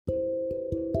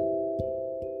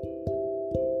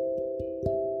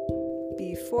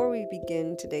Before we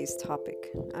begin today's topic,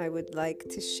 I would like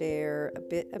to share a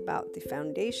bit about the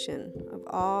foundation of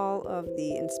all of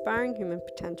the Inspiring Human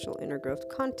Potential Inner Growth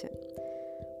content.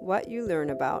 What you learn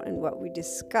about and what we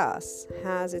discuss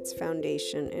has its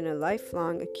foundation in a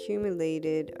lifelong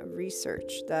accumulated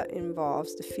research that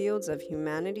involves the fields of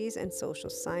humanities and social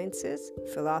sciences,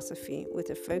 philosophy with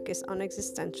a focus on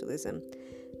existentialism,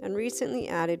 and recently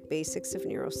added basics of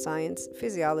neuroscience,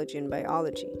 physiology, and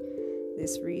biology.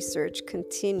 This research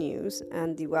continues,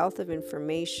 and the wealth of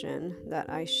information that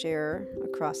I share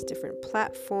across different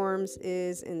platforms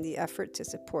is in the effort to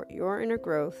support your inner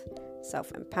growth,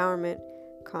 self-empowerment,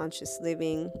 conscious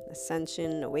living,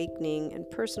 ascension, awakening, and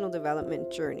personal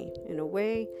development journey in a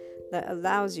way that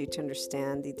allows you to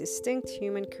understand the distinct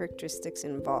human characteristics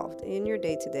involved in your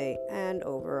day-to-day and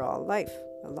overall life,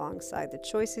 alongside the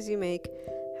choices you make,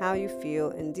 how you feel,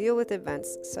 and deal with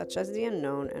events such as the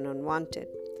unknown and unwanted.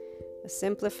 A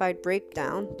simplified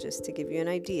breakdown, just to give you an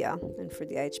idea, and for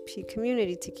the IHP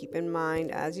community to keep in mind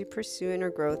as you pursue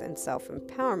inner growth and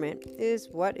self-empowerment, is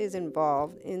what is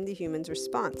involved in the human's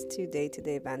response to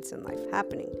day-to-day events and life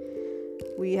happening.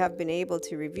 We have been able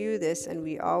to review this, and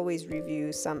we always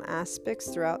review some aspects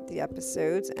throughout the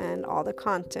episodes and all the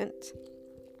content.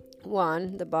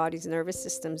 1. The body's nervous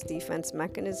system's defense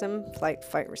mechanism,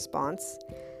 flight-fight response.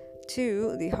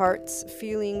 2. The heart's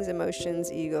feelings,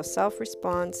 emotions, ego,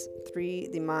 self-response. 3.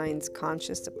 The mind's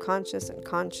conscious, subconscious, and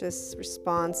conscious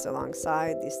response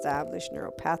alongside the established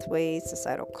neural pathways,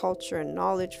 societal culture and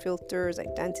knowledge filters,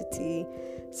 identity,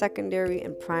 secondary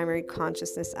and primary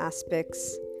consciousness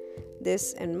aspects.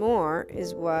 This and more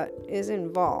is what is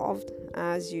involved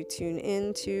as you tune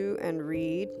into and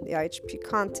read the IHP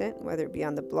content, whether it be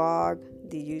on the blog,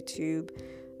 the YouTube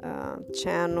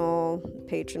channel,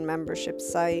 patron membership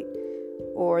site,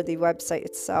 or the website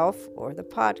itself, or the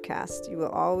podcast. You will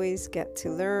always get to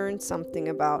learn something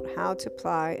about how to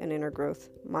apply an inner growth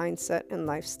mindset and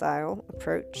lifestyle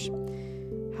approach,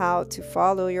 how to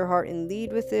follow your heart and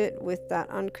lead with it with that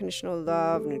unconditional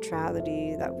love,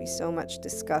 neutrality that we so much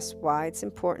discuss, why it's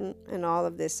important, and all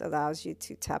of this allows you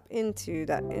to tap into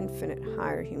that infinite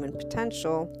higher human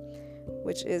potential,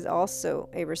 which is also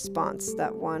a response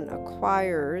that one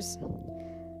acquires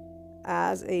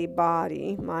as a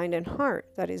body, mind, and heart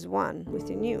that is one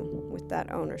within you with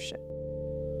that ownership.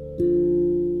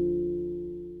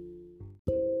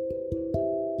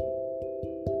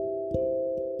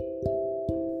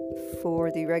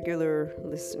 For the regular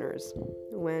listeners,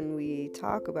 when we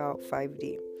talk about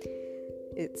 5D,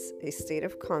 it's a state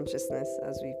of consciousness,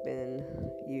 as we've been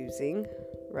using,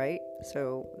 right?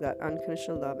 So that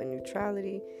unconditional love and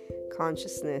neutrality,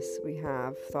 consciousness, we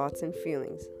have thoughts and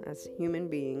feelings. As human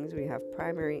beings, we have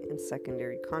primary and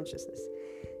secondary consciousness.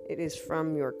 It is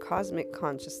from your cosmic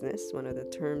consciousness, one of the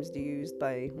terms used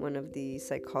by one of the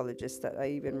psychologists that I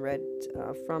even read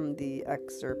from the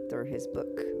excerpt or his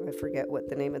book. I forget what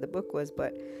the name of the book was,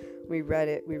 but we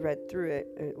read through it.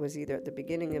 It was either at the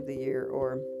beginning of the year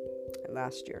or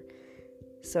last year.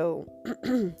 So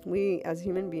we as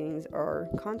human beings are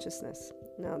consciousness.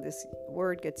 Now this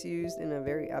word gets used in a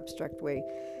very abstract way,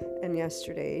 and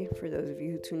yesterday, for those of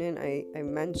you who tune in, I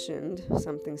mentioned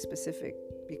something specific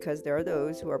because there are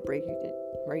those who are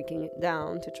breaking it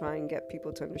down to try and get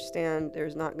people to understand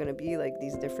there's not going to be like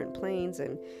these different planes,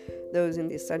 and those in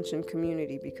the ascension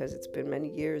community, because it's been many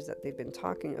years that they've been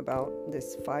talking about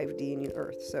this 5D new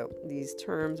earth. So these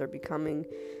terms are becoming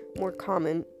more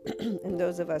common, and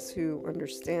those of us who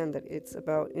understand that it's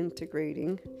about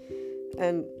integrating,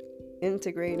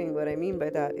 what I mean by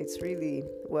that, it's really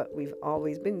what we've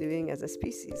always been doing as a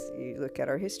species. You look at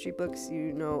our history books,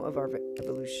 you know of our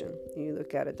evolution. You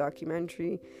look at a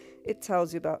documentary, it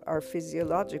tells you about our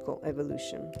physiological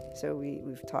evolution. So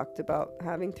we've talked about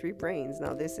having 3 brains.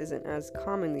 Now this isn't as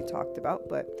commonly talked about,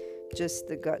 but just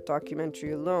the gut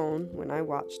documentary alone, when I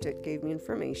watched it, gave me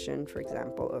information, for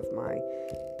example, of my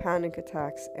panic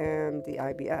attacks and the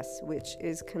IBS, which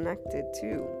is connected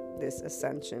to this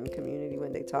ascension community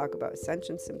when they talk about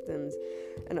ascension symptoms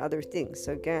and other things.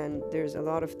 So again, there's a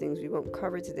lot of things we won't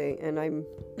cover today, and I'm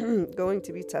going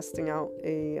to be testing out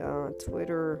a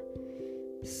Twitter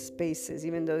Spaces,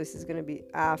 even though this is going to be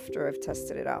after I've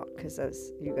tested it out, because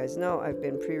as you guys know, I've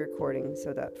been pre-recording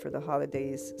so that for the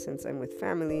holidays, since I'm with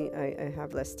family, I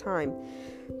have less time.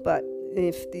 But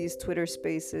if these Twitter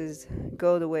Spaces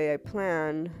go the way I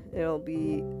plan, it'll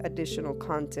be additional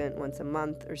content once a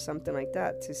month or something like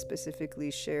that to specifically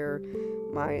share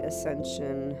my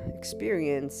ascension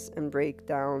experience and break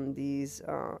down these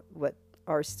what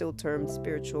are still termed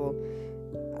spiritual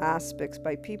aspects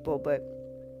by people, but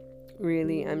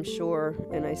really, I'm sure,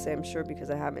 and I say I'm sure because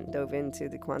I haven't dove into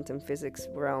the quantum physics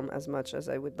realm as much as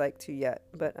I would like to yet,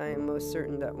 but I am most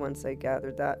certain that once I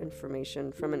gather that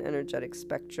information from an energetic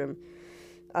spectrum,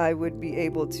 I would be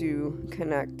able to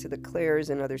connect to the clairs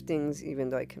and other things, even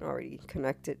though I can already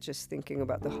connect it just thinking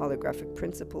about the holographic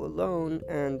principle alone,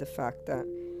 and the fact that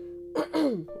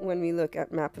when we look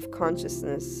at map of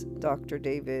consciousness, Dr.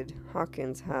 David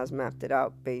Hawkins has mapped it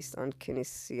out based on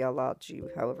kinesiology,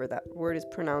 however that word is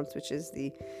pronounced, which is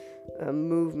the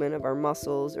movement of our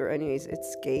muscles, or anyways,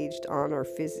 it's gauged on our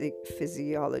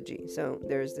physiology. So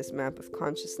there's this map of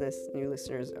consciousness. New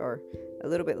listeners are a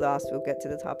little bit lost. We'll get to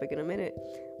the topic in a minute.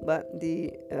 But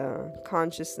the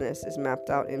consciousness is mapped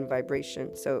out in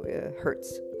vibration. So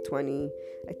hertz, 20,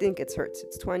 I think it's hertz.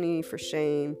 It's 20 for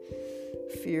shame.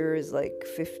 Fear is like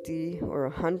 50 or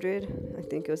 100. I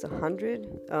think it was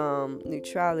 100.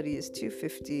 Neutrality is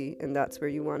 250, and that's where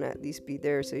you want to at least be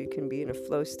there so you can be in a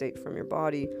flow state from your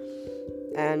body.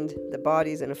 And the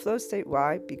body's in a flow state.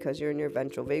 Why? Because you're in your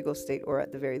ventral vagal state, or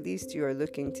at the very least you are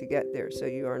looking to get there. So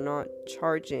you are not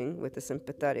charging with the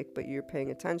sympathetic, but you're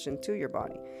paying attention to your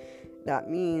body. That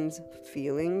means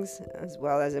feelings as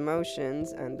well as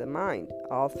emotions and the mind,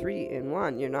 all three in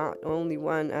one. You're not only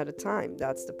one at a time.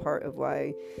 That's the part of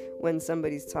why when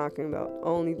somebody's talking about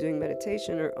only doing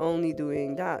meditation or only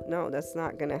doing that, no, that's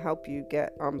not going to help you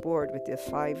get on board with the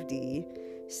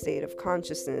 5D state of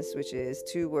consciousness, which is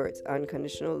two words: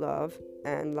 unconditional love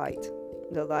and light.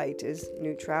 The light is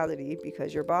neutrality,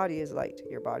 because your body is light.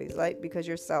 Your body's light because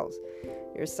your cells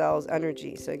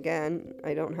energy. So again,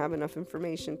 I don't have enough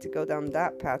information to go down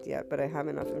that path yet, but I have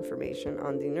enough information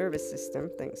on the nervous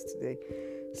system, thanks to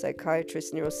the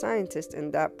psychiatrist, neuroscientist,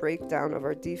 and that breakdown of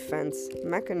our defense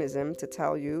mechanism to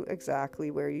tell you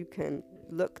exactly where you can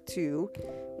look to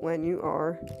when you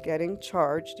are getting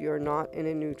charged. You're not in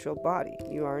a neutral body.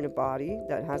 You are in a body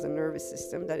that has a nervous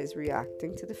system that is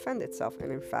reacting to defend itself,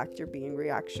 and in fact, you're being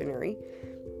reactionary.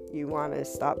 You want to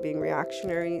stop being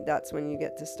reactionary. That's when you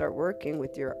get to start working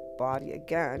with your body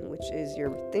again, which is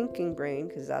your thinking brain,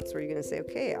 because that's where you're going to say,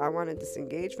 okay, I want to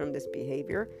disengage from this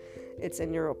behavior. It's a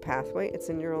neural pathway. It's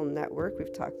a neural network.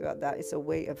 We've talked about that. It's a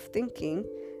way of thinking.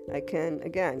 I can,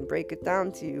 again, break it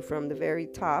down to you from the very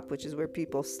top, which is where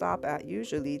people stop at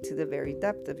usually, to the very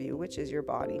depth of you, which is your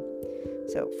body.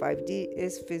 So 5D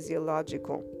is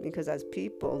physiological, because as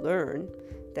people learn,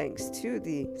 thanks to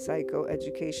the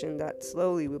psychoeducation that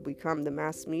slowly will become the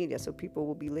mass media, so people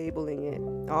will be labeling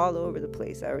it all over the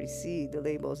place. I already see the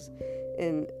labels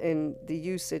in the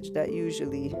usage that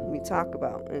usually we talk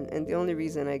about. And the only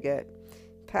reason I get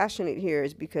passionate here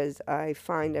is because I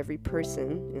find every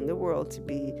person in the world to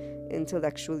be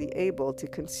intellectually able to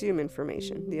consume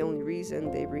information. The only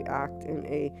reason they react in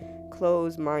a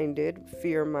closed-minded,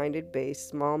 fear-minded based,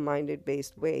 small-minded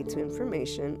based way to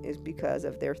information is because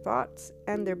of their thoughts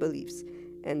and their beliefs.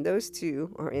 And those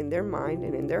two are in their mind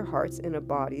and in their hearts, in a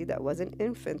body that was an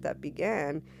infant that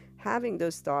began having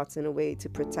those thoughts in a way to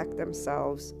protect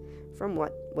themselves from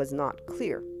what was not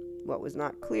clear. What was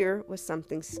not clear was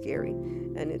something scary,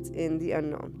 and it's in the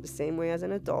unknown. The same way as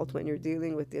an adult, when you're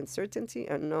dealing with the uncertainty,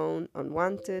 unknown,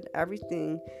 unwanted,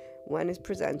 everything when it's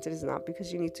presented is not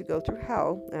because you need to go through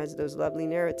hell, as those lovely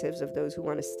narratives of those who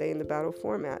want to stay in the battle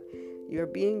format. You're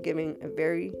being given a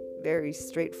very, very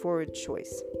straightforward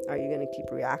choice. Are you going to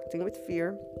keep reacting with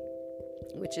fear,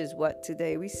 which is what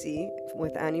today we see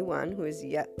with anyone who is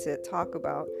yet to talk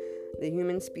about the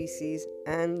human species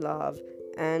and love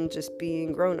and just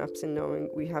being grown-ups and knowing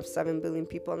we have 7 billion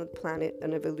people on the planet,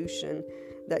 an evolution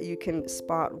that you can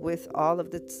spot with all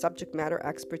of the subject matter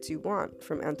experts you want,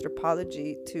 from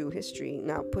anthropology to history.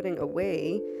 Now, putting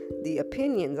away the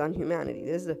opinions on humanity.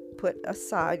 This is put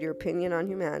aside your opinion on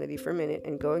humanity for a minute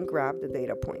and go and grab the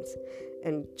data points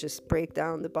and just break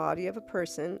down the body of a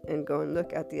person and go and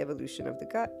look at the evolution of the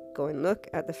gut. Go and look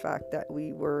at the fact that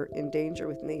we were in danger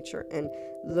with nature, and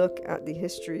look at the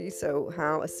history, so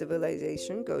how a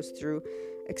civilization goes through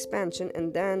expansion,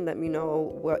 and then let me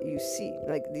know what you see.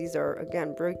 Like, these are,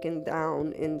 again, broken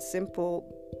down in simple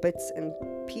bits and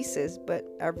pieces, but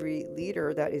every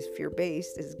leader that is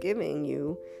fear-based is giving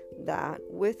you that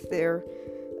with their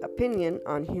opinion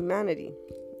on humanity,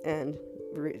 and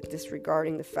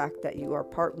disregarding the fact that you are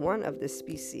part one of this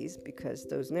species, because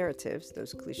those narratives,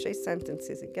 those cliche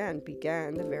sentences, again,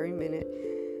 began the very minute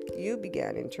you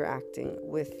began interacting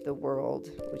with the world,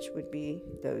 which would be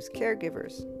those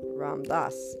caregivers. Ram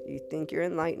Dass, you think you're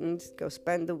enlightened, go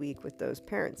spend the week with those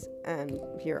parents. And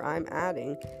here I'm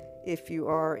adding, if you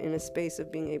are in a space of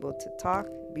being able to talk,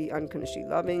 be unconditionally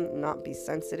loving, not be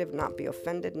sensitive, not be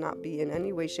offended, not be in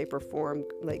any way, shape, or form,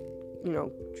 like,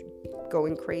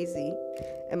 going crazy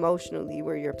emotionally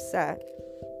where you're upset,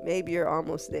 maybe you're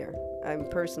almost there. I'm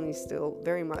personally still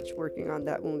very much working on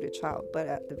that wounded child, but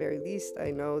at the very least,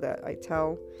 I know that I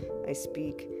tell, I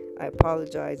speak, I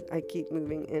apologize, I keep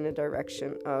moving in a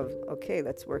direction of, okay,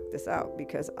 let's work this out,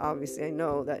 because obviously I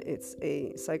know that it's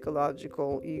a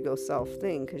psychological ego self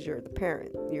thing, because you're the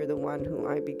parent. You're the one who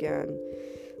I began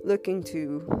looking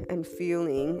to and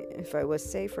feeling if I was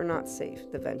safe or not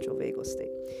safe, the ventral vagal state.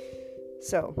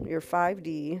 So your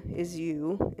 5D is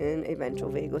you in a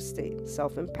ventral vagal state.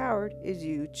 Self-empowered is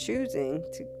you choosing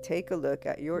to take a look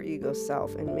at your ego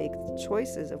self and make the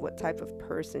choices of what type of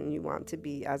person you want to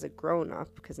be as a grown-up,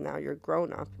 because now you're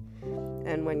grown-up.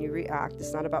 And when you react,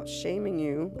 it's not about shaming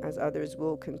you, as others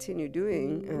will continue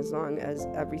doing as long as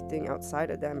everything outside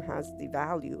of them has the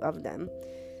value of them.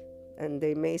 And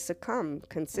they may succumb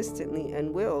consistently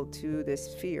and will to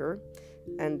this fear,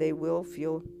 and they will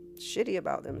feel shitty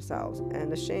about themselves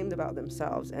and ashamed about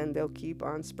themselves, and they'll keep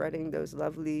on spreading those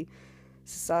lovely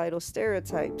societal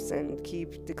stereotypes and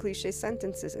keep the cliche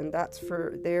sentences, and that's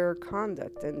for their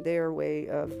conduct and their way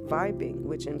of vibing,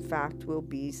 which in fact will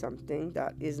be something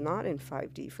that is not in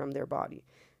 5D from their body.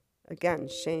 Again,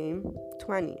 shame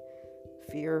 20,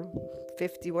 fear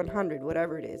 50, 100,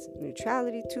 whatever it is,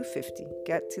 neutrality 250.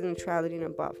 Get to neutrality and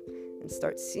above and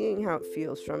start seeing how it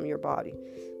feels from your body.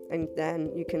 And then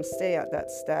you can stay at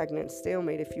that stagnant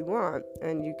stalemate if you want,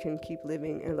 and you can keep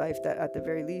living a life that at the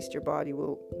very least your body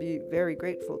will be very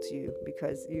grateful to you,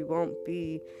 because you won't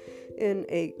be in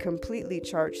a completely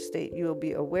charged state. You will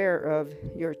be aware of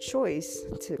your choice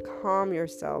to calm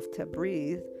yourself, to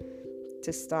breathe,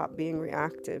 to stop being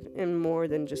reactive in more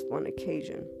than just one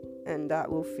occasion. And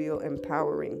that will feel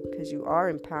empowering, because you are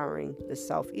empowering the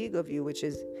self-ego view, which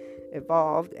is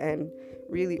evolved and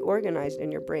really organized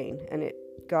in your brain, and it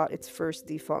got its first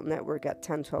default network at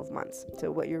 10-12 months.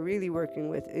 So what you're really working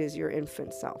with is your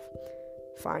infant self,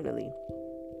 finally.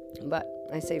 But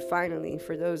I say finally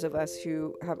for those of us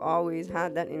who have always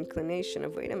had that inclination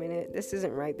of, wait a minute, this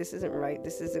isn't right, this isn't right,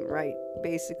 this isn't right.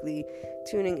 Basically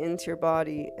tuning into your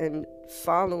body and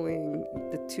following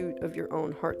the toot of your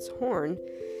own heart's horn.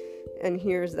 And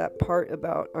here's that part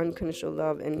about unconditional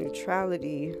love and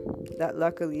neutrality that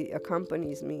luckily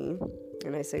accompanies me.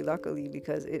 And I say luckily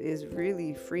because it is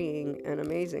really freeing and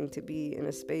amazing to be in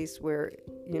a space where,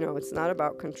 it's not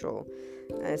about control,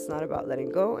 and it's not about letting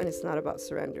go, and it's not about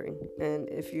surrendering. And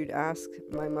if you'd ask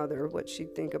my mother what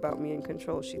she'd think about me in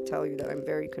control, she'd tell you that I'm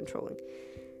very controlling.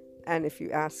 And if you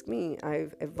ask me,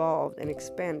 I've evolved and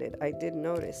expanded. I did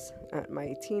notice at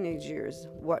my teenage years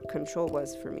what control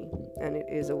was for me. And it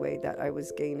is a way that I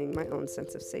was gaining my own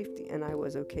sense of safety. And I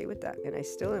was okay with that. And I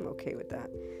still am okay with that.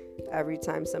 Every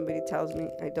time somebody tells me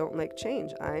I don't like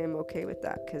change, I am okay with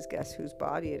that. Because guess whose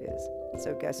body it is?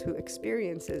 So guess who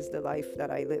experiences the life that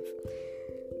I live?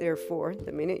 Therefore,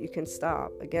 the minute you can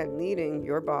stop, again, leading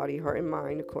your body, heart, and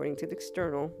mind according to the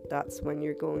external, that's when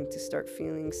you're going to start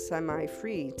feeling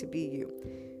semi-free to be you.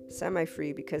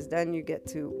 Semi-free, because then you get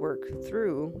to work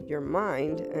through your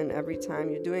mind, and every time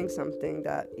you're doing something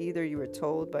that either you were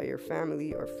told by your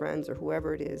family or friends or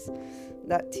whoever it is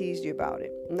that teased you about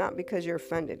it, not because you're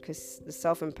offended, because the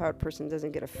self-empowered person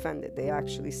doesn't get offended. They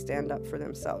actually stand up for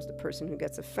themselves. The person who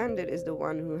gets offended is the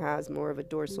one who has more of a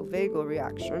dorsal vagal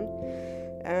reaction,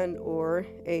 and or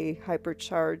a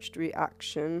hypercharged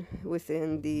reaction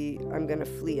within the I'm going to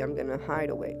flee, I'm going to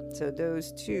hide away. So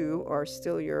those two are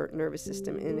still your nervous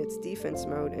system in its defense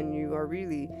mode, and you are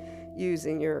really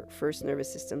using your first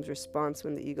nervous system's response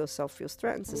when the ego self feels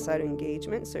threatened, societal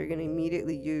engagement. So you're going to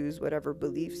immediately use whatever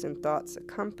beliefs and thoughts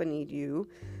accompanied you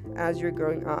as you're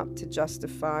growing up to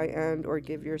justify and or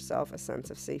give yourself a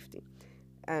sense of safety.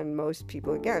 And most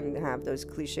people, again, have those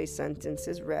cliche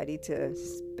sentences ready to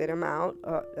spit them out.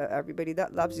 Everybody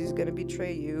that loves you is going to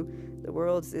betray you. The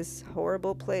world's this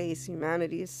horrible place.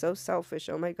 Humanity is so selfish.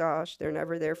 Oh my gosh, they're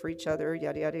never there for each other,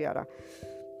 yada, yada, yada.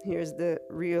 Here's the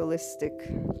realistic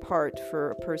part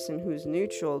for a person who's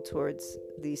neutral towards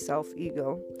the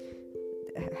self-ego.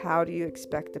 How do you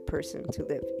expect a person to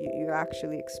live? You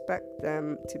actually expect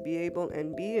them to be able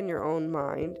and be in your own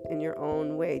mind, in your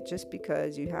own way, just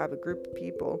because you have a group of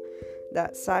people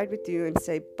that side with you and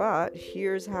say, but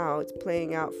here's how it's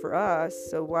playing out for us,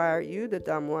 so why are you the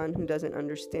dumb one who doesn't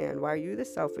understand? Why are you the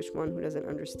selfish one who doesn't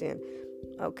understand?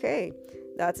 Okay,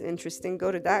 that's interesting.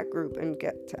 Go to that group and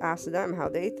get to ask them how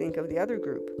they think of the other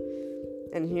group.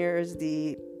 And here's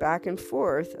the back and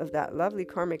forth of that lovely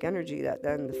karmic energy that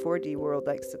then the 4D world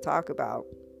likes to talk about.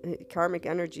 Karmic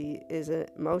energy is an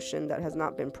emotion that has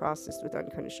not been processed with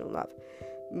unconditional love.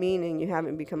 meaning you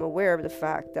haven't become aware of the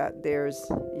fact that there's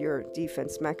your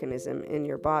defense mechanism in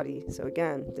your body. So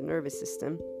again, the nervous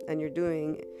system, and you're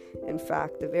doing, in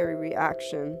fact, the very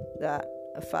reaction that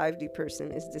a 5D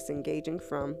person is disengaging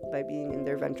from by being in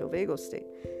their ventral vagal state.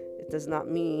 It does not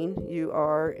mean you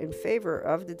are in favor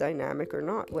of the dynamic or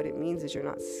not. What it means is you're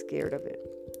not scared of it.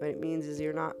 What it means is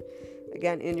you're not,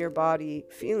 again, in your body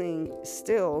feeling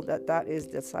still that is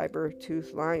the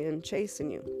saber-toothed lion chasing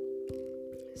you.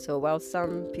 So while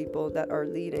some people that are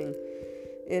leading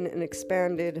in an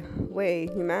expanded way,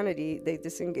 humanity, they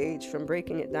disengage from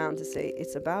breaking it down to say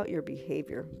it's about your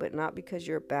behavior, but not because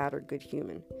you're a bad or good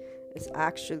human. It's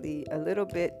actually a little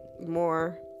bit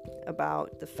more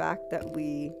about the fact that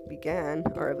we began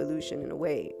our evolution in a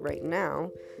way. Right now,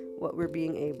 what we're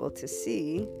being able to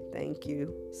see, thank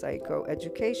you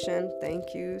psychoeducation,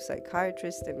 thank you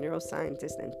psychiatrists and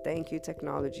neuroscientists, and thank you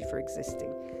technology for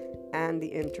existing, and the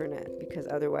internet, because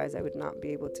otherwise I would not be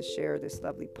able to share this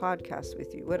lovely podcast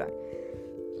with you, would I?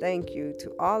 Thank you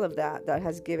to all of that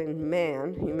has given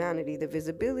man, humanity, the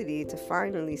visibility to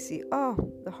finally see,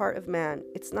 the heart of man,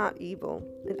 it's not evil.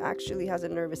 It actually has a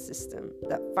nervous system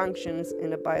that functions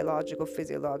in a biological,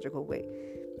 physiological way.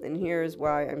 And here's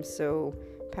why I'm so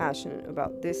passionate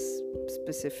about this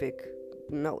specific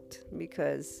note,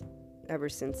 because ever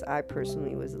since I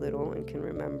personally was little and can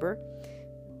remember,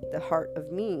 the heart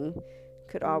of me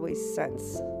could always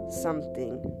sense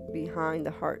something behind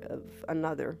the heart of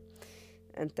another.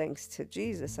 And thanks to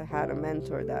Jesus, I had a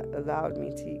mentor that allowed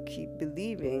me to keep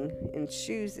believing in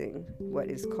choosing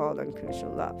what is called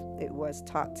unconditional love. It was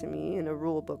taught to me in a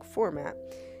rule book format.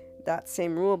 That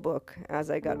same rule book,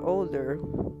 as I got older,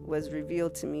 was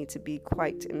revealed to me to be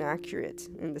quite inaccurate,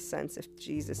 in the sense if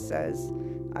Jesus says,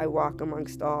 I walk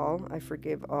amongst all, I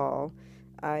forgive all,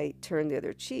 I turn the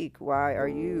other cheek, why are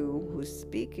you, who's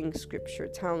speaking scripture,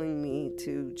 telling me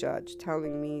to judge,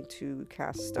 telling me to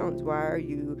cast stones? Why are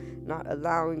you not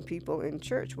allowing people in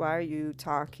church? Why are you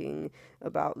talking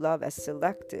about love as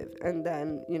selective? And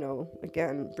then,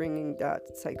 again, bringing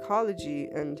that psychology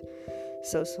and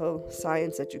social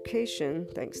science education,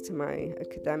 thanks to my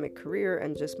academic career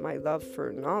and just my love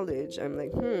for knowledge, I'm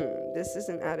like, this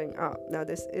isn't adding up. Now,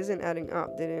 this isn't adding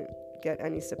up didn't get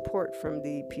any support from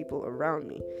the people around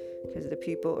me, because the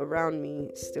people around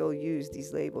me still use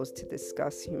these labels to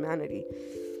discuss humanity.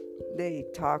 They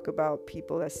talk about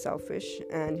people as selfish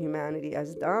and humanity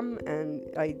as dumb,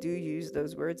 and I do use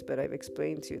those words, but I've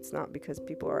explained to you it's not because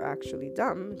people are actually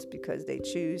dumb, it's because they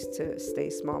choose to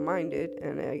stay small-minded,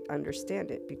 and I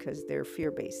understand it, because they're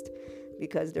fear-based,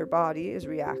 because their body is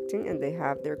reacting and they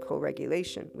have their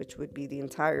co-regulation, which would be the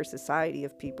entire society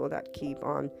of people that keep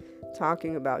on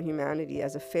talking about humanity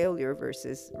as a failure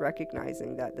versus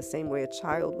recognizing that the same way a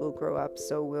child will grow up,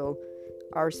 so will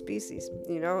our species.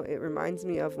 It reminds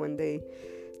me of when they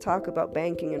talk about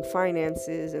banking and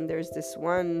finances, and there's this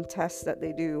one test that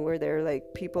they do where they're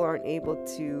like, people aren't able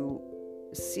to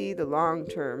see the long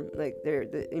term, like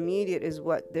the immediate is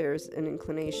what there's an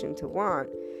inclination to want.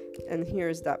 And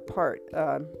here's that part,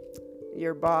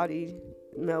 your body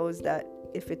knows that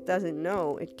if it doesn't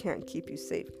know, it can't keep you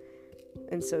safe.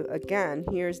 And so again,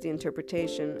 here's the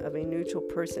interpretation of a neutral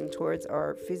person towards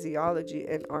our physiology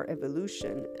and our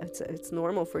evolution. It's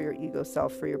normal for your ego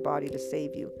self, for your body to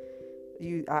save you.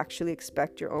 You actually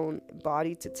expect your own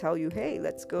body to tell you, hey,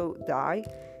 let's go die.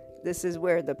 This is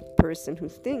where the person who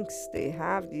thinks they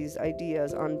have these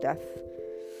ideas on death,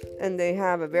 and they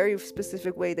have a very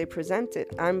specific way they present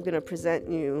it. I'm going to present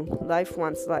you life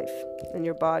wants life, and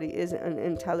your body is an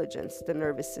intelligence, the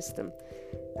nervous system.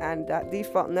 And that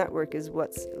default network is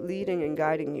what's leading and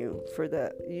guiding you for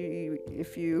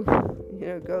if you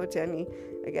go to any,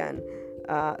 again,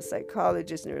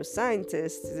 psychologist,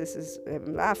 neuroscientist,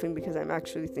 I'm laughing because I'm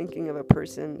actually thinking of a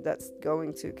person that's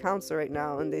going to counsel right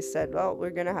now, and they said, well,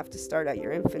 we're going to have to start at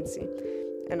your infancy.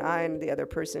 And I and the other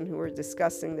person who were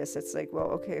discussing this, it's like, well,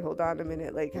 okay, hold on a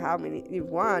minute. Like,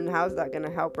 how's that going to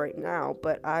help right now?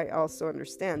 But I also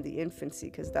understand the infancy,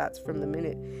 because that's from the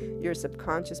minute your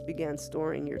subconscious began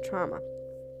storing your trauma.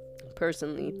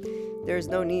 Personally, there's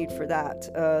no need for that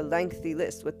lengthy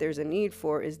list. What there's a need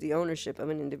for is the ownership of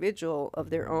an individual of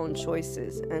their own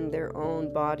choices and their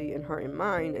own body and heart and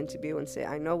mind, and to be able to say,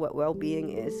 I know what well-being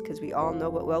is, because we all know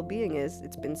what well-being is.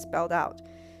 It's been spelled out.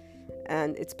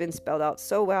 And it's been spelled out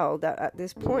so well that at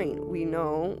this point, we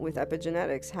know with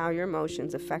epigenetics how your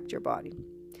emotions affect your body.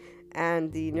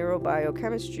 and the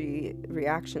neurobiochemistry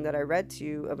reaction that I read to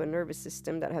you of a nervous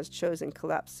system that has chosen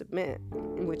collapse submit,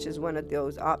 which is one of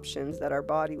those options that our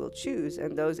body will choose.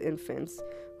 And those infants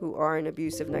who are in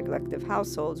abusive, neglective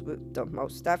households,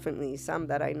 most definitely some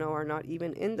that I know are not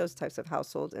even in those types of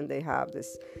households, and they have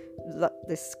this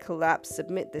collapse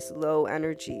submit, this low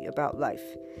energy about life,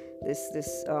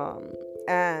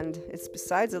 and it's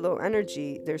besides the low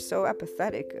energy, they're so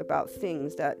apathetic about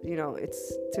things that,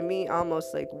 it's to me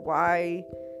almost like, why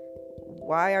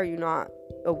are you not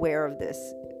aware of this?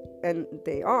 And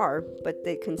they are, but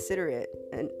they consider it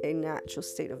a natural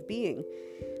state of being,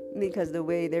 because the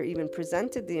way they're even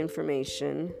presented the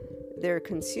information, they're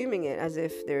consuming it as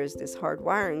if there's this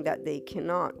hardwiring that they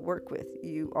cannot work with.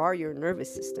 You are your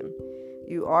nervous system.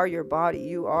 You are your body.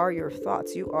 You are your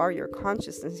thoughts. You are your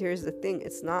consciousness. Here's the thing.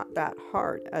 It's not that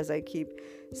hard, as I keep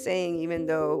saying, even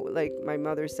though, like my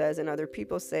mother says and other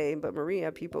people say, but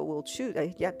Maria, people will choose.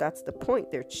 Yet that's the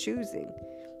point. They're choosing.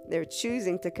 They're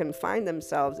choosing to confine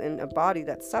themselves in a body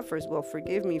that suffers. Well,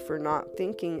 forgive me for not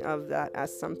thinking of that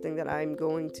as something that I'm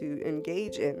going to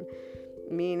engage in.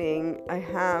 Meaning, I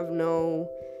have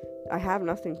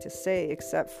nothing to say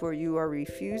except for you are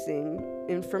refusing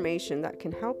information that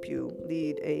can help you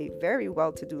lead a very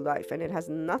well-to-do life. And it has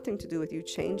nothing to do with you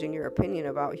changing your opinion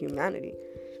about humanity,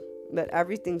 but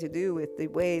everything to do with the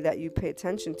way that you pay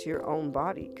attention to your own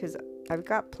body. Because I've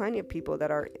got plenty of people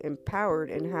that are empowered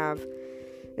and have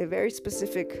a very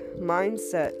specific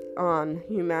mindset on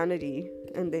humanity,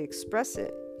 and they express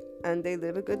it. And they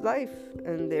live a good life,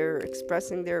 and they're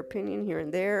expressing their opinion here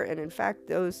and there. And in fact,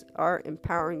 those are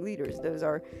empowering leaders. Those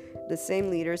are the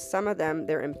same leaders. Some of them,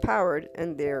 they're empowered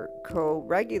and they're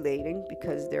co-regulating,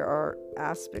 because there are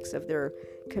aspects of their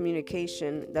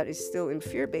communication that is still in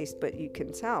fear-based, but you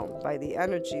can tell by the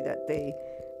energy that they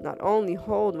not only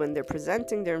hold when they're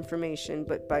presenting their information,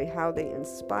 but by how they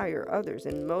inspire others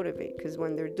and motivate. Because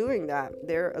when they're doing that,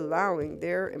 they're allowing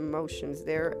their emotions,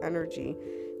 their energy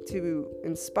to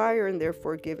inspire and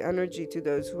therefore give energy to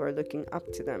those who are looking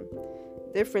up to them.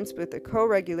 Difference with a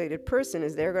co-regulated person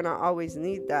is they're going to always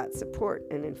need that support.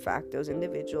 And in fact, those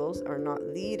individuals are not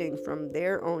leading from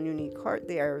their own unique heart.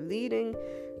 They are leading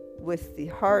with the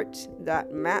heart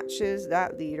that matches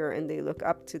that leader, and they look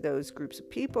up to those groups of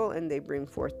people and they bring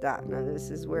forth that. Now,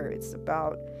 this is where it's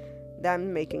about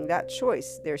them making that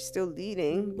choice. They're still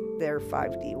leading their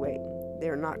 5D way.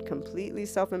 They're not completely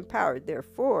self-empowered.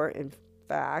 Therefore, in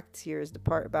fact, here's the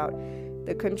part about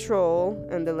the control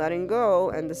and the letting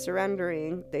go and the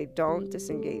surrendering. They don't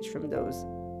disengage from those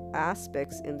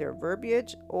aspects in their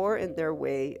verbiage or in their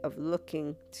way of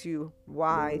looking to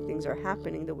why things are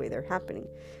happening the way they're happening.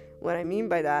 What I mean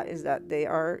by that is that they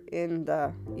are in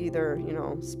the either,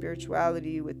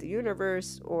 spirituality with the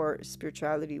universe or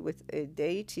spirituality with a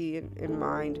deity in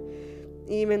mind.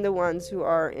 Even the ones who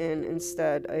are in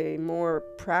instead a more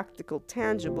practical,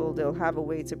 tangible, they'll have a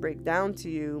way to break down to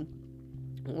you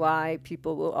why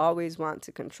people will always want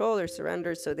to control or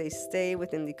surrender, so they stay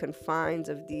within the confines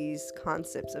of these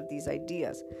concepts, of these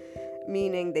ideas,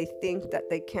 meaning they think that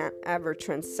they can't ever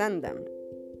transcend them.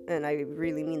 And I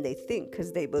really mean they think,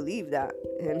 because they believe that.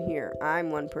 And here, I'm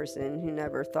one person who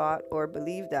never thought or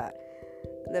believed that.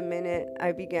 The minute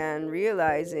I began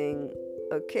realizing,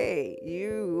 okay,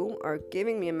 you are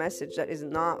giving me a message that is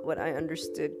not what I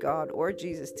understood God or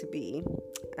Jesus to be.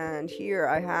 And here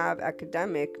I have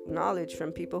academic knowledge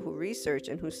from people who research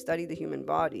and who study the human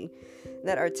body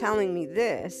that are telling me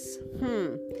this.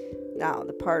 Now,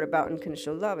 the part about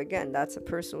unconditional love, again, that's a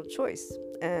personal choice.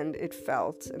 And it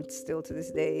felt, and still to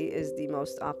this day, is the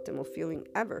most optimal feeling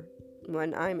ever.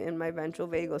 When I'm in my ventral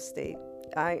vagal state,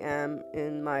 I am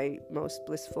in my most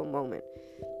blissful moment.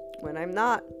 When I'm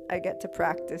not, I get to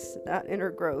practice that inner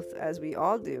growth, as we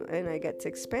all do, and I get to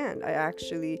expand. I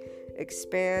actually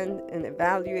expand and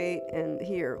evaluate, and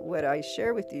here, what I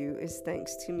share with you is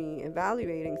thanks to me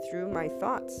evaluating through my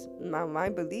thoughts, my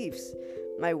beliefs.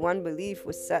 My one belief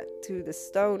was set to the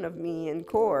stone of me and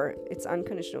core. It's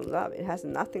unconditional love. It has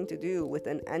nothing to do with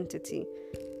an entity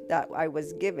that I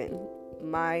was given.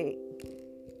 My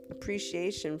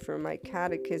appreciation for my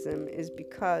catechism is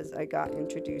because I got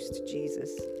introduced to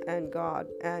Jesus and God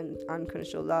and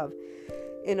unconditional love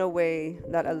in a way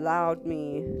that allowed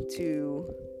me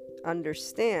to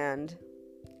understand,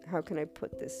 how can I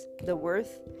put this,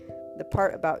 the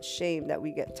part about shame that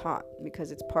we get taught,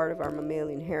 because it's part of our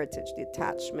mammalian heritage, the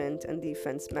attachment and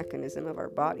defense mechanism of our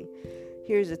body.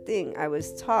 Here's the thing, I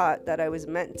was taught that I was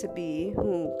meant to be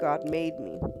who God made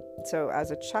me. So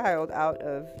as a child, out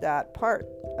of that part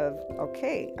of,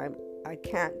 okay, I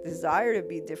can't desire to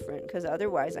be different because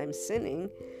otherwise I'm sinning.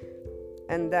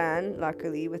 And then,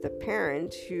 luckily, with a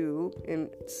parent who, in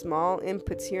small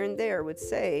inputs here and there, would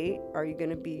say, are you going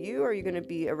to be you, or are you going to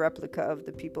be a replica of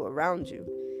the people around you?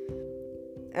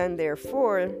 And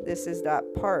therefore, this is that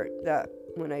part that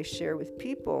when I share with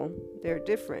people, they're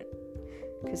different.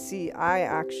 Because, see, I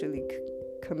actually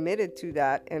committed to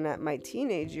that, and at my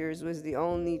teenage years was the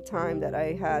only time that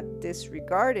I had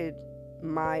disregarded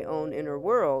my own inner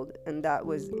world, and that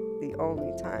was the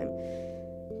only time.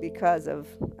 Because of,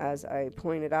 as I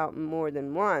pointed out more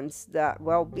than once, that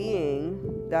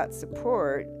well-being, that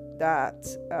support, that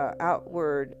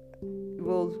outward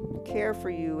will care for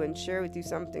you and share with you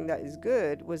something that is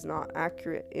good was not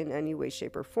accurate in any way,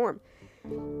 shape, or form.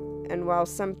 And while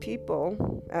some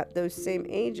people at those same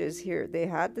ages here, they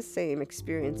had the same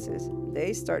experiences,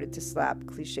 they started to slap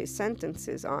cliche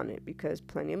sentences on it because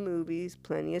plenty of movies,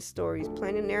 plenty of stories,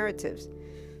 plenty of narratives.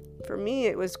 For me,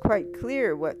 it was quite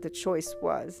clear what the choice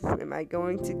was. Am I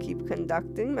going to keep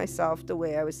conducting myself the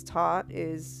way I was taught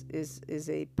is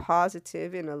a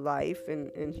positive in a life,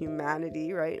 in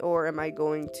humanity, right? Or am I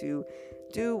going to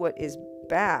do what is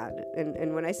bad?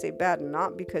 And when I say bad,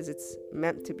 not because it's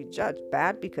meant to be judged,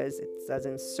 bad because it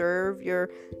doesn't serve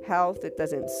your health, it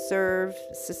doesn't serve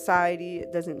society,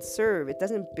 it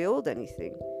doesn't build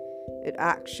anything. It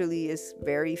actually is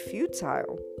very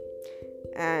futile.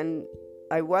 And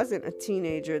I wasn't a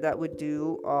teenager that would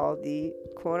do all the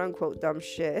quote-unquote dumb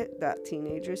shit that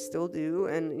teenagers still do.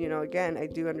 And, again, I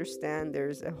do understand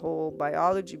there's a whole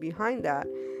biology behind that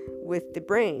with the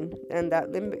brain and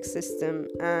that limbic system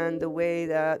and the way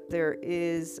that there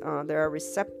are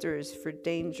receptors for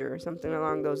danger, something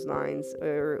along those lines,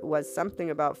 or it was something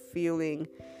about feeling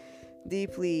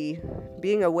deeply,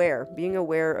 being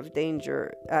aware of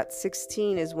danger. At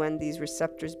 16 is when these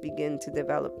receptors begin to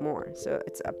develop more. So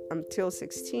it's up until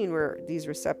 16 where these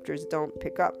receptors don't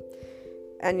pick up.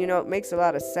 And it makes a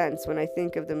lot of sense when I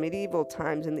think of the medieval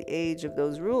times and the age of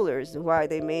those rulers, why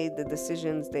they made the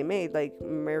decisions they made. Like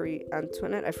Marie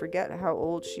Antoinette, I forget how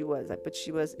old she was, but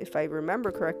she was, if I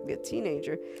remember correctly, a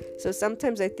teenager. So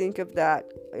sometimes I think of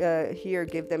that here,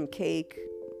 give them cake,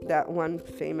 that one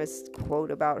famous quote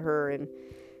about her, and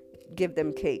give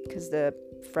them cake, because the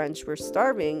French were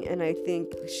starving. And I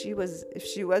think if she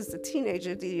was the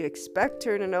teenager, do you expect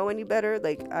her to know any better?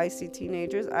 Like, I see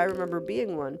teenagers, I remember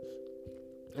being one,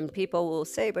 and people will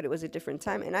say, but it was a different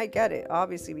time. And I get it.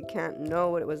 Obviously, we can't know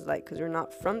what it was like because we're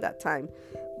not from that time.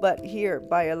 But here,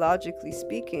 biologically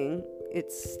speaking,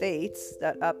 it states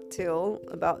that up till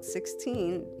about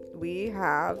 16, we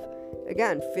have,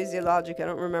 again, physiologic, I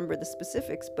don't remember the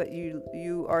specifics, but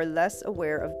you are less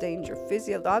aware of danger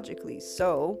physiologically.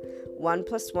 So 1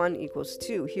 + 1 =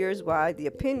 2. Here's why the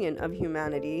opinion of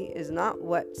humanity is not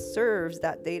what serves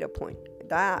that data point.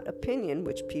 That opinion,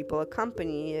 which people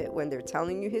accompany it when they're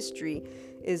telling you history,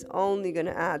 is only going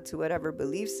to add to whatever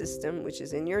belief system, which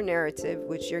is in your narrative,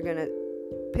 which you're going to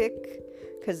pick,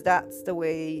 because that's the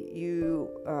way you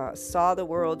saw the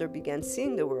world or began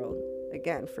seeing the world.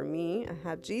 Again, for me, I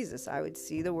had Jesus. I would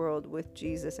see the world with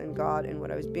Jesus and God and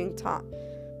what I was being taught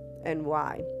and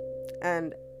why.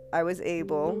 And I was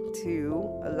able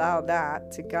to allow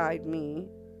that to guide me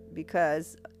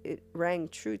because it rang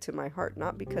true to my heart,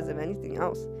 not because of anything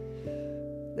else.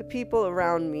 The people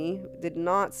around me did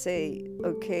not say,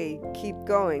 okay, keep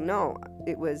going. No,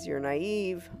 it was, you're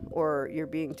naive, or you're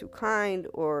being too kind,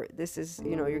 or this is,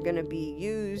 you're going to be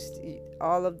used.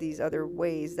 All of these other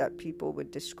ways that people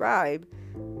would describe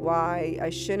why I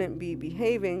shouldn't be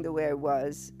behaving the way I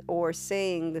was or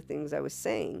saying the things I was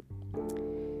saying.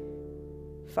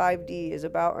 5D is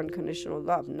about unconditional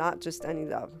love, not just any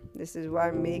love. This is why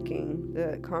I'm making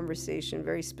the conversation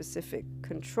very specific.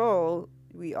 Control,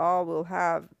 we all will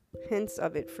have hints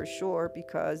of it for sure,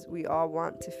 because we all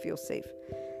want to feel safe.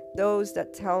 Those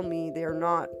that tell me they're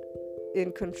not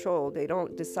in control, they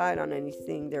don't decide on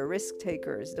anything, they're risk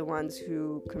takers, the ones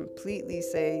who completely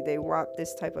say they want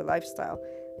this type of lifestyle,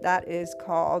 that is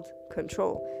called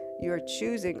control. You're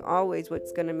choosing always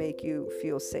what's going to make you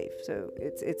feel safe. So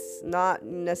it's not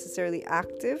necessarily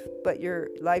active, but your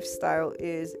lifestyle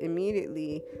is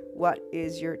immediately what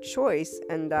is your choice,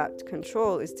 and that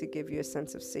control is to give you a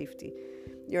sense of safety.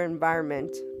 Your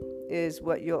environment is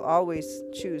what you'll always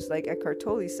choose. Like Eckhart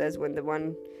Tolle says, when the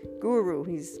one guru,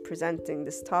 he's presenting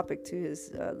this topic to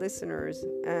his listeners,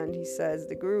 and he says,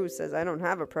 the guru says, I don't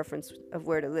have a preference of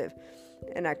where to live.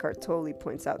 And Eckhart Tolle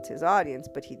points out to his audience,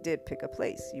 but he did pick a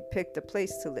place. You picked a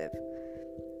place to live.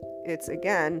 It's,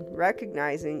 again,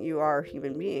 recognizing you are a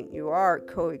human being. You are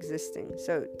coexisting.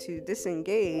 So to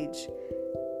disengage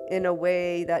in a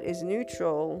way that is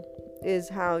neutral is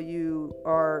how you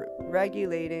are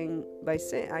regulating by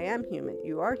saying, I am human.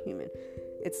 You are human.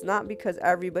 It's not because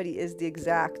everybody is the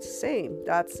exact same.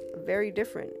 That's very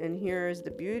different. And here's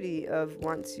the beauty of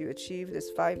once you achieve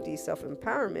this 5D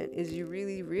self-empowerment is you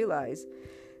really realize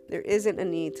there isn't a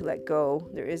need to let go.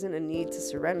 There isn't a need to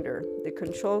surrender. The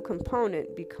control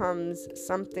component becomes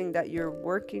something that you're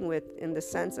working with in the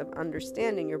sense of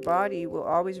understanding. Your body will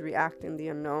always react in the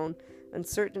unknown,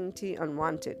 uncertainty,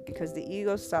 unwanted, because the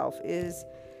ego self is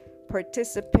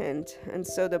participant, and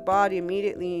so the body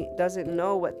immediately doesn't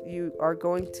know what you are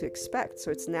going to expect.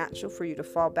 So it's natural for you to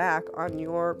fall back on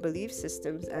your belief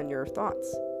systems and your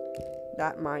thoughts.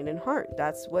 That mind and heart,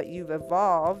 that's what you've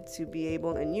evolved to be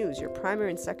able and use, your primary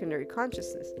and secondary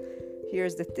consciousness.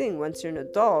 Here's the thing, once you're an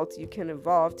adult, you can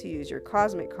evolve to use your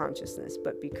cosmic consciousness,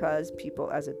 but because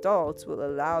people as adults will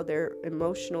allow their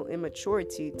emotional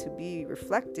immaturity to be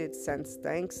reflected, since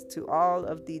thanks to all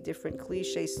of the different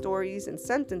cliche stories and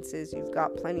sentences, you've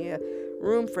got plenty of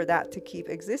room for that to keep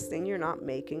existing. You're not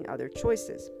making other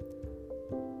choices.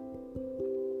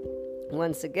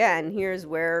 Once again, here's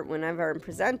where whenever I'm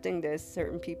presenting this,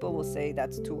 certain people will say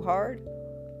that's too hard,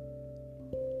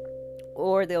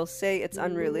 or they'll say it's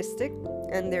unrealistic,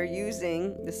 and they're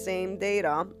using the same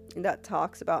data that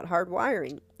talks about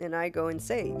hardwiring. And I go and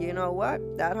say, you know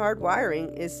what? That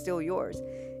hardwiring is still yours.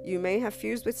 You may have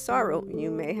fused with sorrow.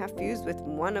 You may have fused with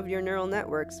one of your neural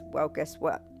networks. Well, guess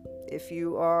what? If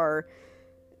you are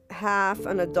half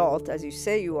an adult, as you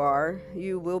say you are,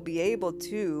 you will be able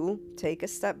to take a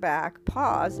step back,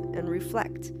 pause, and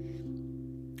reflect.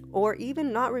 Or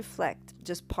even not reflect,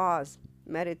 just pause,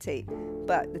 meditate.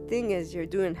 But the thing is, you're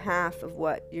doing half of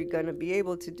what you're going to be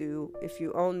able to do if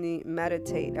you only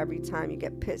meditate every time you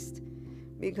get pissed.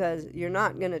 Because you're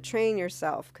not going to train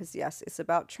yourself, because yes, it's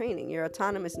about training. Your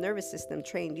autonomous nervous system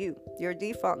trained you. Your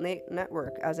default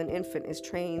network as an infant is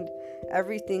trained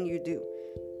everything you do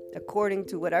according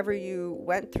to whatever you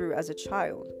went through as a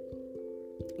child.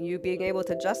 You being able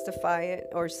to justify it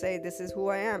or say, this is who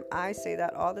I am. I say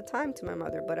that all the time to my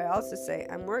mother, but I also say,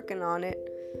 I'm working on it.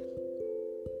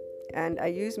 And I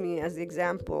use me as the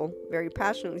example, very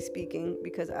passionately speaking,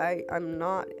 because I'm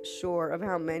not sure of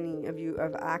how many of you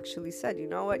have actually said, you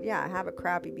know what, yeah, I have a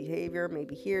crappy behavior,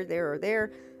 maybe here, there, or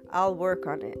there. I'll work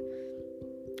on it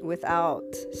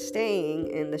without staying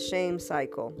in the shame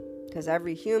cycle, because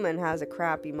every human has a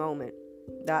crappy moment.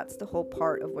 That's the whole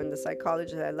part of when the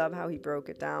psychologist, I love how he broke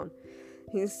it down.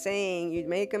 He's saying you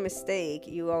make a mistake,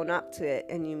 you own up to it,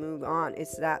 and you move on.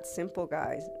 It's that simple,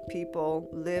 guys. People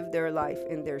live their life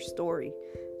in their story.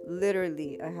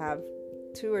 Literally, I have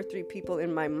 2 or 3 people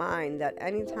in my mind that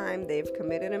anytime they've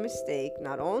committed a mistake,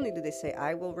 not only do they say,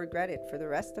 I will regret it for the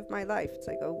rest of my life. It's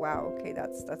like, oh, wow, okay,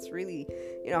 that's really,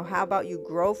 how about you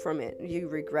grow from it? You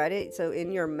regret it. So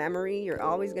in your memory, you're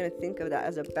always going to think of that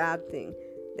as a bad thing.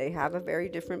 They have a very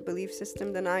different belief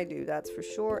system than I do, that's for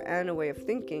sure, and a way of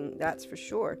thinking, that's for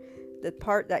sure. The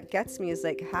part that gets me is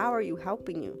like, how are you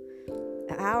helping you?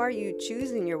 How are you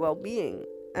choosing your well-being?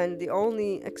 And the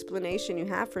only explanation you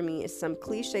have for me is some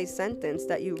cliche sentence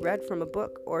that you read from a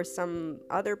book or some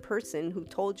other person who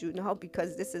told you, no,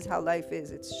 because this is how life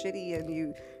is. It's shitty and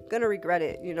you're going to regret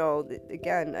it.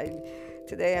 Again,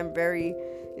 today I'm very...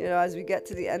 as we get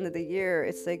to the end of the year,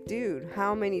 it's like, dude,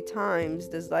 how many times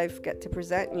does life get to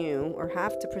present you or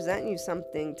have to present you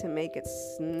something to make it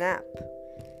snap?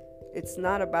 It's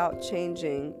not about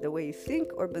changing the way you think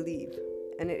or believe.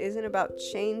 And it isn't about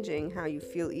changing how you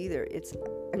feel either. It's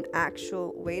an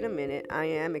actual, wait a minute, I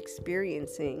am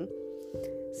experiencing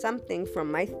something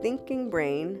from my thinking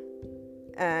brain,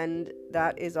 and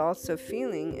that is also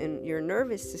feeling in your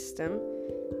nervous system.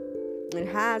 It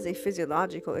has a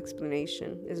physiological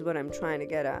explanation, is what I'm trying to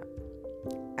get at,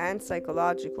 and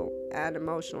psychological and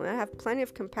emotional. And I have plenty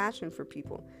of compassion for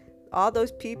people. All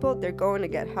those people, they're going to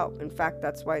get help. In fact,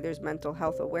 that's why there's mental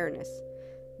health awareness.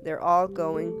 They're all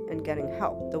going and getting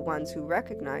help. The ones who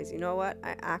recognize, you know what,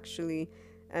 I actually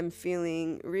am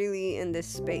feeling really in this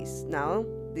space. Now,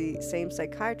 the same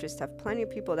psychiatrists have plenty of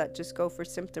people that just go for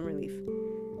symptom relief.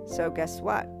 So guess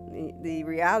what? The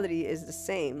reality is the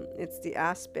same. It's the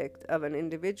aspect of an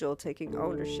individual taking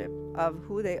ownership of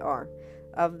who they are,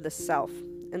 of the self,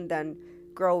 and then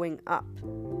growing up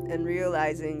and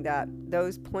realizing that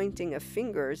those pointing of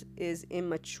fingers is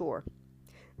immature.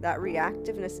 That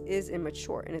reactiveness is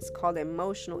immature, and it's called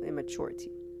emotional immaturity.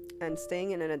 And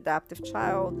staying in an adaptive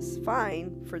child is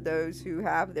fine for those who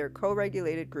have their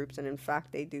co-regulated groups, and in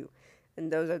fact they do.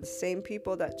 And those are the same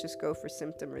people that just go for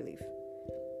symptom relief,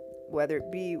 whether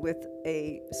it be with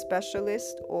a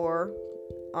specialist or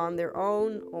on their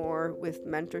own or with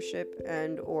mentorship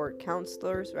and or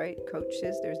counselors, right?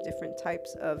 Coaches. There's different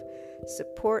types of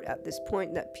support at this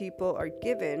point that people are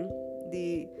given.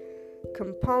 The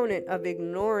component of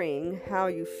ignoring how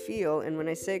you feel. And when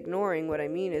I say ignoring, what I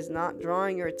mean is not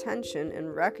drawing your attention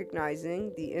and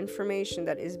recognizing the information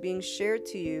that is being shared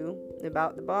to you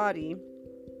about the body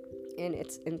in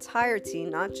its entirety,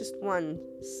 not just one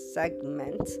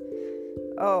segment.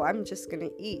 Oh, I'm just going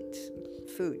to eat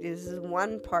food. This is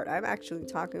one part. I'm actually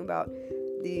talking about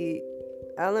the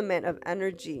element of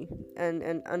energy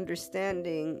and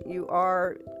understanding you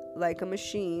are like a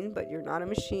machine, but you're not a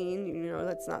machine.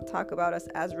 Let's not talk about us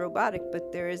as robotic,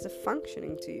 but there is a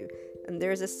functioning to you, and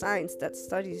there's a science that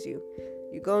studies you.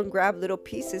 You go and grab little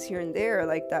pieces here and there,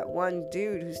 like that one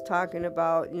dude who's talking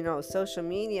about, social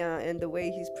media and the way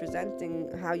he's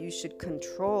presenting how you should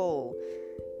control.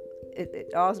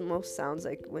 It almost sounds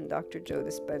like when Dr. Joe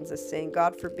Dispenza is saying,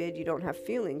 God forbid you don't have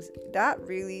feelings. That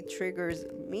really triggers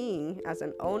me as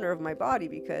an owner of my body,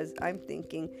 because I'm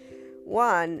thinking,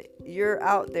 one, you're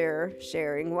out there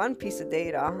sharing one piece of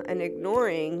data and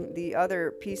ignoring the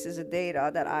other pieces of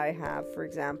data that I have, for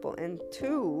example. And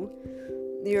two,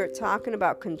 you're talking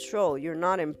about control. You're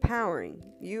not empowering.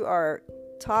 You are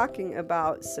talking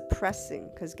about suppressing,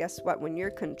 because guess what? When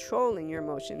you're controlling your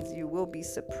emotions, you will be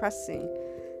suppressing.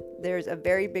 There's a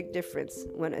very big difference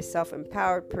when a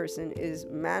self-empowered person is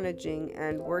managing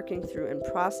and working through and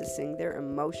processing their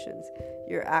emotions.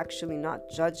 You're actually not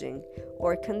judging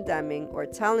or condemning or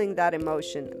telling that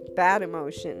emotion, bad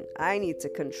emotion, I need to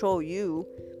control you.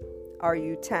 Are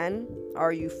you 10?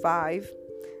 Are you 5?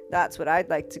 That's what I'd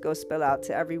like to go spell out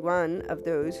to every one of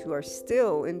those who are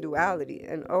still in duality.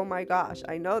 And oh my gosh,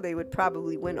 I know they would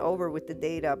probably win over with the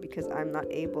data, because I'm not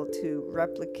able to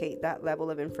replicate that level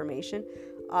of information.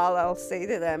 All I'll say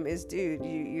to them is, dude,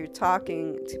 you're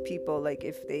talking to people like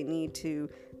if they need to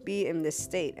be in this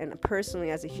state. And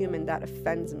personally, as a human, that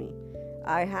offends me.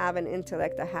 I have an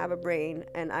intellect, I have a brain,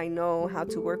 and I know how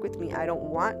to work with me. I don't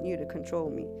want you to control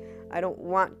me. I don't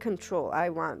want control. I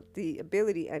want the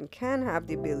ability, and can have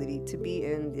the ability, to be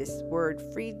in this word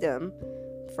freedom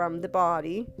from the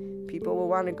body. People will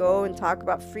want to go and talk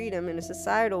about freedom in a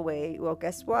societal way. Well,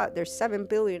 guess what? There's 7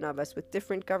 billion of us with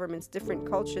different governments, different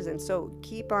cultures, and so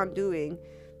keep on doing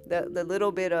the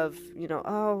little bit of,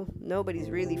 oh, nobody's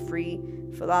really free.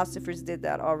 Philosophers did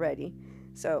that already.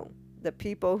 So the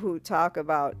people who talk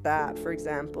about that, for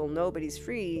example, nobody's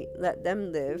free, let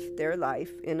them live their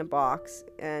life in a box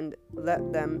and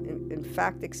let them, in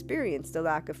fact, experience the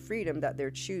lack of freedom that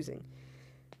they're choosing.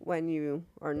 When you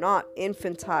are not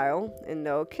infantile and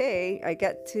okay, I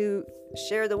get to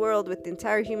share the world with the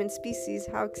entire human species,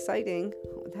 how exciting.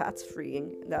 That's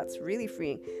freeing. That's really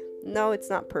freeing. No, it's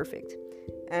not perfect.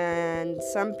 And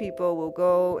some people will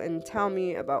go and tell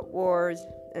me about wars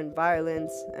and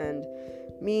violence and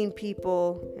mean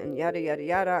people and yada, yada,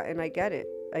 yada. And I get it.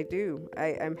 I do.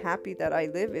 I'm happy that I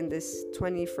live in this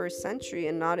 21st century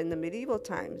and not in the medieval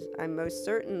times. I most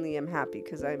certainly am happy,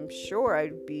 because I'm sure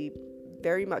I'd be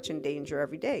very much in danger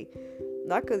every day.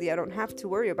 Luckily, I don't have to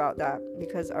worry about that,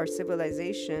 because our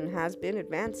civilization has been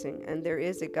advancing, and there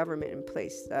is a government in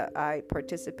place that I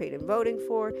participate in voting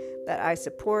for, that I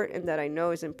support, and that I know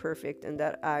is imperfect, and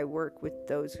that I work with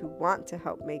those who want to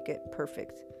help make it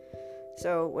perfect.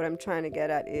 So what I'm trying to get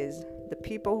at is the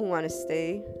people who want to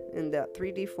stay in the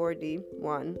 3D, 4D,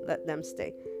 1, let them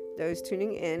stay. Those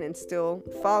tuning in and still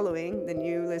following, the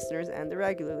new listeners and the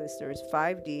regular listeners,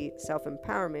 5D,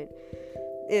 self-empowerment,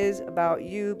 is about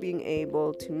you being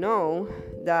able to know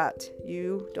that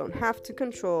you don't have to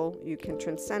control, you can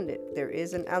transcend it. There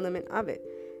is an element of it.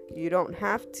 You don't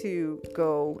have to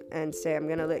go and say, I'm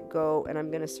going to let go and I'm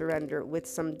going to surrender with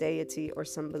some deity or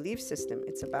some belief system.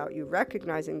 It's about you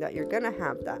recognizing that you're going to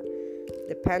have that.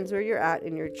 Depends where you're at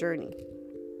in your journey.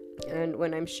 And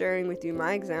when I'm sharing with you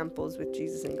my examples with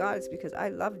Jesus and God, it's because I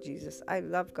love Jesus. I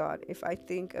love God. If I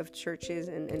think of churches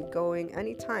and going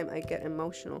anytime, I get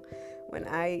emotional. When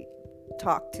I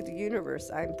talk to the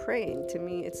universe, I'm praying. To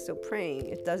me, it's still praying.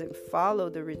 It doesn't follow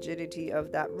the rigidity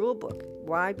of that rule book.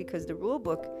 Why? Because the rule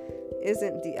book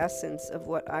isn't the essence of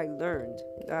what I learned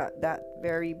that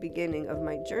very beginning of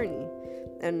my journey.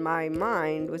 And my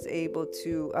mind was able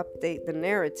to update the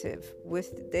narrative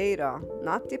with the data,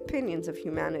 not the opinions of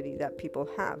humanity that people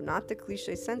have, not the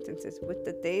cliche sentences, with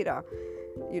the data.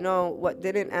 What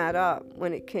didn't add up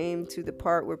when it came to the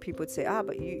part where people would say,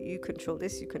 but you control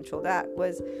this, you control that,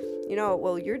 was,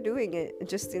 well, you're doing it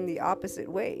just in the opposite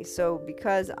way. So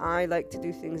because I like to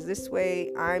do things this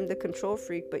way, I'm the control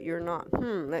freak, but you're not.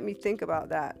 Let me think about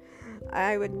that.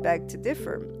 I would beg to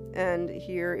differ. And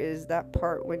here is that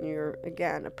part when you're,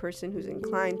 again, a person who's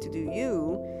inclined to do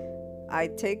you. I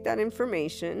take that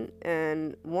information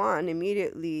and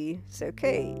immediately say,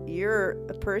 okay, you're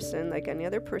a person like any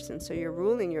other person, so you're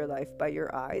ruling your life by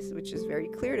your eyes, which is very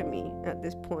clear to me at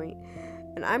this point,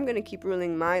 and I'm going to keep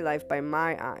ruling my life by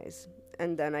my eyes.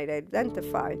 And then I'd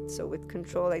identify. So with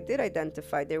control, I did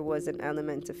identify there was an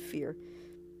element of fear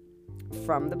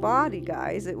from the body,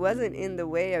 guys. It wasn't in the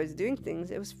way I was doing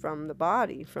things, it was from the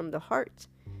body, from the heart.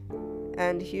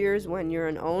 And here's when you're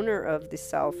an owner of the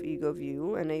self-ego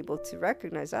view and able to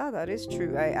recognize, that is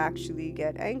true. I actually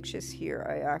get anxious here.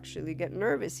 I actually get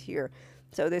nervous here.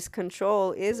 So this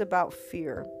control is about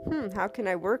fear. How can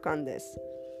I work on this?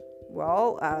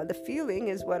 Well, the feeling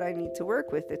is what I need to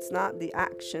work with. It's not the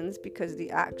actions, because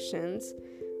the actions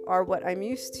are what I'm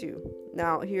used to.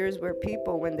 Now, here's where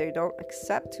people, when they don't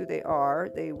accept who they are,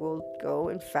 they will go.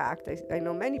 In fact, I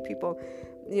know many people,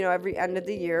 every end of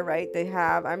the year, right, they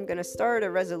have, I'm going to start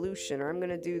a resolution, or I'm going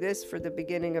to do this for the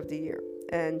beginning of the year.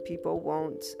 And people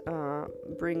won't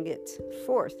bring it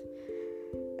forth.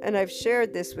 And I've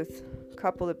shared this with a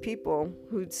couple of people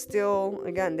who still,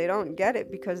 again, they don't get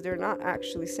it, because they're not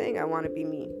actually saying, I want to be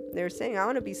me. They're saying, I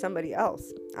want to be somebody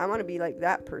else. I want to be like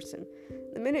that person.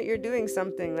 The minute you're doing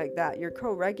something like that, you're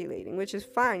co-regulating, which is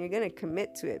fine. You're going to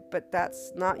commit to it, but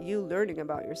that's not you learning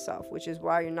about yourself, which is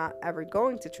why you're not ever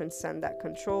going to transcend that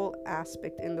control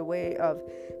aspect in the way of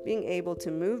being able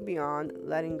to move beyond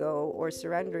letting go or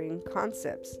surrendering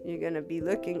concepts. You're going to be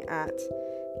looking at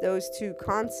those two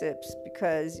concepts,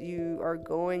 because you are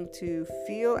going to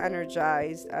feel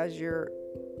energized as you're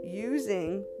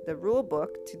using the rule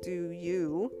book to do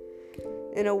you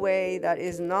in a way that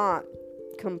is not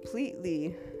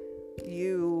completely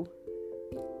you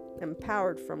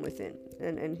empowered from within.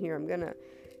 And here I'm gonna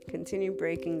continue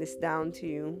breaking this down to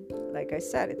you. Like I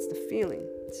said, it's the feeling.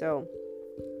 So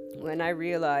when I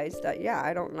realized that,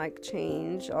 I don't like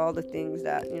change, all the things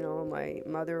that, my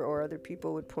mother or other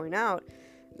people would point out,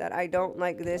 that I don't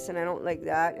like this and I don't like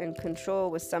that, and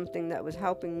control was something that was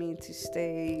helping me to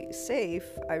stay safe,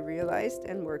 I realized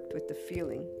and worked with the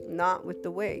feeling, not with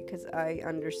the way, because I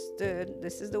understood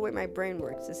this is the way my brain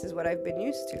works. This is what I've been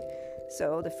used to.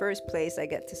 So the first place I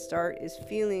get to start is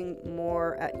feeling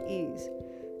more at ease.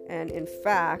 And in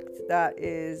fact, that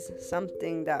is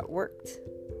something that worked.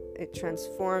 It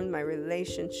transformed my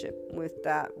relationship with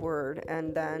that word.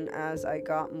 And then as I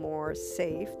got more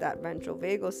safe, that ventral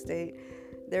vagal state,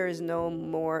 there is no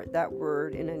more that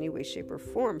word in any way, shape, or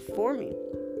form for me.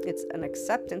 It's an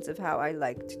acceptance of how I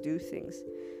like to do things.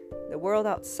 The world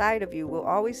outside of you will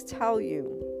always tell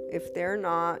you, if they're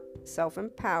not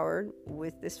self-empowered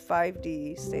with this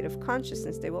 5D state of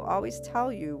consciousness, they will always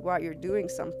tell you why you're doing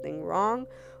something wrong,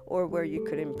 or where you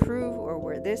could improve, or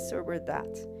where this or where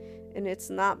that. And it's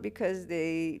not because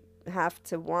they have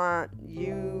to want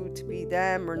you to be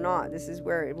them or not. This is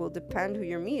where it will depend who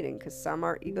you're meeting, because some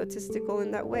are egotistical in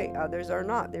that way, others are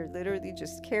not. They're literally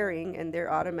just caring, and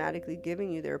they're automatically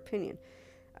giving you their opinion.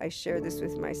 I share this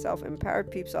with my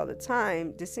self-empowered peeps all the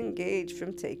time. Disengage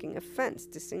from taking offense,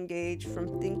 disengage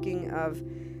from thinking of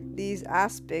these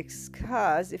aspects,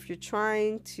 because if you're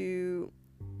trying to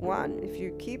if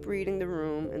you keep reading the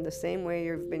room in the same way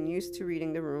you've been used to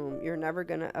reading the room, you're never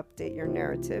going to update your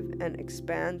narrative and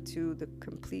expand to the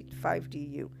complete 5D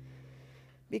you,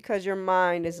 because your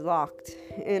mind is locked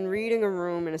in reading a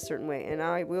room in a certain way. And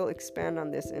I will expand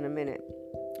on this in a minute.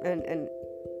 And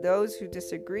those who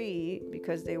disagree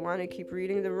because they want to keep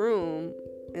reading the room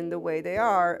in the way they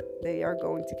are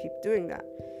going to keep doing that.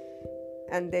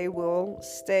 And they will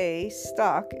stay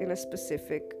stuck in a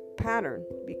specific pattern,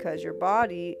 because your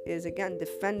body is, again,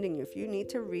 defending you. If you need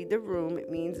to read the room, it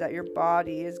means that your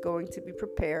body is going to be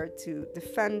prepared to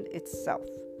defend itself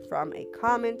from a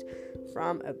comment,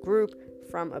 from a group,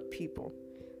 from a people.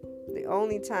 The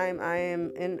only time I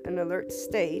am in an alert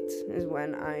state is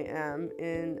when I am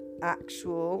in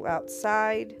actual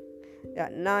outside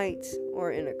at night,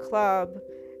 or in a club,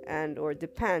 or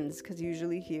depends, because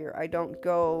usually here I don't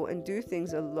go and do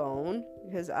things alone,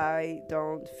 because I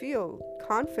don't feel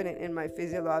confident in my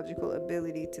physiological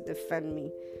ability to defend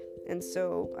me. And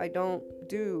so I don't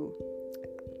do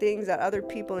things that other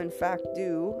people in fact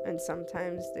do, and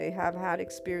sometimes they have had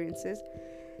experiences.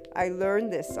 I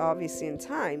learned this obviously in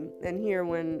time, and here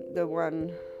when the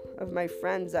one of my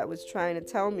friends that was trying to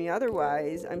tell me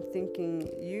otherwise, I'm thinking,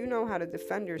 you know how to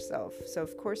defend yourself, so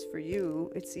of course for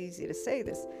you it's easy to say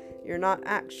this. You're not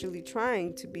actually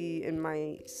trying to be in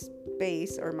my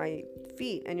space or my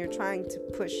feet, and you're trying to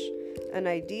push an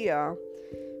idea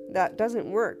that doesn't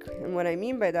work. And what I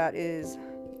mean by that is,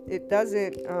 it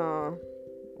doesn't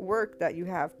work that you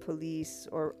have police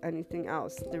or anything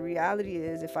else. The reality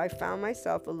is, if I found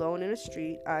myself alone in a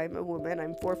street, I'm a woman,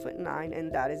 I'm 4'9",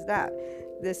 and that is that.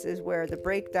 This is where the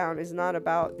breakdown is not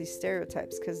about these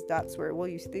stereotypes, because that's where, well,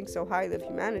 you think so highly of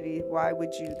humanity, why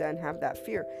would you then have that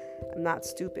fear? I'm not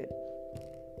stupid.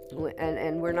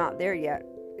 And we're not there yet.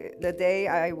 The day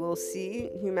I will see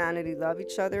humanity love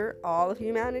each other, all of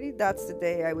humanity, that's the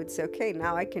day I would say, okay,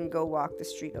 now I can go walk the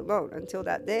street alone. Until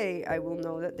that day, I will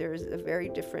know that there's a very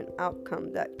different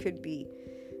outcome that could be.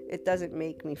 It doesn't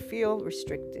make me feel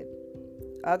restricted.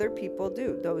 Other people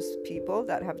do. Those people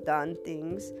that have done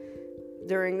things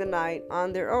during the night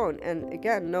on their own. And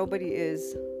again, nobody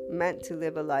is meant to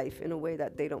live a life in a way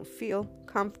that they don't feel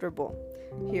comfortable.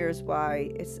 Here's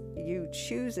why: it's you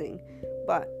choosing,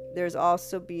 but there's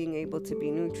also being able to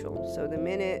be neutral. So the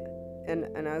minute,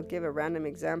 and I'll give a random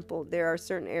example, there are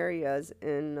certain areas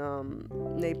in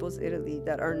Naples, Italy,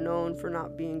 that are known for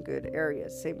not being good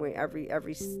areas. Same way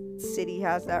every city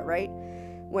has that, right?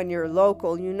 When you're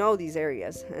local, you know these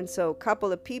areas. And so a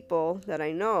couple of people that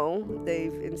I know,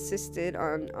 they've insisted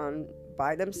on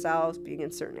by themselves being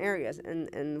in certain areas.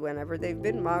 And whenever they've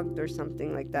been mugged or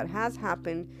something like that has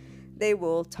happened, they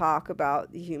will talk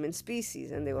about the human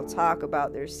species, and they will talk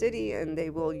about their city, and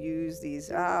they will use these,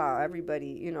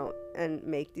 everybody, and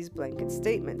make these blanket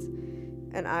statements.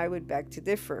 And I would beg to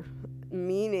differ,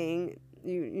 meaning,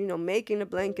 making a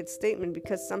blanket statement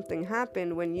because something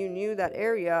happened when you knew that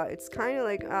area. It's kind of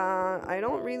like, I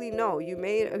don't really know. You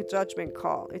made a judgment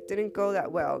call. It didn't go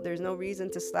that well. There's no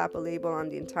reason to slap a label on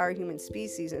the entire human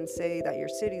species and say that your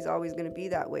city's always going to be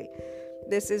that way.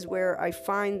 This is where I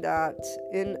find that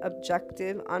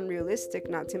inobjective, unrealistic,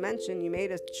 not to mention you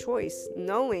made a choice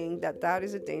knowing that that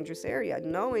is a dangerous area,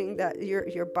 knowing that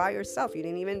you're by yourself. You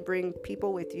didn't even bring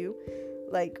people with you.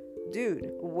 Like,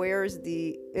 dude, where's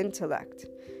the intellect?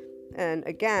 And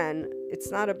again,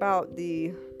 it's not about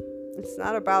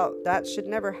that should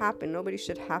never happen. Nobody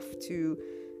should have to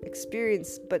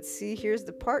experience. But see, here's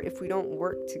the part: if we don't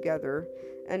work together,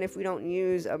 and if we don't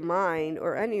use a mind,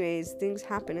 or anyways, things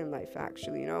happen in life,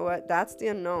 actually. You know what? That's the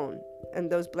unknown. And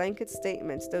those blanket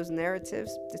statements, those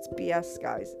narratives, it's BS,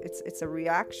 guys. It's a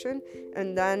reaction.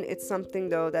 And then it's something,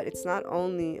 though, that it's not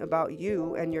only about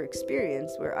you and your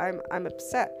experience, where I'm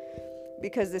upset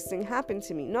because this thing happened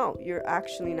to me. No, you're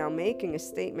actually now making a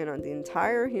statement on the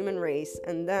entire human race,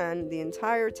 and then the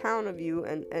entire town of you.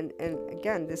 And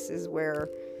again, this is where,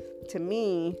 to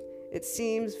me, it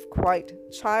seems quite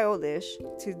childish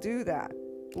to do that.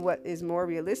 What is more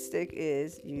realistic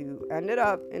is you ended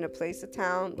up in a place of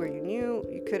town where you knew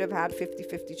you could have had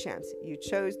 50-50 chance. You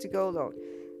chose to go alone.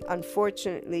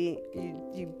 Unfortunately,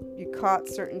 you caught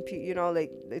certain people,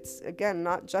 it's, again,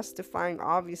 not justifying,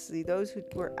 obviously, those who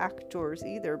were actors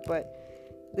either, but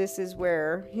this is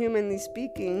where, humanly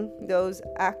speaking, those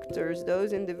actors,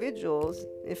 those individuals,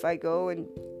 if I go and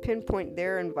pinpoint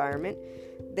their environment,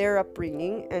 their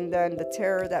upbringing, and then the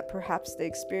terror that perhaps they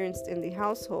experienced in the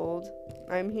household,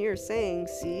 I'm here saying,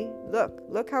 see,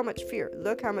 look how much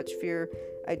fear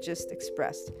I just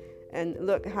expressed. And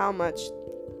look how much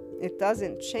it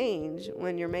doesn't change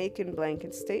when you're making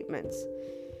blanket statements.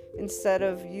 Instead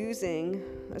of using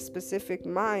a specific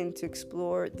mind to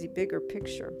explore the bigger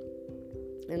picture.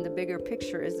 And the bigger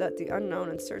picture is that the unknown,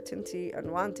 uncertainty,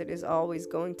 unwanted is always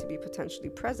going to be potentially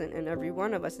present. And every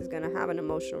one of us is going to have an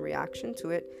emotional reaction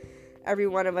to it. Every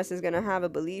one of us is going to have a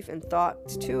belief and thought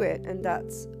to it. And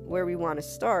that's where we want to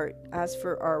start. As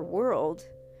for our world,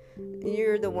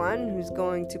 you're the one who's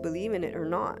going to believe in it or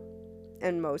not.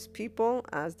 And most people,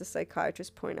 as the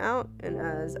psychiatrists point out, and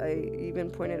as I even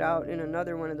pointed out in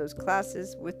another one of those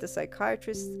classes with the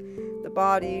psychiatrist, the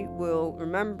body will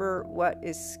remember what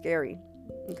is scary.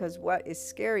 Because what is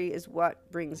scary is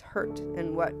what brings hurt.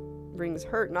 And what brings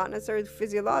hurt, not necessarily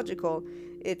physiological,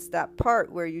 it's that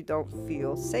part where you don't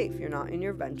feel safe. You're not in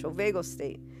your ventral vagal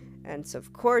state. And so,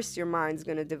 of course, your mind's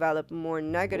going to develop more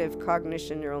negative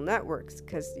cognition neural networks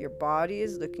because your body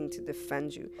is looking to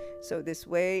defend you. So this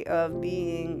way of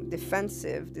being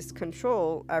defensive, this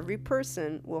control, every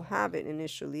person will have it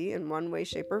initially in one way,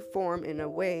 shape, or form, in a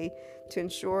way to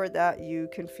ensure that you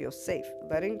can feel safe.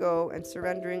 Letting go and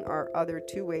surrendering are other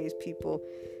two ways people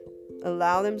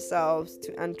allow themselves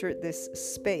to enter this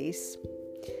space.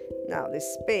 Now,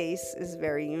 this space is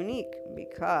very unique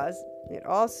because it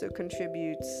also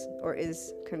contributes, or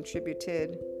is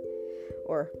contributed,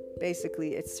 or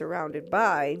basically it's surrounded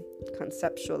by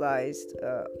conceptualized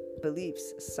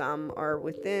beliefs. Some are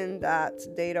within that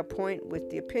data point with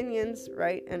the opinions,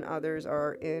 right? And others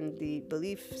are in the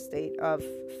belief state of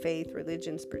faith,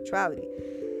 religion, spirituality.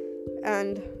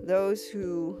 And those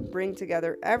who bring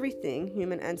together everything,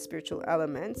 human and spiritual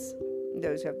elements,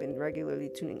 Those who have been regularly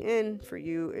tuning in, for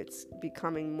you, it's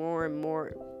becoming more and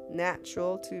more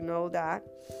natural to know that.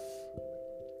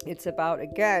 It's about,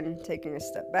 again, taking a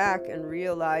step back and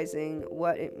realizing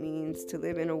what it means to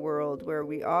live in a world where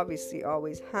we obviously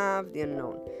always have the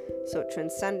unknown. So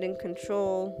transcending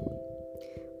control.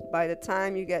 By the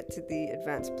time you get to the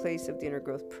advanced place of the inner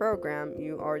growth program,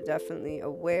 you are definitely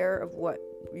aware of what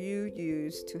you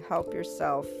use to help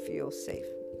yourself feel safe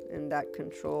in that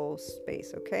control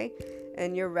space, okay?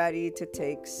 And you're ready to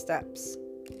take steps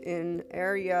in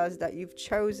areas that you've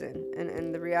chosen.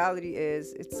 And the reality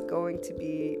is, it's going to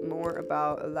be more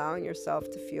about allowing yourself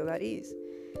to feel at ease,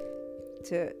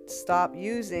 to stop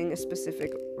using a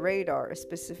specific radar, a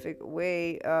specific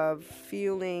way of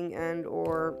feeling, and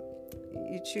or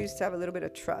you choose to have a little bit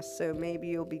of trust. So maybe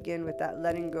you'll begin with that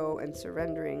letting go and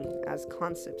surrendering as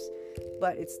concepts,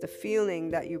 but it's the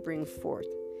feeling that you bring forth.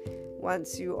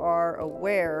 Once you are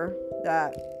aware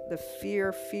that the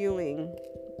fear feeling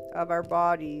of our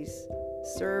bodies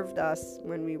served us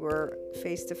when we were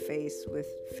face to face with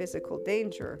physical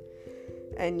danger,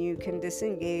 and you can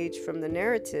disengage from the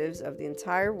narratives of the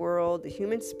entire world, the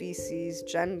human species,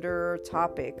 gender,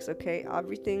 topics, okay,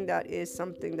 everything that is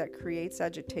something that creates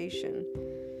agitation,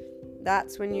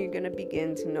 that's when you're going to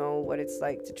begin to know what it's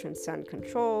like to transcend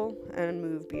control and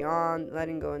move beyond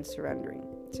letting go and surrendering.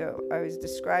 So I was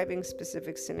describing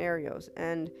specific scenarios,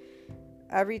 and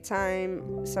every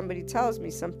time somebody tells me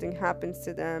something happens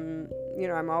to them,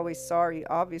 I'm always sorry,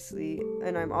 obviously,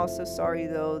 and I'm also sorry,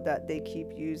 though, that they keep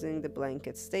using the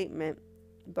blanket statement,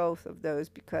 both of those,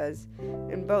 because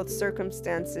in both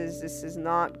circumstances, this is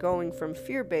not going from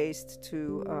fear-based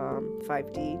to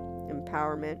 5D,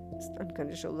 empowerment,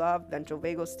 unconditional love, ventral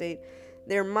vagal state.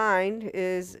 Their mind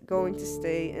is going to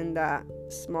stay in that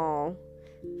small,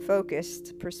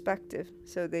 focused perspective.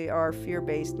 So they are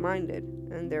fear-based minded,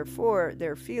 and therefore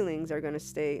their feelings are going to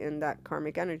stay in that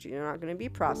karmic energy. They're not going to be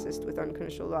processed with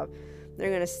unconditional love. They're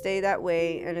going to stay that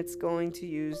way, and it's going to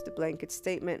use the blanket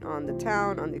statement on the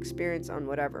town, on the experience, on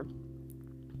whatever.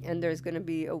 And there's going to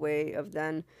be a way of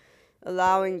then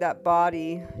allowing that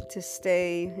body to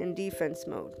stay in defense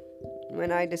mode.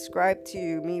 When I described to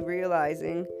you me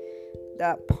realizing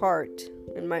that part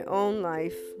in my own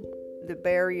life, the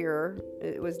barrier,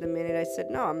 it was the minute I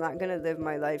said, no, I'm not going to live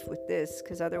my life with this,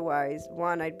 because otherwise,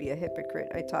 one, I'd be a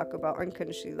hypocrite. I talk about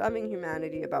unconditionally loving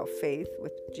humanity, about faith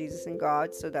with Jesus and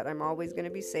God, so that I'm always going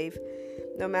to be safe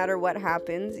no matter what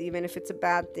happens. Even if it's a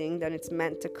bad thing, then it's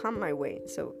meant to come my way.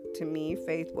 So to me,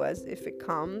 faith was, if it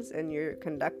comes and you're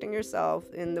conducting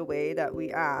yourself in the way that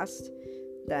we asked,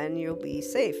 then you'll be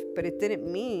safe. But it didn't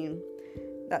mean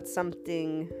that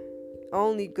something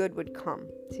only good would come.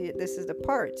 See, this is the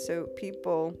part. So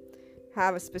people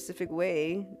have a specific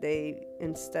way they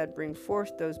instead bring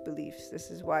forth those beliefs. This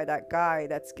is why that guy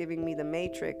that's giving me the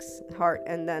matrix heart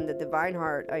and then the divine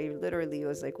heart, I literally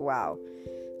was like, wow,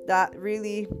 that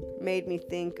really made me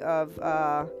think of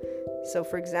so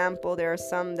for example, there are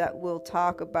some that will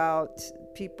talk about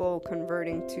people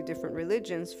converting to different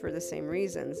religions for the same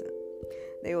reasons.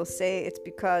 They will say it's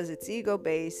because it's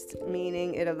ego-based,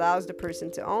 meaning it allows the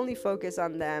person to only focus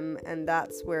on them, and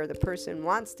that's where the person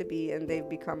wants to be, and they've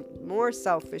become more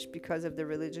selfish because of the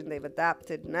religion they've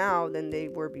adapted now than they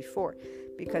were before,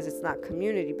 because it's not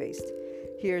community-based.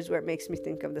 Here's where it makes me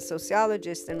think of the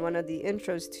sociologist, and one of the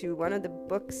intros to one of the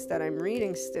books that I'm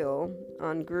reading still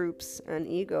on groups and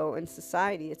ego and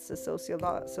society. It's the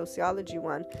sociology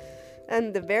one.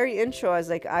 And the very intro, I was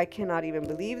like, I cannot even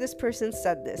believe this person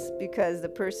said this, because the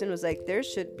person was like, there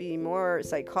should be more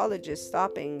psychologists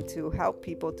stopping to help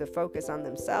people to focus on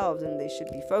themselves, and they should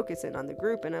be focusing on the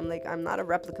group. And I'm like, I'm not a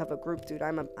replica of a group, dude.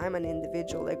 I'm an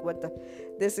individual. Like,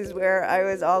 this is where I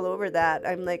was all over that.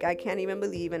 I'm like, I can't even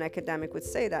believe an academic would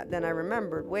say that. Then I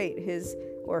remembered, wait, his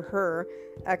or her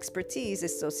expertise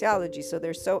is sociology. So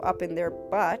they're so up in their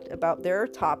butt about their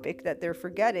topic that they're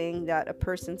forgetting that a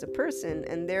person's a person,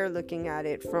 and they're looking at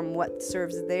it from what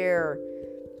serves their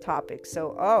topic.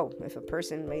 So, if a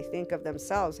person may think of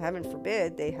themselves, heaven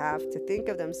forbid, they have to think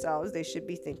of themselves, they should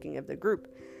be thinking of the group.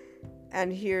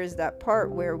 And here's that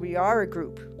part where we are a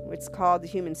group. It's called the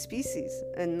human species,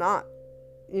 and not,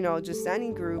 just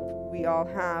any group. We all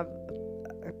have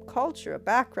a culture, a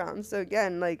background. So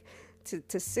again, like,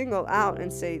 to single out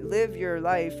and say live your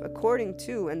life according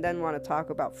to, and then want to talk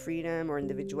about freedom or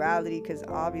individuality, because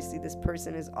obviously this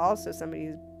person is also somebody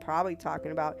who's probably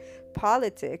talking about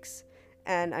politics,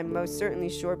 and I'm most certainly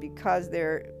sure, because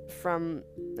I'm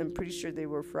pretty sure they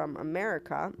were from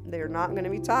America, they're not going to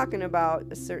be talking about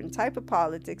a certain type of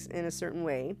politics in a certain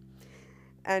way.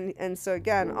 And so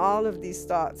again, all of these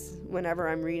thoughts, whenever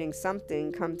I'm reading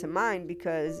something, come to mind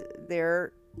because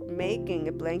they're making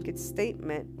a blanket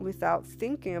statement without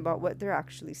thinking about what they're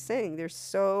actually saying. They're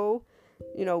so,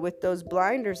 with those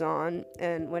blinders on.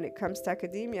 And when it comes to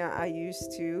academia, I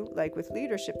used to, like with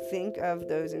leadership, think of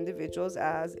those individuals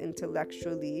as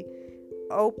intellectually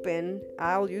open.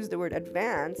 I'll use the word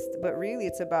advanced, but really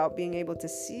it's about being able to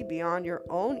see beyond your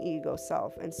own ego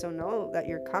self. And so know that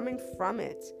you're coming from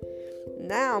it.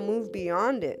 Now move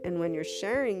beyond it. And when you're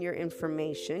sharing your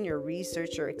information, your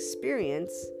research, your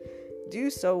experience, do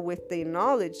so with the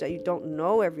knowledge that you don't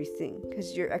know everything,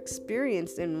 because you're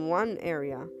experienced in one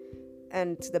area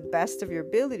and to the best of your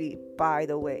ability, by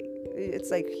the way.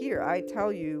 It's like here, I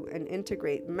tell you and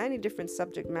integrate many different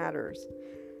subject matters.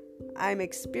 I'm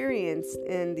experienced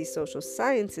in the social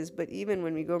sciences, but even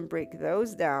when we go and break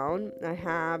those down, I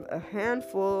have a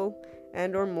handful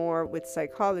and or more with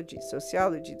psychology,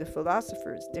 sociology, the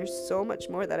philosophers. There's so much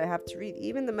more that I have to read.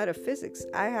 Even the metaphysics,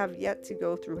 I have yet to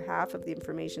go through half of the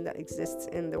information that exists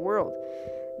in the world.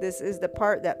 This is the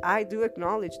part that I do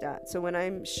acknowledge that. So when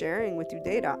I'm sharing with you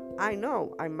data, I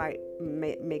know I might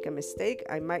make a mistake.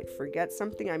 I might forget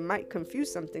something. I might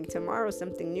confuse something. Tomorrow,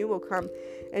 something new will come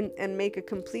and make a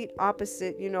complete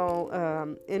opposite,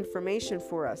 information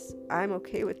for us. I'm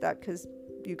okay with that because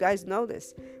you guys know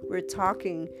this. We're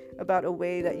talking about a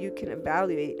way that you can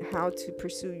evaluate how to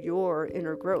pursue your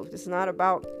inner growth. It's not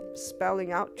about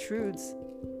spelling out truths.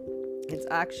 It's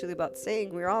actually about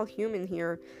saying we're all human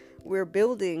here. We're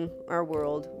building our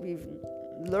world. We've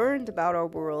learned about our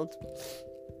world,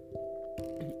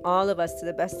 all of us to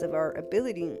the best of our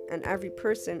ability, and every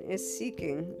person is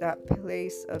seeking that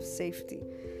place of safety.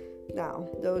 Now,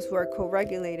 those who are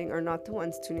co-regulating are not the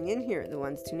ones tuning in here. The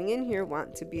ones tuning in here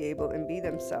want to be able and be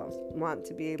themselves, want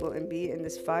to be able and be in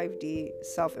this 5D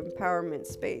self-empowerment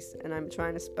space. And I'm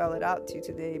trying to spell it out to you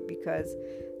today because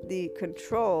the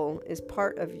control is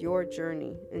part of your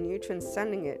journey, and you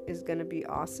transcending it is going to be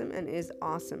awesome and is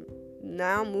awesome.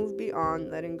 Now move beyond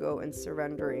letting go and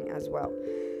surrendering as well.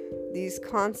 These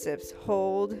concepts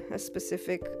hold a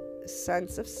specific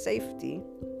sense of safety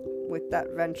with that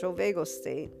ventral vagal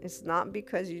state. It's not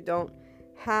because you don't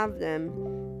have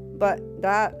them, but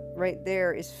that right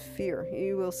there is fear.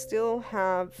 You will still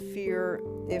have fear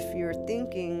if you're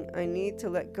thinking, I need to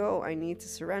let go, I need to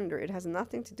surrender. It has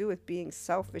nothing to do with being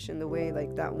selfish in the way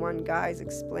like that one guy's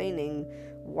explaining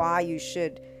why you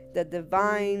should. The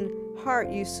divine heart,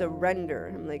 you surrender.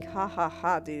 I'm like, ha ha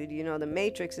ha, dude. The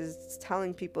Matrix is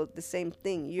telling people the same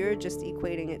thing. You're just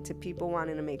equating it to people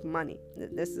wanting to make money.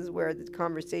 This is where the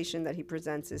conversation that he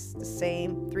presents is the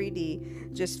same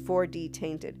 3D, just 4D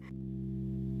tainted.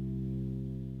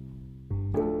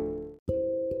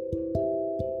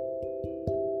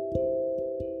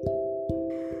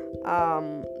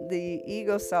 The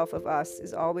ego self of us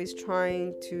is always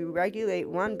trying to regulate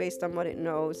one based on what it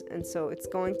knows, and so it's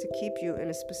going to keep you in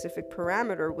a specific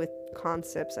parameter with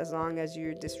concepts as long as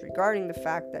you're disregarding the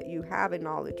fact that you have a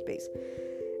knowledge base.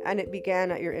 And it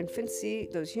began at your infancy,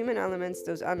 those human elements,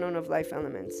 those unknown of life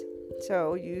elements.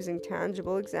 So using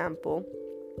tangible example,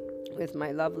 with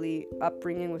my lovely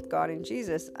upbringing with God and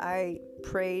Jesus, I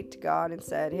prayed to God and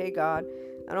said, hey God,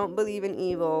 I don't believe in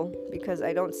evil because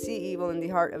I don't see evil in the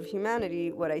heart of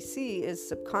humanity. What I see is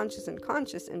subconscious and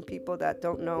conscious in people that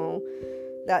don't know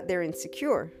that they're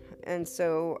insecure. And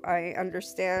so I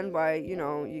understand why,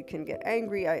 you can get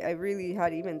angry. I really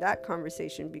had even that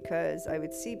conversation because I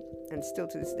would see, and still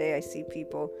to this day, I see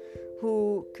people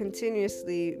who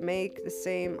continuously make the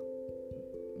same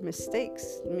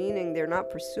mistakes, meaning they're not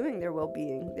pursuing their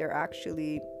well-being. They're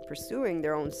actually pursuing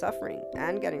their own suffering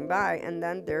and getting by, and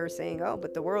then they're saying, oh,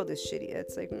 but the world is shitty.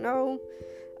 It's like, no,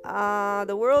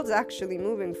 the world's actually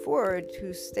moving forward.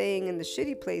 Who's staying in the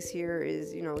shitty place here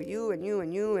is, you and you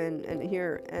and you and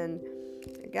here. And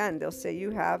again, they'll say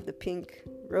you have the pink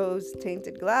rose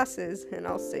tainted glasses, and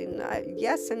I'll say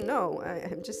yes and no.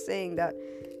 I'm just saying that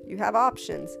you have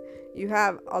options. You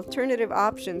have alternative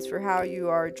options for how you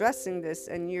are addressing this,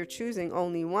 and you're choosing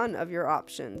only one of your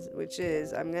options, which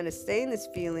is, I'm going to stay in this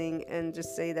feeling and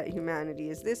just say that humanity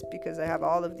is this because I have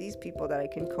all of these people that I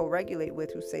can co-regulate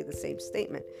with who say the same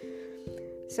statement.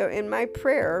 So in my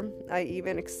prayer, I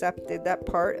even accepted that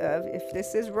part of, if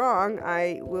this is wrong,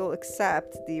 I will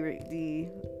accept the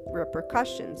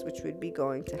repercussions, which would be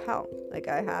going to hell. Like,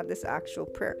 I had this actual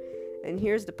prayer. And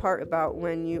here's the part about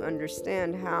when you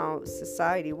understand how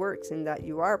society works and that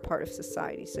you are part of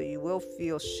society. So you will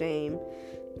feel shame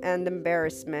and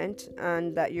embarrassment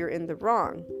and that you're in the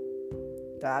wrong.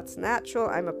 That's natural.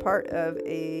 I'm a part of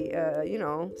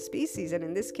a, species. And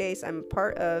in this case, I'm a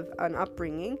part of an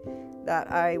upbringing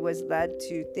that I was led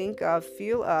to think of,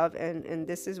 feel of, and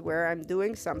this is where I'm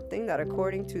doing something that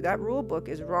according to that rule book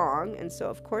is wrong. And so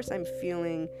of course I'm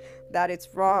feeling that it's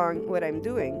wrong what I'm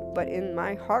doing, but in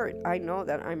my heart I know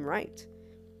that I'm right.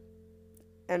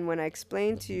 And when I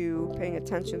explained to you paying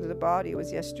attention to the body, it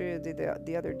was yesterday,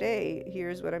 the other day,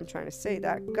 here's what I'm trying to say.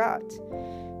 That gut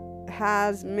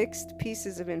has mixed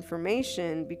pieces of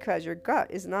information, because your gut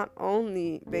is not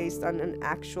only based on an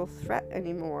actual threat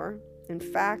anymore. In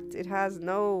fact, it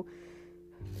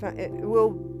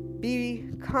will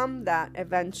become that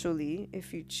eventually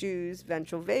if you choose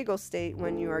ventral vagal state,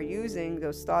 when you are using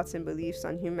those thoughts and beliefs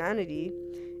on humanity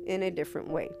in a different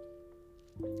way.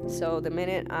 So the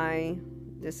minute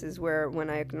this is where when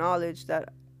I acknowledge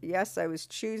that, yes, I was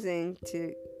choosing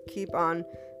to keep on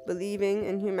believing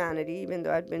in humanity, even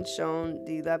though I'd been shown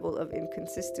the level of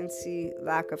inconsistency,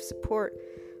 lack of support,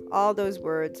 all those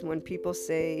words, when people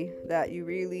say that you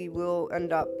really will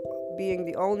end up being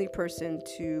the only person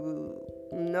to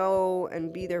know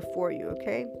and be there for you,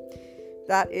 okay?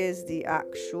 That is the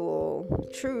actual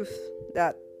truth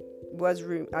that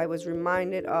I was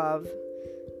reminded of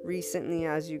recently,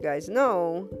 as you guys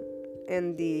know,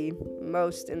 in the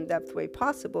most in-depth way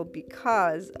possible,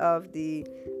 because of the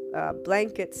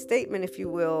blanket statement, if you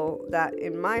will, that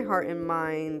in my heart and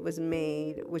mind was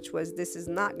made, which was, this is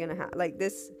not gonna happen, like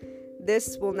this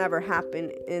will never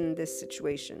happen in this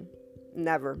situation,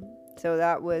 never. So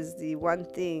that was the one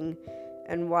thing,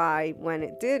 and why when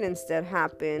it did instead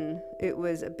happen, it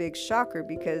was a big shocker,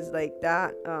 because like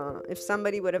that, if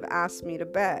somebody would have asked me to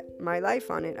bet my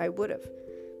life on it, I would have.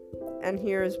 And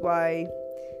here's why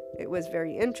it was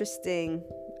very interesting.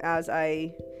 As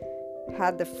I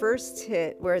had the first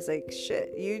hit where it's like,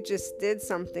 shit, you just did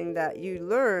something that you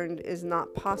learned is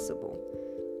not possible,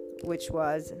 which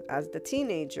was, as the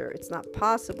teenager, it's not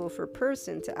possible for a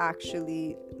person to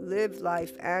actually live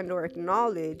life and or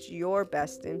acknowledge your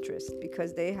best interest,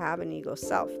 because they have an ego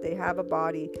self, they have a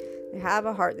body, they have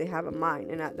a heart, they have a mind.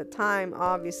 And at the time,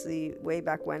 obviously, way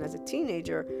back when as a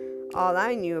teenager, all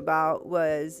I knew about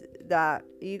was that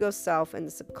ego self and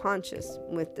the subconscious,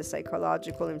 with the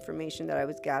psychological information that I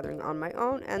was gathering on my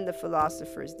own, and the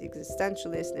philosophers, the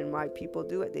existentialists, and why people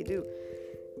do what they do.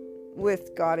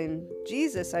 With God and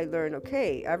Jesus, I learned,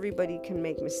 okay, everybody can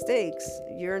make mistakes.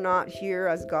 You're not here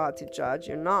as God to judge.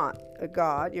 You're not a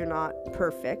God. You're not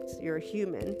perfect. You're a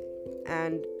human.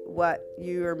 And what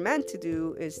you're meant to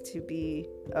do is to be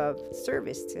of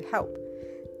service, to help,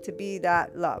 to be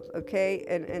that love, okay?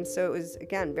 And so it was,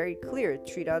 again, very clear.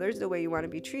 Treat others the way you want to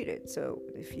be treated. So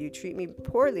if you treat me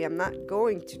poorly, I'm not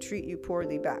going to treat you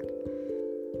poorly back.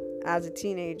 As a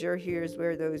teenager, here's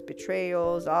where those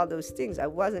betrayals, all those things, I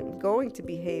wasn't going to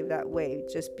behave that way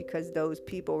just because those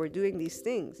people were doing these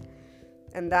things.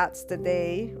 And that's the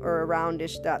day, or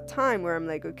aroundish that time, where I'm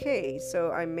like, okay,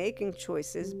 so I'm making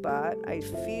choices, but I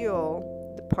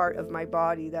feel the part of my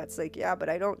body that's like, yeah, but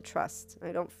I don't trust.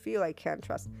 I don't feel I can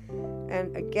trust.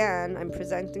 And again, I'm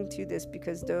presenting to this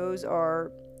because those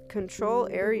are control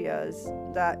areas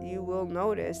that you will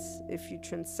notice if you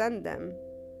transcend them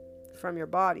from your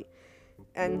body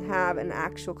and have an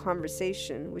actual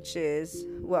conversation, which is,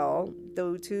 well,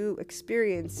 those two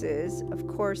experiences, of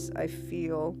course I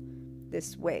feel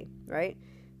this way, right?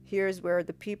 Here's where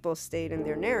the people stayed in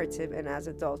their narrative, and as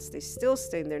adults they still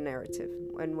stay in their narrative.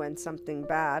 And when something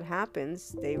bad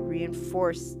happens, they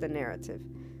reinforce the narrative.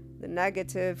 The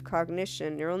negative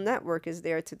cognition neural network is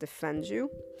there to defend you,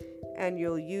 and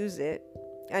you'll use it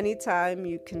anytime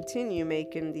you continue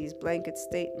making these blanket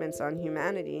statements on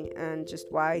humanity and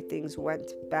just why things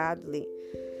went badly,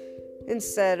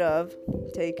 instead of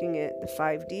taking it the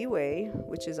 5D way,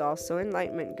 which is also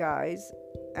enlightenment, guys.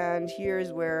 And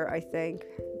here's where I thank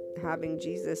having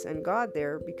Jesus and God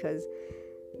there, because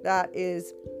that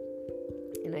is,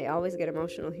 and I always get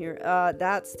emotional here,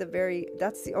 that's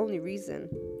the only reason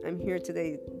I'm here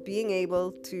today, being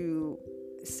able to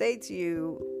say to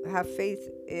you, have faith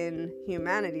in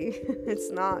humanity.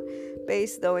 It's not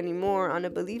based though anymore on a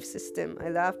belief system. I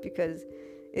laugh because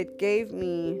it gave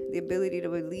me the ability to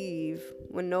believe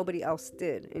when nobody else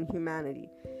did in humanity.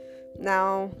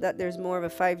 Now that there's more of a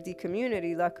 5D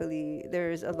community, luckily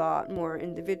there's a lot more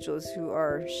individuals who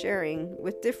are sharing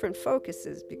with different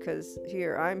focuses, because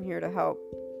I'm here to help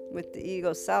with the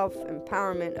ego self,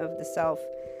 empowerment of the self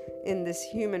in this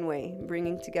human way,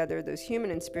 bringing together those human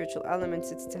and spiritual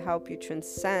elements. It's to help you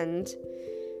transcend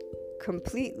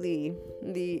completely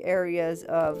the areas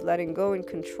of letting go and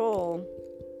control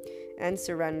and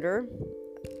surrender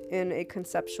in a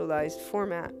conceptualized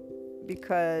format.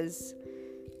 Because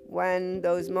when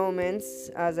those moments,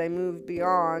 as I move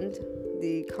beyond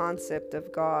the concept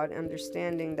of God,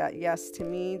 understanding that yes, to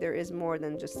me there is more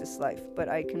than just this life, but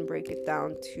I can break it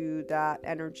down to that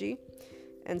energy,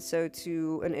 and so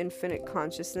to an infinite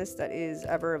consciousness that is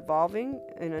ever evolving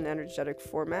in an energetic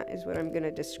format is what I'm going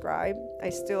to describe. I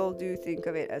still do think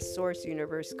of it as source,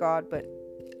 universe, God, but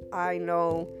I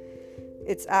know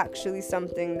it's actually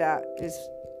something that is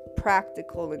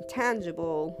practical and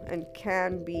tangible and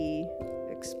can be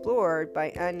explored by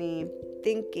any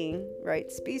thinking,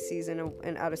 right, species, and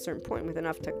at a certain point with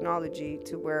enough technology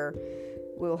to where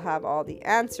we'll have all the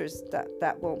answers.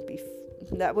 That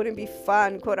wouldn't be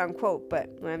fun, quote unquote, but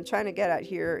what I'm trying to get at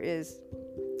here is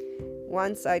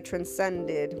once I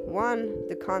transcended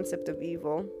the concept of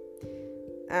evil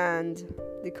and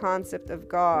the concept of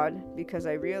God, because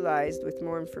I realized with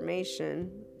more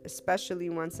information, especially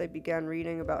once I began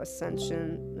reading about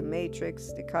ascension, the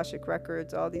matrix, the Akashic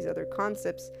records, all these other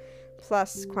concepts,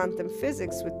 plus quantum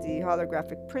physics with the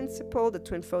holographic principle, the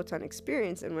twin photon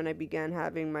experience, and when I began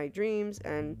having my dreams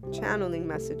and channeling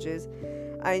messages,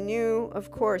 I knew, of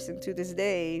course, and to this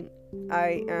day,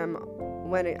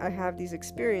 when I have these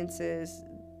experiences,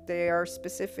 they are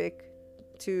specific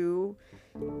to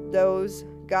those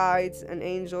guides and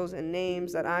angels and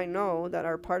names that I know that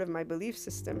are part of my belief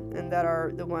system and that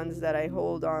are the ones that I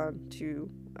hold on to,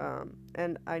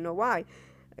 and I know why.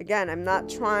 Again, I'm not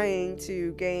trying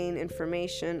to gain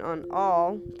information on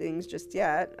all things just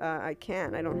yet. I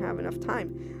don't have enough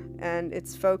time, and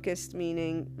it's focused,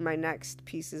 meaning my next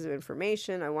pieces of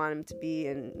information I want them to be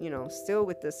in, still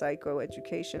with the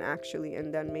psychoeducation actually,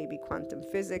 and then maybe quantum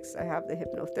physics. I have the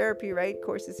hypnotherapy, right,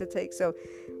 courses to take. So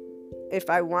if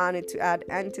I wanted to add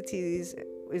entities,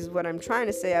 is what I'm trying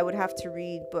to say, I would have to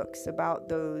read books about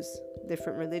those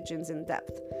different religions in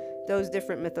depth, those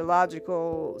different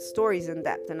mythological stories in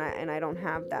depth, and I don't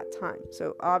have that time.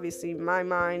 So obviously my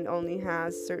mind only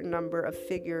has a certain number of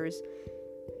figures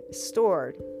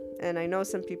stored, and I know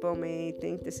some people may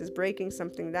think this is breaking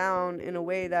something down in a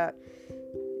way that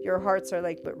your hearts are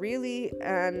like, but really?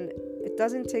 And it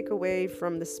doesn't take away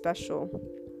from the special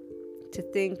to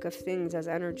think of things as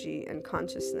energy and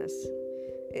consciousness.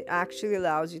 It actually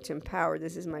allows you to empower.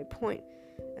 This is my point.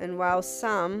 And while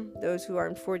those who are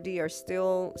in 4D, are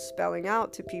still spelling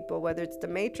out to people, whether it's the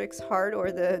matrix heart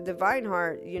or the divine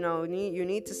heart, you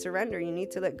need to surrender. You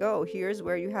need to let go. Here's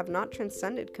where you have not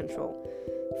transcended control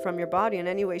from your body in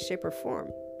any way, shape, or form.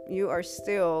 You are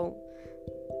still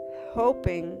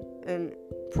hoping and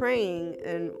praying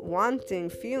and wanting,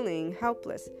 feeling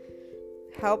helpless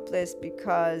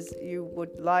because you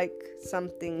would like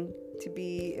something to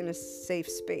be in a safe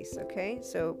space. Okay,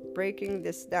 so breaking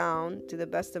this down to the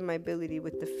best of my ability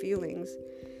with the feelings,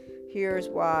 here's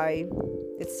why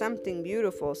it's something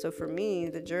beautiful. So for me,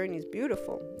 the journey is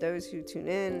beautiful. Those who tune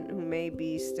in, who may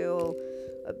be still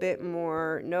a bit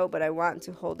more, no, but I want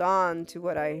to hold on to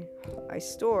what I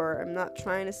store. I'm not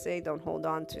trying to say don't hold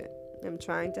on to it. I'm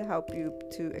trying to help you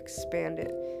to expand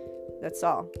it. That's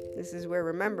all. This is where,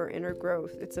 remember, inner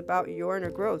growth. It's about your inner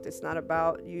growth. It's not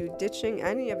about you ditching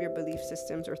any of your belief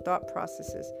systems or thought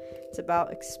processes. It's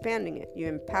about expanding it. You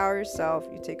empower yourself,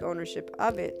 you take ownership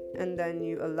of it, and then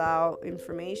you allow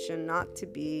information not to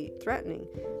be threatening.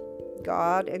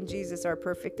 God and Jesus are a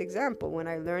perfect example. When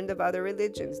I learned of other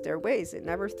religions, their ways, it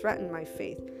never threatened my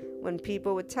faith. When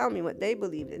people would tell me what they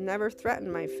believed, it never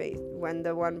threatened my faith. When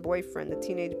the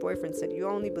teenage boyfriend said, you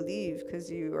only believe because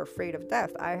you are afraid of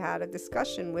death, I had a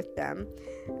discussion with them,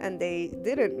 and they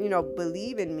didn't,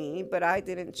 believe in me, but I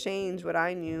didn't change what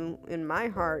I knew in my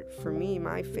heart. For me,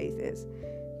 my faith is.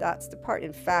 That's the part.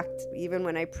 In fact, even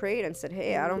when I prayed and said,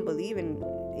 hey, I don't believe in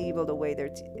evil the way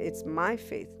it's my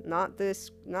faith, not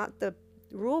the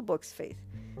rule book's faith.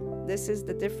 This is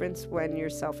the difference when you're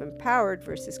self-empowered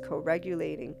versus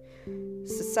co-regulating.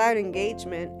 Societal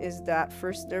engagement is that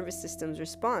first nervous system's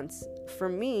response. For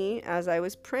me, as I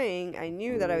was praying, I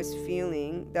knew that I was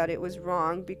feeling that it was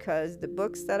wrong because the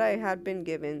books that I had been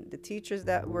given, the teachers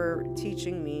that were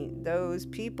teaching me, those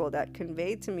people that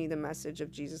conveyed to me the message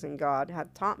of Jesus and God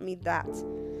had taught me that.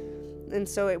 And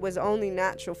so it was only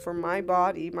natural for my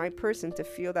body, my person, to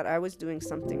feel that I was doing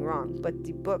something wrong. But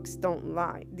the books don't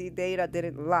lie. The data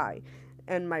didn't lie.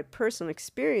 And my personal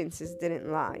experiences didn't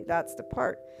lie. That's the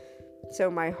part. So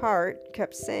my heart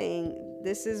kept saying,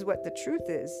 this is what the truth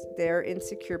is. They're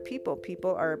insecure people.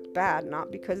 People are bad,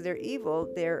 not because they're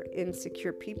evil. They're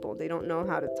insecure people. They don't know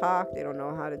how to talk. They don't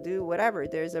know how to do whatever.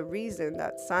 There's a reason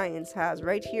that science has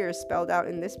right here spelled out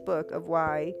in this book of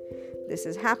why this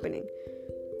is happening.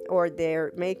 Or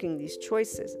they're making these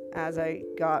choices. As I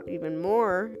got even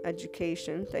more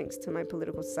education, thanks to my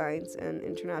political science and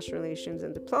international relations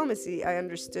and diplomacy, I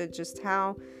understood just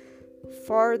how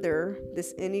farther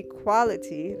this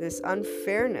inequality, this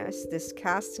unfairness, this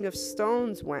casting of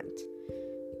stones went.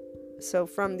 So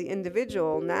from the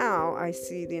individual, now I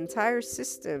see the entire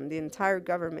system, the entire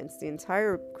governments, the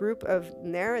entire group of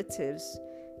narratives.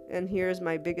 And here's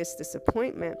my biggest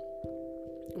disappointment,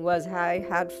 was I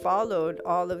had followed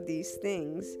all of these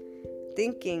things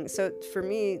thinking. So for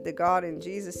me, the God and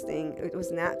Jesus thing, it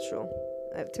was natural.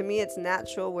 To me, it's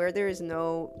natural where there is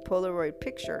no Polaroid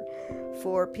picture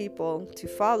for people to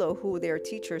follow who their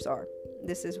teachers are.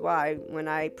 This is why when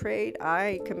I prayed,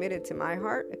 I committed to my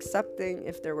heart, accepting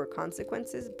if there were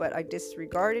consequences, but I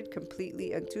disregarded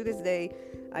completely. And to this day,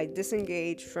 I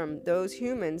disengage from those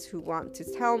humans who want to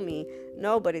tell me,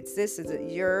 no, but it's this, is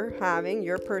it you're having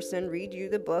your person read you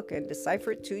the book and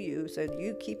decipher it to you. So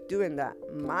you keep doing that.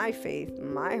 My faith,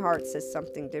 my heart says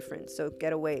something different. So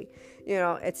get away.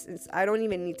 It's I don't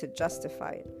even need to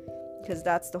justify it, because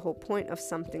that's the whole point of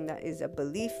something that is a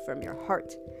belief from your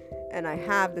heart. And I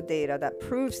have the data that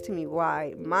proves to me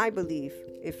why my belief,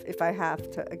 if I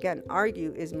have to, again,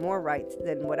 argue, is more right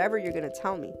than whatever you're going to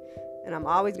tell me. And I'm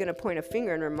always going to point a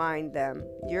finger and remind them,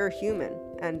 you're human.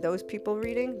 And those people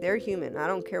reading, they're human. I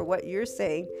don't care what you're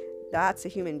saying. That's a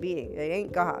human being. It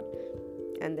ain't God.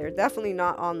 And they're definitely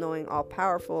not all-knowing,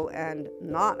 all-powerful, and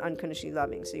not unconditionally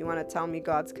loving. So you want to tell me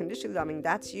God's conditionally loving?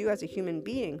 That's you as a human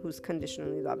being who's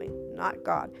conditionally loving, not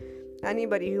God.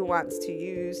 Anybody who wants to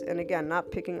use, and again,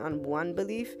 not picking on one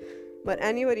belief, but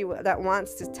anybody that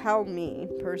wants to tell me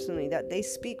personally that they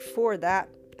speak for that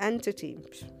entity,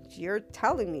 you're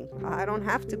telling me. I don't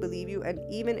have to believe you. And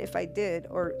even if I did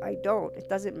or I don't, it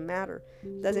doesn't matter.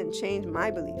 It doesn't change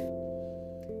my belief.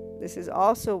 This is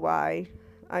also why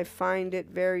I find it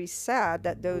very sad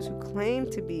that those who claim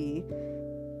to be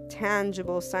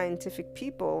tangible scientific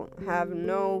people have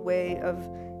no way of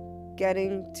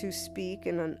getting to speak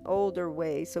in an older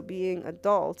way, so being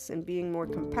adults and being more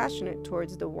compassionate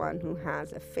towards the one who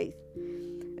has a faith.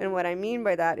 And what I mean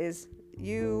by that is,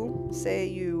 you say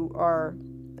you are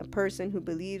a person who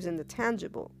believes in the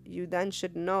tangible. You then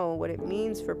should know what it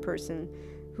means for a person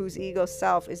whose ego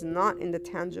self is not in the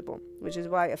tangible, which is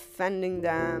why offending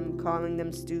them, calling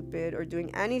them stupid, or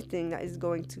doing anything that is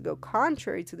going to go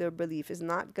contrary to their belief is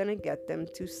not going to get them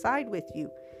to side with you.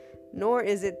 Nor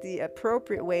is it the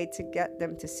appropriate way to get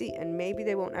them to see. And maybe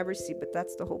they won't ever see, but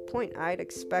that's the whole point. I'd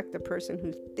expect a person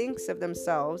who thinks of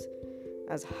themselves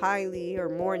as highly or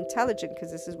more intelligent,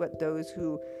 because this is what those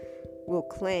who will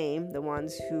claim, the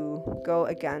ones who go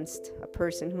against a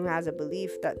person who has a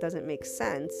belief that doesn't make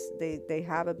sense, they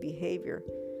have a behavior.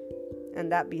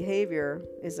 And that behavior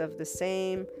is of the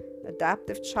same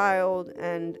adaptive child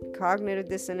and cognitive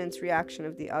dissonance reaction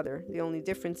of the other. The only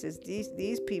difference is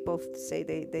these people say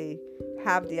they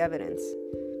have the evidence.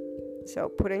 So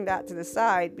putting that to the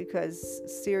side, because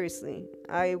seriously,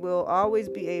 I will always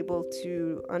be able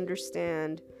to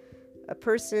understand a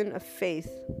person of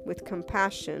faith with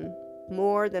compassion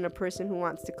more than a person who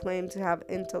wants to claim to have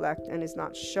intellect and is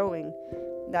not showing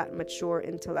that mature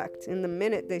intellect. In the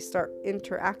minute they start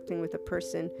interacting with a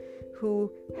person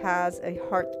who has a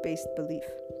heart-based belief.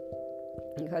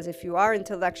 Because if you are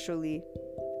intellectually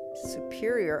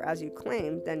superior, as you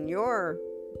claim, then your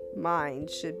mind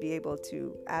should be able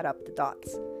to add up the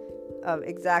dots of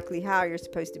exactly how you're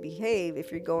supposed to behave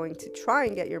if you're going to try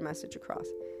and get your message across.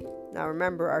 Now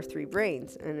remember our three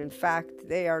brains, and in fact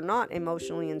they are not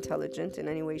emotionally intelligent in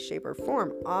any way, shape, or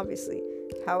form, obviously.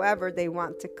 However, they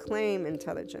want to claim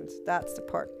intelligence. That's the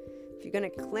part. If you're going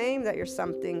to claim that you're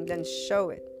something, then show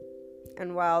it.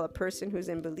 And while a person who's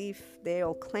in belief,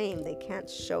 they'll claim, they can't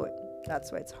show it.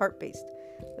 That's why it's heart-based.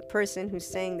 The person who's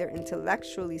saying they're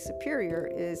intellectually superior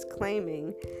is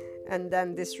claiming and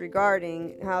then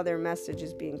disregarding how their message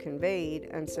is being conveyed.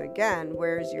 And so again,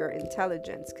 where's your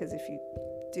intelligence? Because if you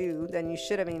do, then you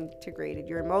should have integrated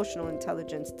your emotional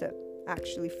intelligence to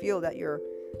actually feel that you're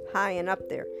high and up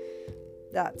there.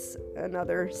 That's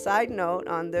another side note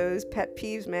on those pet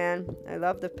peeves, man. I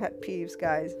love the pet peeves,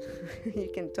 guys. You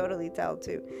can totally tell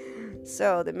too.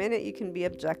 So the minute you can be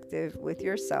objective with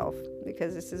yourself,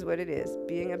 because this is what it is,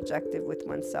 being objective with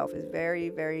oneself is very,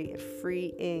 very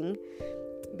freeing,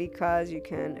 because you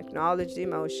can acknowledge the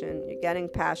emotion, you're getting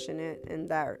passionate, and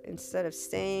that instead of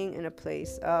staying in a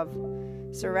place of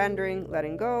surrendering,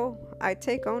 letting go, I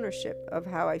take ownership of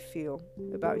how I feel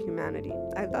about humanity.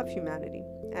 I love humanity,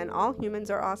 and all humans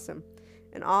are awesome,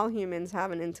 and all humans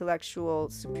have an intellectual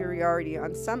superiority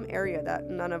on some area that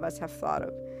none of us have thought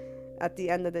of at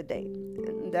the end of the day.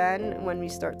 And then when we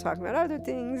start talking about other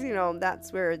things,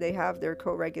 that's where they have their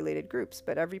co-regulated groups,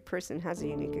 but every person has a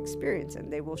unique experience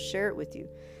and they will share it with you.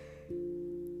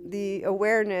 The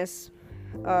awareness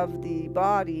of the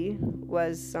body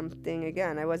was something,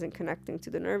 again, I wasn't connecting to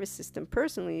the nervous system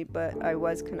personally, but I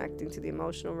was connecting to the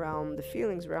emotional realm, the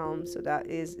feelings realm, so that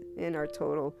is in our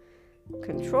total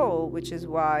control, which is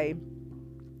why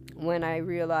when I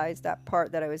realized that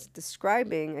part that I was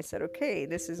describing, I said, okay,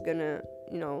 this is gonna,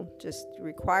 just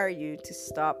require you to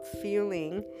stop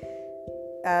feeling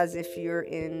as if you're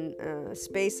in a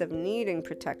space of needing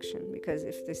protection, because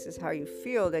if this is how you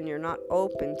feel, then you're not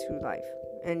open to life,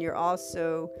 and you're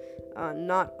also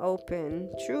not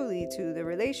open truly to the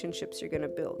relationships you're going to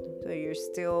build. So you're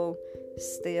still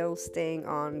staying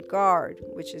on guard,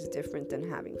 which is different than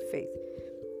having faith.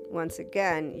 Once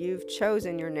again, you've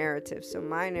chosen your narrative. So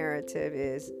my narrative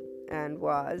is and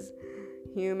was,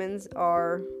 humans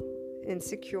are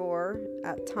insecure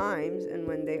at times, and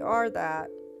when they are that,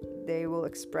 they will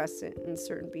express it in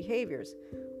certain behaviors.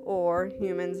 Or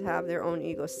humans have their own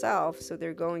ego self, so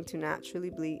they're going to naturally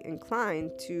be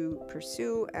inclined to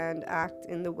pursue and act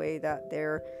in the way that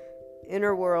their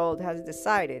inner world has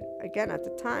decided. Again, at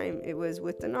the time, it was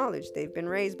with the knowledge. They've been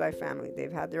raised by family.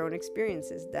 They've had their own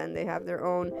experiences. Then they have their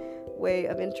own way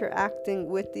of interacting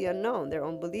with the unknown, their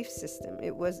own belief system.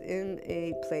 It was in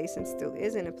a place, and still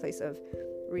is in a place, of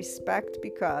respect,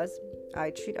 because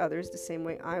I treat others the same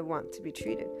way I want to be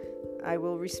treated. I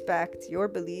will respect your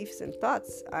beliefs and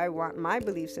thoughts. I want my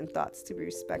beliefs and thoughts to be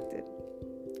respected,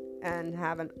 and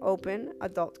have an open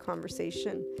adult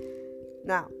conversation.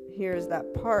 Now, here's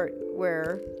that part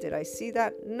where, did I see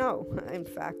that? No, in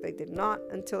fact, I did not,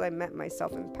 until I met my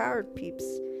self-empowered peeps.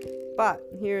 But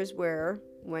here's where,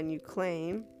 when you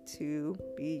claim to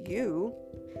be you,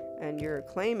 and you're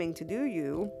claiming to do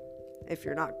you, if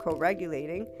you're not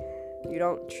co-regulating, you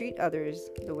don't treat others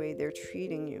the way they're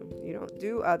treating you. You don't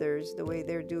do others the way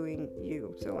they're doing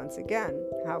you. So once again,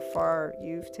 how far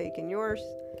you've taken yours,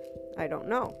 I don't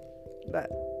know. But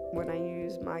when I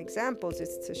use my examples,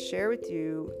 it's to share with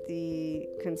you the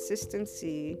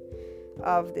consistency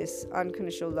of this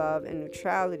unconditional love and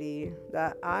neutrality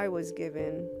that I was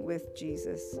given with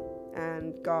Jesus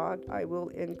and God. I will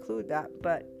include that,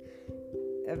 but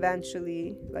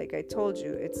eventually, like I told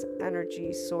you, it's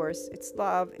energy source, it's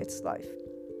love, it's life.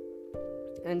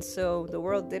 And so the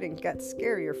world didn't get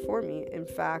scarier for me. In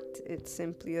fact, it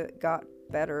simply got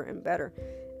better and better.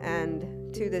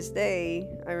 And to this day,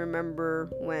 I remember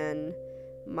when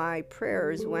my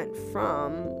prayers went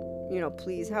from,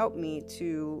 please help me,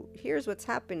 to here's what's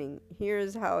happening,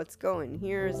 here's how it's going,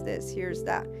 here's this, here's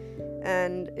that.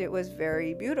 And it was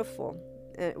very beautiful.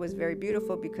 And it was very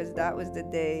beautiful because that was the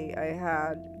day I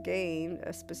had gained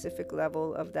a specific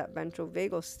level of that ventral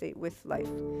vagal state with life.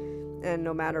 And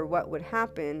no matter what would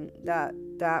happen,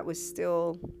 that was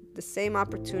still the same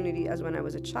opportunity as when I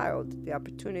was a child, the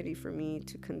opportunity for me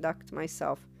to conduct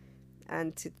myself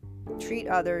and to treat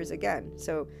others again.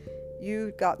 So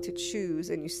you got to choose,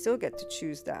 and you still get to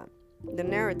choose that. The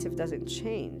narrative doesn't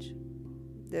change.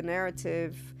 The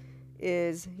narrative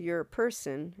is you're a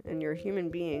person, and you're a human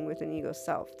being with an ego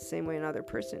self, the same way another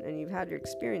person, and you've had your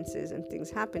experiences and things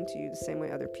happen to you the same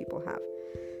way other people have.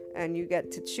 And you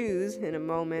get to choose in a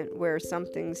moment where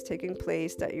something's taking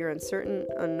place that you're uncertain,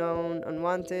 unknown,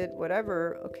 unwanted,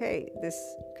 whatever. Okay, this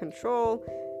control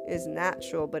is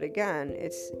natural, but again,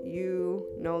 it's you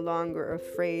no longer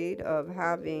afraid of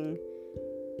having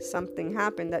something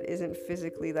happen that isn't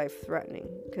physically life-threatening,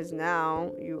 because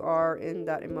now you are in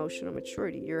that emotional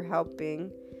maturity. You're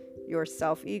helping your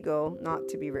self-ego not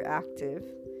to be reactive.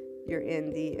 You're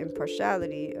in the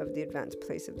impartiality of the advanced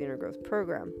place of the inner growth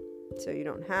program. So you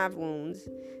don't have wounds.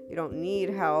 You don't need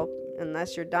help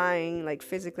unless you're dying, like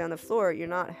physically on the floor. You're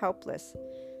not helpless.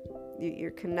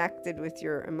 You're connected with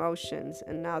your emotions.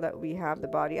 And now that we have the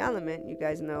body element, you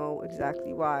guys know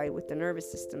exactly why, with the nervous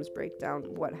system's breakdown,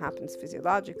 what happens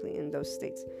physiologically in those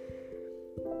states.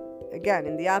 Again,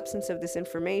 in the absence of this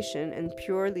information, and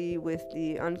purely with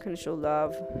the unconditional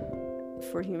love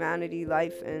for humanity,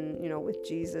 life, and with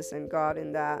Jesus and God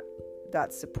and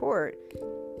that support,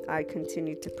 I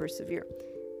continued to persevere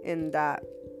in that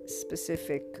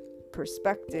specific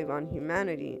perspective on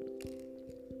humanity.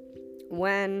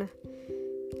 When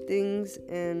things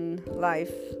in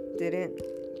life didn't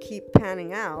keep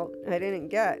panning out, I didn't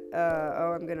get,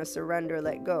 I'm going to surrender,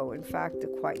 let go. In fact,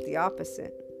 quite the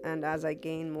opposite. And as I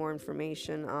gained more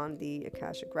information on the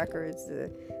Akashic Records,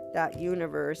 that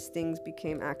universe, things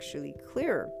became actually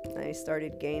clearer. I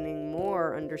started gaining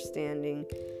more understanding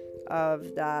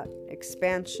of that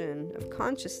expansion of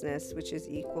consciousness, which is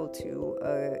equal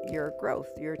to your growth.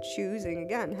 You're choosing,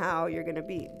 again, how you're going to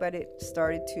be. But it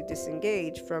started to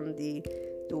disengage from the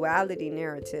duality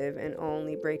narrative and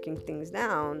only breaking things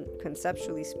down,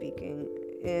 conceptually speaking,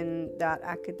 in that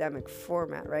academic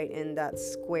format, right? In that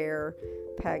square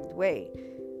pegged way,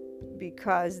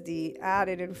 because the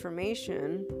added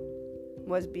information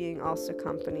was being also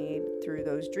accompanied through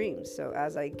those dreams. So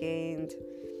as I gained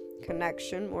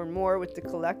connection more and more with the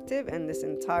collective and this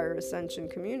entire ascension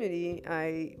community,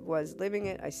 I was living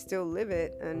it, I still live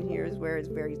it, and here's where it's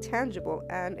very tangible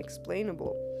and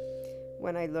explainable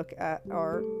when I look at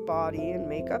our body and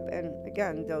makeup. And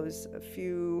again, those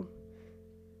few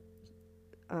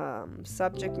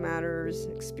subject matters,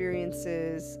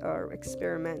 experiences, or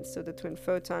experiments. So the twin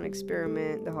photon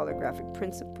experiment, the holographic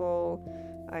principle.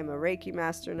 I'm a Reiki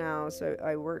master now, so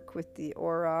I work with the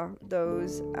aura,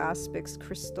 those aspects,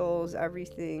 crystals,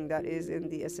 everything that is in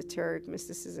the esoteric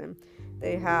mysticism.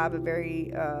 They have a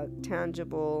very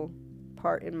tangible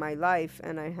part in my life,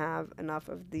 and I have enough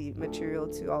of the material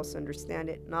to also understand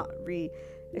it, not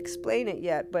explain it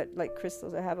yet, but like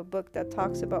crystals, I have a book that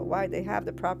talks about why they have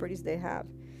the properties they have.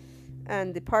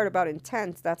 And the part about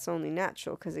intent, that's only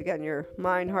natural, because again, your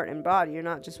mind, heart, and body, you're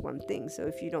not just one thing. So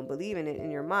if you don't believe in it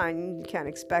in your mind, you can't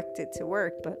expect it to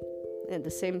work. But at the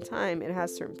same time, it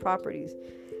has certain properties.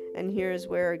 And here's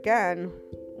where, again,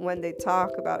 when they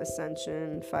talk about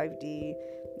ascension, 5D,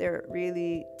 they're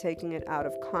really taking it out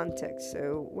of context.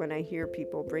 So when I hear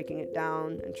people breaking it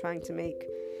down and trying to make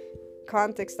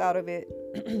context out of it,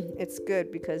 it's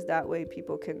good, because that way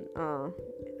people can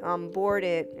onboard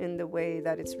it in the way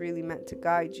that it's really meant to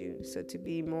guide you. So to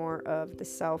be more of the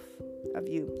self of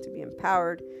you, to be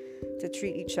empowered, to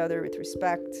treat each other with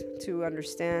respect, to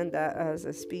understand that as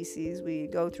a species we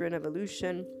go through an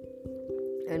evolution,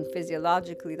 and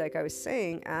physiologically, like I was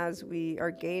saying, as we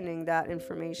are gaining that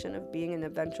information of being in the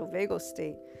ventral vagal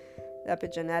state,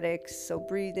 epigenetics, so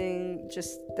breathing,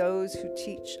 just those who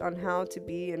teach on how to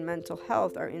be in mental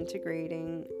health are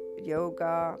integrating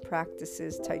yoga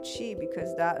practices, Tai Chi,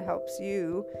 because that helps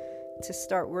you to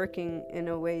start working in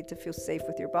a way to feel safe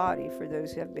with your body for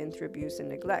those who have been through abuse and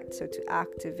neglect. So to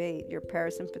activate your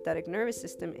parasympathetic nervous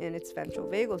system in its ventral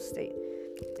vagal state.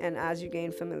 And as you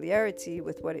gain familiarity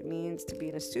with what it means to be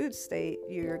in a soothed state,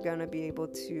 you're going to be able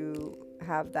to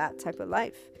have that type of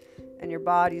life. And your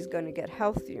body's going to get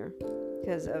healthier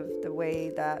because of the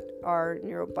way that our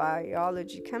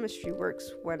neurobiology chemistry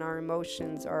works when our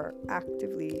emotions are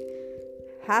actively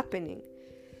happening.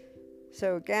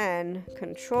 So again,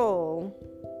 control,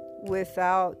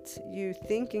 without you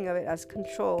thinking of it as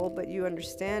control, but you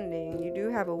understanding you do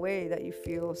have a way that you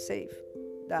feel safe.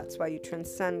 That's why you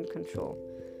transcend control.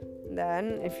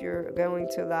 Then, if you're going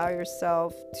to allow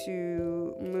yourself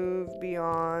to move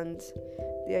beyond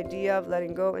the idea of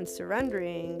letting go and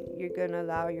surrendering, you're going to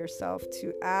allow yourself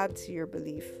to add to your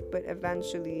belief. But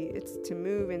eventually, it's to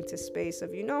move into space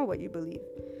of you know what you believe.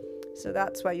 So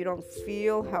that's why you don't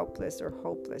feel helpless or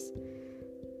hopeless.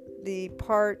 The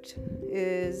part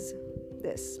is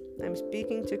this. I'm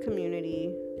speaking to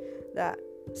community that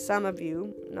some of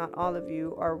you, not all of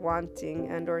you, are wanting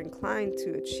and or inclined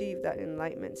to achieve that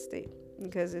enlightenment state,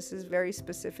 because this is very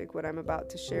specific what I'm about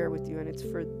to share with you, and it's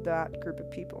for that group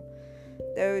of people.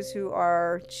 Those who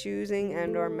are choosing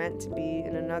and are meant to be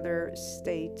in another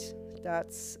state,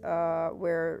 that's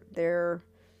where they're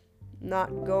not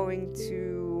going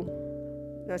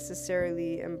to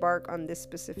necessarily embark on this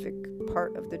specific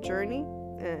part of the journey.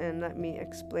 And let me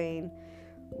explain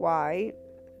why.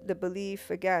 The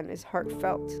belief, again, is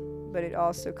heartfelt, but it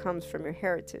also comes from your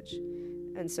heritage.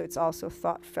 And so it's also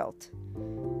thought felt.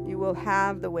 You will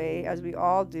have the way, as we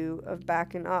all do, of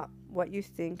backing up what you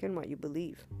think and what you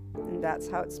believe. And that's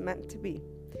how it's meant to be.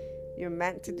 You're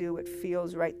meant to do what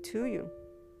feels right to you.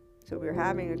 So we're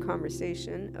having a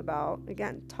conversation about,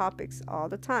 again, topics all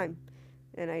the time.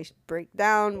 And I break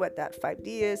down what that 5D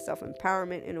is,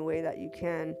 self-empowerment, in a way that you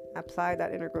can apply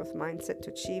that inner growth mindset to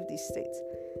achieve these states.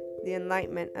 The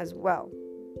enlightenment as well.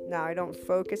 Now, I don't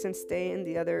focus and stay in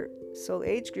the other soul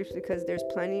age groups because there's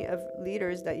plenty of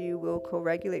leaders that you will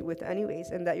co-regulate with anyways,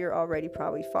 and that you're already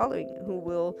probably following, who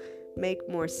will make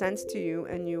more sense to you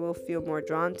and you will feel more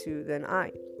drawn to than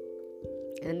I.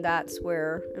 And that's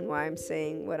where and why I'm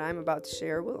saying what I'm about to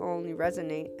share will only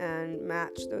resonate and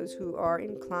match those who are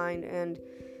inclined. And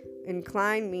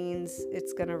inclined means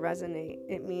it's going to resonate.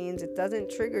 It means it doesn't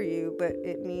trigger you, but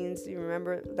it means you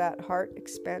remember that heart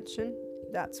expansion.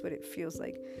 That's what it feels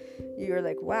like. You're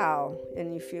like, wow,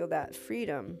 and you feel that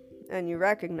freedom and you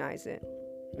recognize it.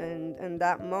 And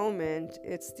that moment,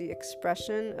 it's the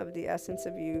expression of the essence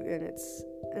of you in its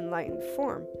enlightened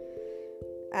form.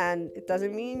 And it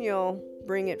doesn't mean you'll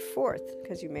bring it forth,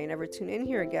 because you may never tune in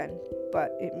here again,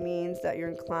 but it means that you're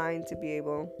inclined to be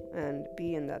able and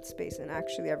be in that space. And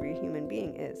actually every human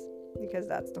being is. because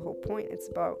that's the whole point. It's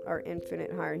about our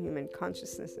infinite higher human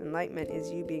consciousness. Enlightenment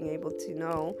is you being able to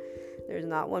know there's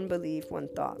not one belief, one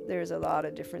thought. There's a lot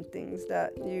of different things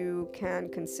that you can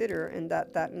consider, and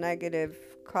that negative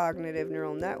cognitive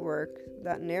neural network,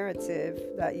 that narrative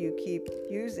that you keep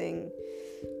using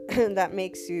that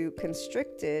makes you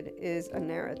constricted, is a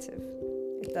narrative.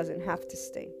 It doesn't have to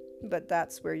stay, but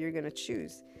that's where you're going to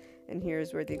choose. And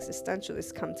here's where the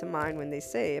existentialists come to mind when they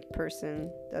say a person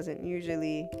doesn't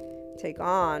usually take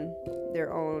on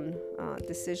their own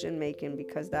decision making,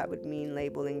 because that would mean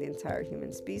labeling the entire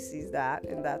human species that,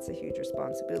 and that's a huge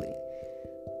responsibility.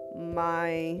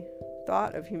 My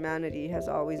thought of humanity has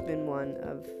always been one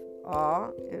of awe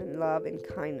and love and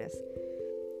kindness.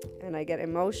 And I get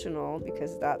emotional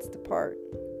because that's the part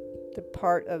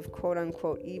of quote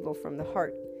unquote evil from the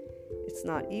heart. It's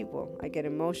not evil. I get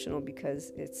emotional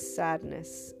because it's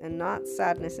sadness, and not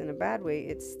sadness in a bad way.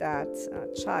 It's that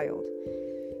child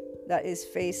that is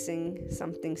facing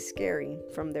something scary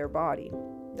from their body.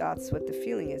 That's what the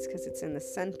feeling is, because it's in the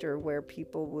center where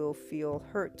people will feel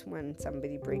hurt when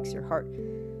somebody breaks your heart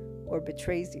or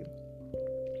betrays you.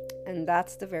 And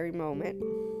that's the very moment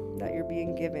that you're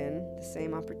being given the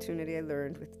same opportunity I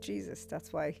learned with Jesus.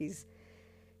 That's why he's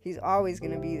always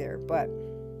going to be there. But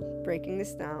breaking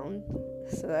this down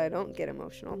so that I don't get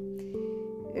emotional,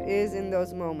 it is in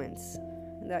those moments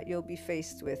that you'll be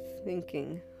faced with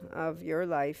thinking of your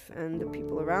life and the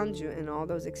people around you and all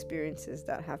those experiences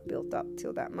that have built up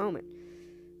till that moment.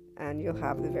 And you'll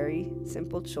have the very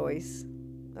simple choice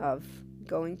of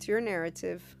going to your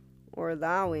narrative or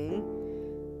allowing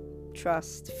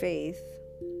trust, faith,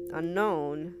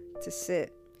 unknown to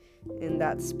sit in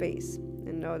that space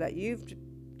and know that you've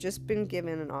just been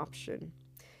given an option.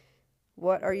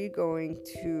 What are you going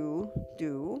to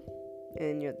do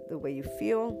in the way you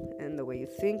feel and the way you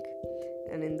think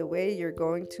and in the way you're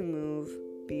going to move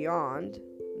beyond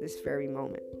this very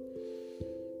moment?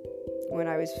 When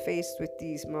I was faced with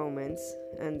these moments,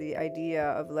 and the idea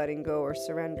of letting go or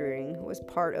surrendering was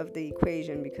part of the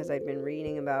equation because I'd been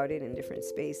reading about it in different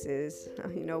spaces.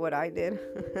 You know what I did?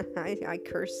 I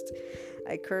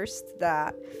cursed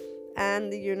that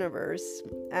and the universe,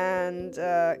 and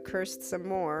cursed some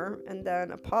more, and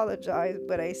then apologized,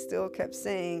 but I still kept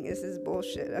saying, this is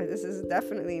bullshit. This is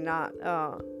definitely not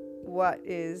what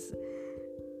is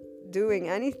doing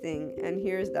anything. And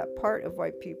here's that part of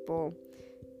why people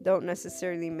don't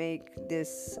necessarily make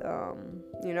this,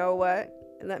 you know what,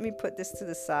 let me put this to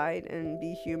the side and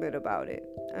be human about it.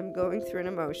 I'm going through an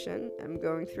emotion. I'm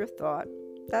going through a thought.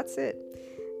 That's it.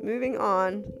 Moving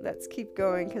on. Let's keep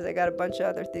going, because I got a bunch of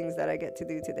other things that I get to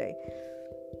do today.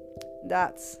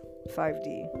 That's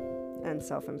 5D and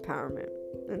self-empowerment.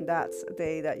 And that's a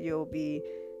day that you'll be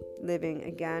living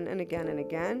again and again and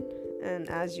again. And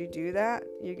as you do that,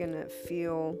 you're going to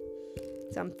feel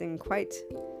something quite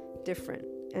different.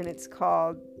 And it's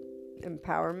called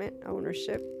empowerment,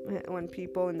 ownership. When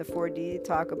people in the 4D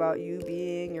talk about you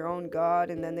being your own God,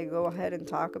 and then they go ahead and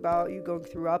talk about you going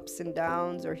through ups and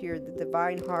downs, or hear the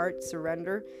divine heart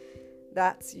surrender,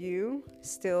 that's you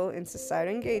still in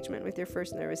societal engagement with your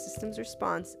first nervous system's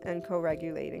response and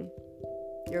co-regulating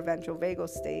your ventral vagal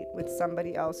state with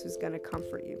somebody else who's going to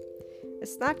comfort you.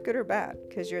 It's not good or bad,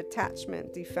 because your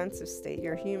attachment, defensive state,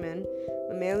 your human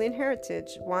mammalian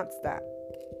heritage wants that.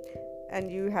 And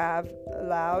you have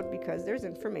allowed, because there's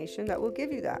information that will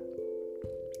give you that.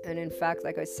 And in fact,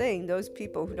 like I was saying, those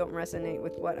people who don't resonate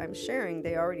with what I'm sharing,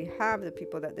 they already have the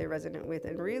people that they resonate with.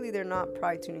 And really, they're not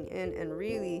probably tuning in, and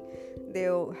really,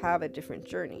 they'll have a different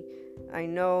journey. I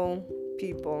know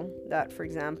people that, for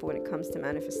example, when it comes to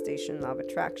manifestation, law of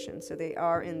attraction, so they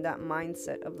are in that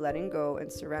mindset of letting go and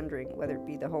surrendering, whether it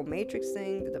be the whole matrix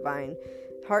thing, the divine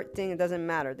heart thing, it doesn't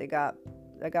matter.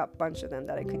 I got a bunch of them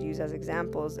that I could use as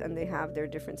examples, and they have their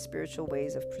different spiritual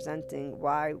ways of presenting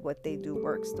why what they do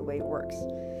works the way it works.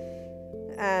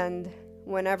 And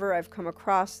whenever I've come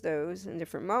across those in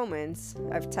different moments,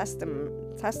 I've tested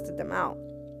them out.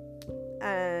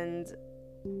 And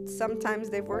sometimes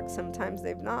they've worked, sometimes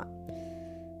they've not.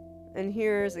 And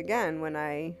here's again, when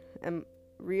I am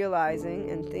realizing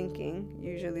and thinking,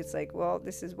 usually it's like, well,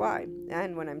 this is why.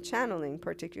 And when I'm channeling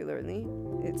particularly,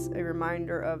 it's a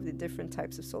reminder of the different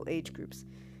types of soul age groups.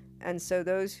 And so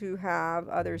those who have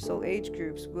other soul age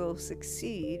groups will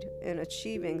succeed in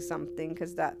achieving something,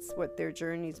 because that's what their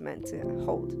journey is meant to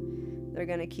hold. They're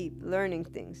going to keep learning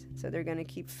things, so they're going to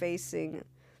keep facing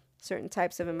certain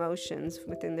types of emotions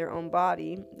within their own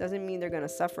body. Doesn't mean they're going to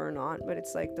suffer or not, but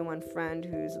it's like the one friend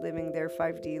who's living their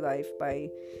 5D life by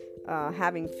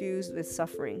having fused with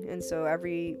suffering. And so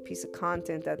every piece of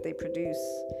content that they produce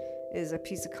is a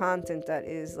piece of content that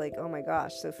is like, oh my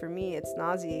gosh. So for me, it's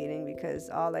nauseating because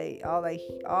all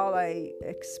I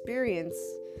experience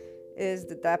is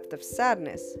the depth of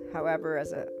sadness. However,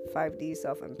 as a 5D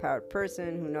self-empowered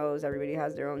person who knows everybody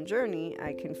has their own journey,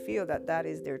 I can feel that that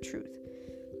is their truth,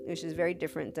 which is very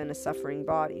different than a suffering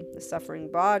body. The suffering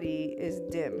body is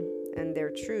dim, and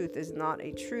their truth is not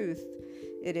a truth.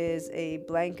 It is a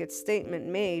blanket statement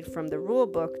made from the rule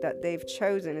book that they've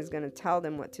chosen is going to tell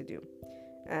them what to do.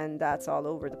 And that's all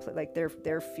over the place. Like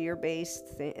their fear-based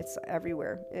thing, it's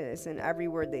everywhere. It's in every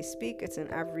word they speak. It's in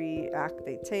every act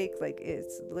they take. Like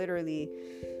it's literally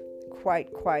quite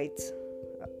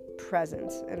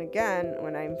present. And again,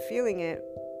 when I'm feeling it,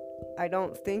 I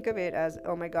don't think of it as,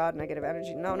 oh my God, negative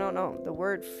energy. No. The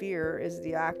word fear is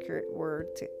the accurate word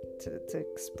to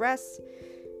express,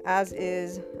 as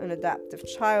is an adaptive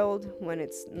child when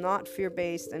it's not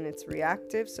fear-based and it's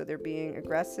reactive, so they're being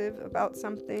aggressive about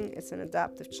something. It's an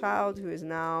adaptive child who is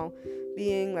now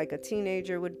being like a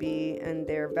teenager would be, and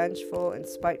they're vengeful and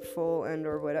spiteful and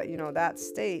or what, that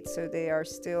state. So they are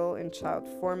still in child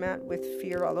format with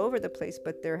fear all over the place,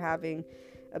 but they're having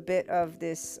a bit of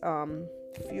this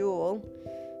fuel,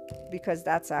 because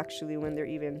that's actually when they're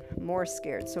even more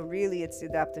scared. So really it's the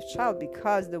adaptive child,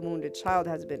 because the wounded child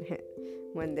has been hit.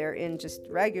 When they're in just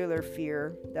regular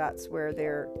fear, that's where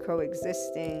they're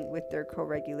coexisting with their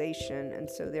co-regulation, and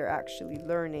so they're actually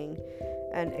learning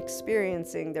and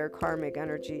experiencing their karmic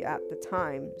energy at the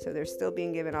time. So they're still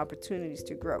being given opportunities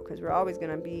to grow, because we're always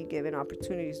going to be given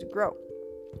opportunities to grow.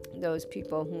 Those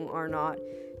people who are not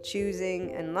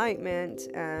choosing enlightenment,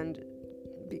 and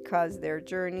because their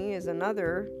journey is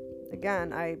another,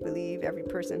 again, I believe every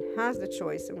person has the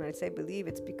choice, and when I say believe,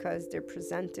 it's because they're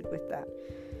presented with that.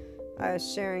 I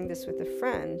was sharing this with a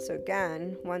friend. So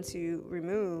again, once you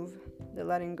remove the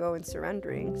letting go and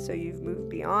surrendering, so you've moved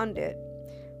beyond it,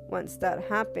 once that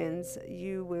happens,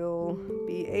 you will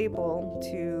be able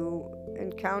to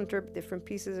encounter different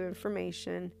pieces of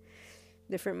information,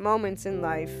 different moments in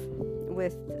life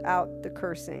without the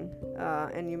cursing.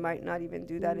 And you might not even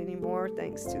do that anymore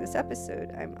thanks to this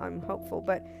episode. I'm hopeful.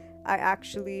 But I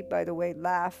actually, by the way,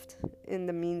 laughed in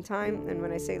the meantime. And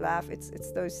when I say laugh,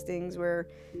 it's those things where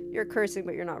you're cursing,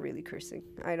 but you're not really cursing.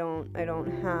 I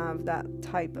don't have that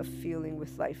type of feeling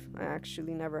with life. I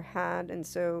actually never had. And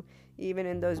so even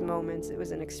in those moments, it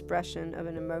was an expression of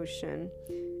an emotion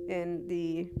in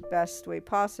the best way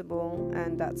possible.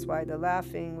 And that's why the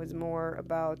laughing was more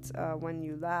about when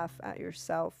you laugh at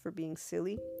yourself for being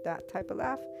silly, that type of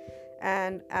laugh.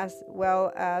 And as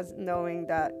well as knowing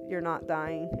that you're not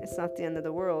dying, it's not the end of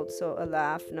the world. So a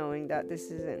laugh knowing that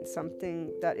this isn't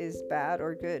something that is bad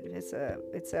or good. It's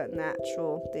a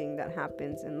natural thing that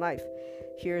happens in life.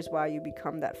 Here's why you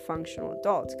become that functional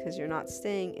adult, because you're not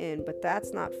staying in, but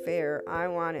that's not fair. I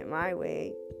want it my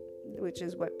way, which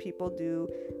is what people do,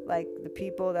 like the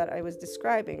people that I was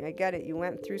describing. I get it. You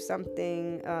went through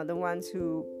something, the ones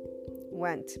who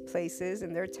went places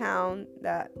in their town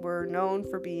that were known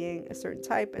for being a certain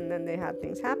type, and then they had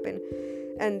things happen,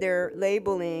 and they're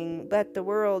labeling, but the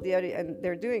world, and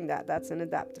they're doing that. That's an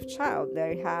adaptive child.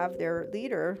 They have their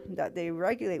leader that they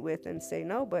regulate with and say,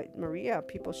 no, but Maria,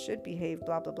 people should behave,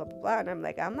 blah, blah, blah, blah, blah. And I'm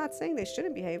like, I'm not saying they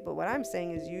shouldn't behave, but what I'm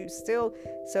saying is you still.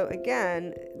 So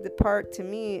again, the part to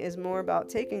me is more about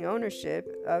taking ownership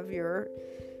of your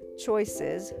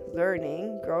choices,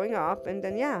 learning, growing up, and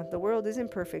then the world is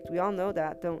imperfect. We all know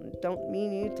that. Don't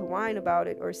mean you to whine about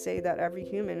it or say that every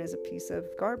human is a piece of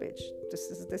garbage.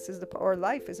 This is the, or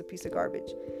life is a piece of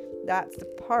garbage. That's the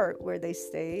part where they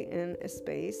stay in a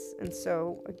space. And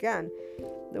so again,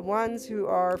 the ones who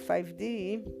are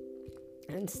 5D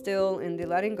and still in the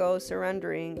letting go,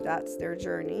 surrendering, that's their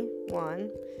journey.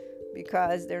 One,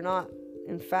 because they're not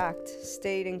in fact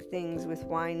stating things with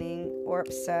whining or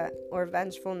upset or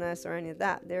vengefulness or any of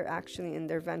that. They're actually in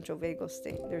their ventral vagal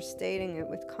state. They're stating it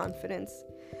with confidence,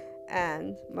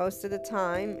 and most of the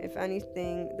time, if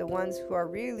anything, the ones who are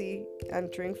really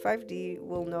entering 5D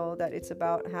will know that it's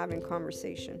about having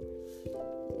conversation,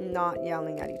 not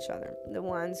yelling at each other. The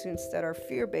ones who instead are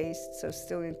fear-based, so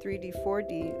still in 3D,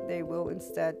 4D, they will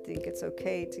instead think it's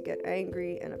okay to get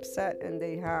angry and upset, and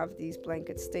they have these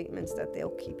blanket statements that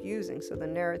they'll keep using. So the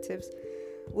narratives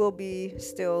will be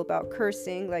still about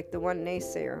cursing, like the one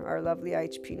naysayer, our lovely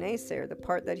IHP naysayer, the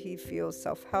part that he feels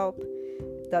self-help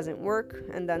doesn't work,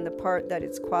 and then the part that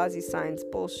it's quasi-science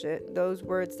bullshit. Those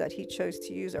words that he chose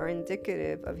to use are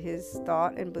indicative of his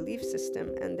thought and belief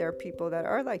system, and there are people that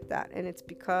are like that, and it's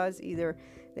because either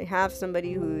they have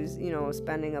somebody who's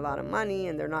spending a lot of money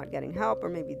and they're not getting help, or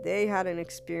maybe they had an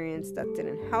experience that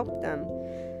didn't help them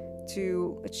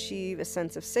to achieve a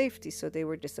sense of safety. So they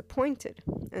were disappointed.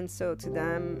 And so to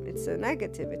them, it's a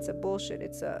negative, it's a bullshit,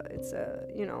 it's a,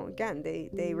 again,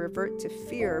 they revert to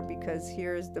fear, because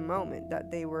here's the moment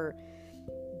that they were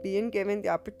being given the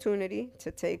opportunity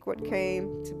to take what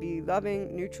came, to be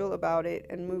loving, neutral about it,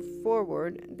 and move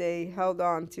forward. They held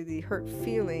on to the hurt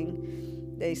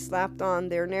feeling. They slapped on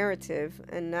their narrative,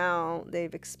 and now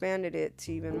they've expanded it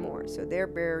to even more. So their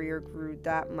barrier grew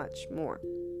that much more.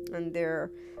 And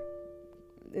their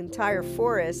entire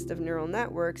forest of neural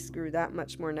networks grew that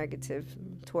much more negative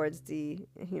towards the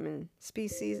human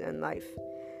species and life.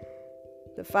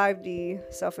 The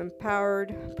 5D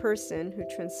self-empowered person who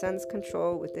transcends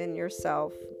control within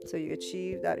yourself, so you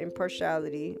achieve that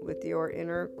impartiality with your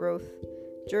inner growth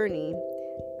journey.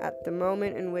 At the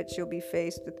moment in which you'll be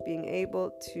faced with being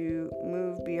able to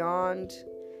move beyond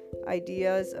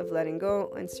ideas of letting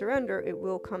go and surrender, it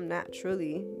will come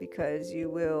naturally, because you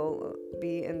will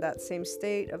be in that same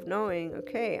state of knowing,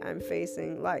 okay, I'm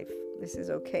facing life. This is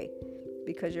okay.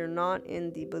 Because you're not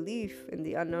in the belief in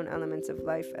the unknown elements of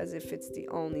life as if it's the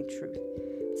only truth.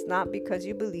 It's not because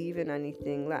you believe in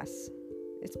anything less.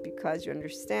 It's because you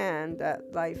understand that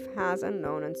life has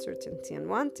unknown, uncertainty,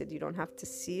 unwanted. You don't have to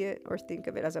see it or think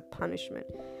of it as a punishment.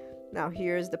 Now,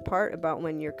 here's the part about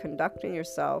when you're conducting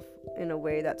yourself in a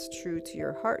way that's true to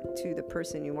your heart, to the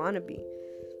person you want to be.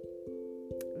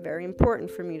 Very important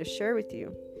for me to share with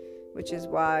you, which is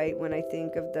why when I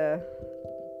think of the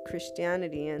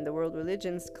Christianity and the world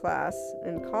religions class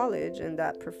in college, and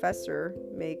that professor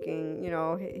making,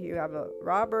 you have a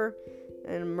robber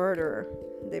and a murderer.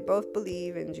 They both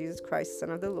believe in Jesus Christ,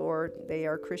 Son of the Lord. They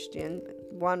are Christian.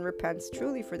 One repents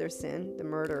truly for their sin, the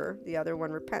murderer. The other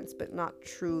one repents, but not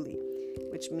truly,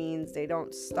 which means they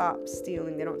don't stop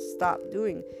stealing. They don't stop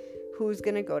doing. Who's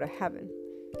going to go to heaven?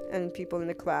 And people in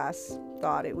the class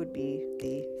thought it would be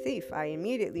the thief. I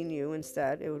immediately knew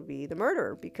instead it would be the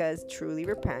murderer, because truly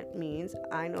repent means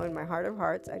I know in my heart of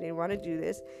hearts I didn't want to do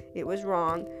this. It was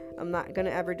wrong. I'm not going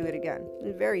to ever do it again.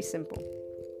 It's very simple.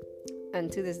 And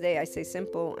to this day I say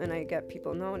simple, and I get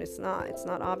people, no, and it's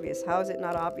not obvious. How is it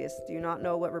not obvious? Do you not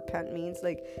know what repent means?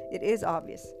 Like, it is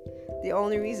obvious. The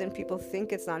only reason people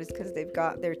think it's not is because they've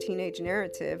got their teenage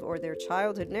narrative or their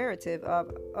childhood narrative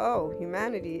of, oh,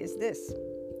 humanity is this.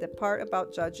 The part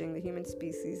about judging the human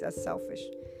species as selfish,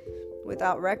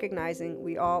 without recognizing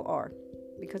we all are,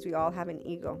 because we all have an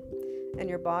ego, and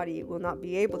your body will not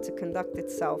be able to conduct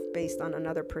itself based on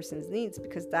another person's needs,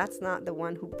 because that's not the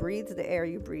one who breathes the air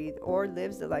you breathe or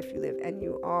lives the life you live. And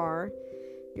you are,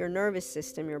 your nervous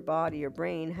system, your body, your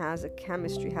brain has a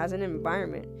chemistry, has an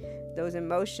environment. Those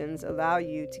emotions allow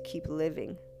you to keep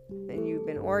living. And you've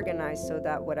been organized so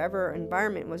that whatever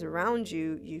environment was around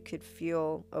you, you could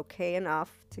feel okay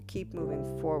enough to keep moving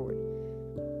forward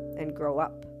and grow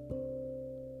up.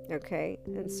 Okay?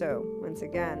 And so, once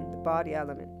again, the body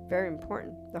element, very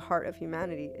important. The heart of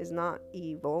humanity is not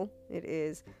evil. It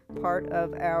is part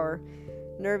of our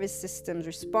nervous system's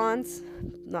response,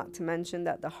 not to mention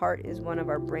that the heart is one of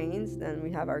our brains. Then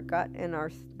we have our gut and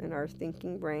our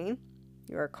thinking brain.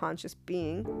 You're a conscious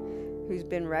being who's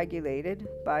been regulated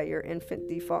by your infant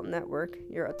default network,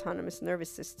 your autonomous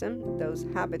nervous system. Those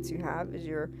habits you have is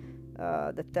your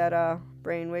the theta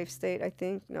brainwave state, I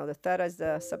think. No, the theta is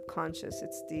the subconscious.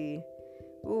 It's the,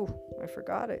 I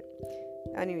forgot it.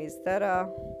 Anyways, theta,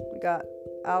 we got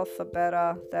alpha,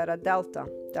 beta, theta, delta.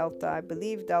 Delta, I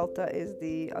believe delta is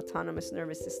the autonomous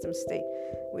nervous system state,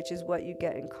 which is what you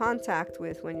get in contact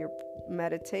with when you're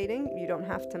meditating. You don't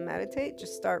have to meditate,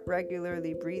 just start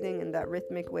regularly breathing in that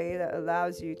rhythmic way that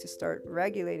allows you to start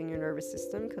regulating your nervous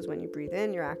system, because when you breathe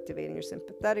in, you're activating your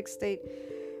sympathetic state.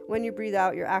 When you breathe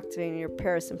out, you're activating your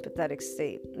parasympathetic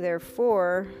state.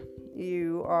 Therefore,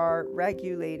 you are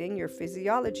regulating your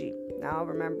physiology. Now,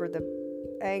 remember the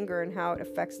anger and how it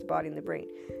affects the body and the brain.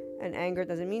 And anger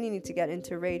doesn't mean you need to get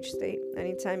into rage state.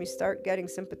 Anytime you start getting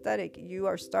sympathetic, you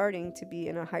are starting to be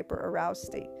in a hyper-aroused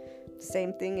state.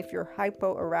 Same thing if you're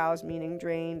hypo-aroused, meaning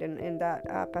drained and in that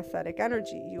apathetic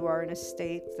energy. You are in a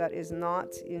state that is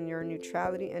not in your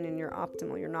neutrality and in your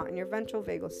optimal. You're not in your ventral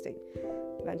vagal state.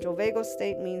 Ventral vagal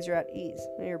state means you're at ease.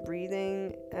 You're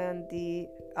breathing, and the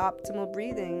optimal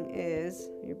breathing is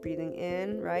you're breathing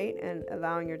in, right, and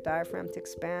allowing your diaphragm to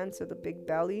expand, so the big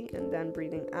belly, and then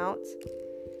breathing out.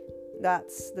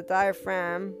 That's the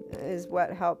diaphragm is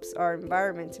what helps our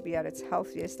environment to be at its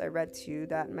healthiest. I read to you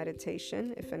that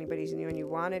meditation. If anybody's new and you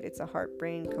want it, it's a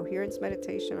heart-brain coherence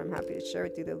meditation. I'm happy to share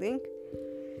with you the link.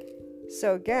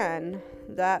 So again,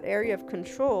 that area of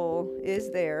control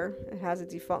is there. It has a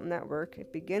default network.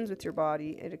 It begins with your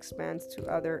body. It expands to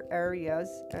other areas,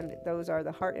 and those are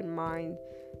the heart and mind,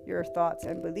 your thoughts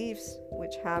and beliefs,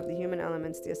 which have the human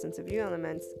elements, the essence of you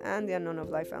elements, and the unknown of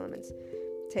life elements.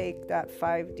 Take that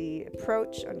 5D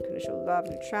approach, unconditional love,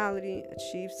 neutrality,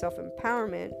 achieve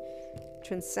self-empowerment,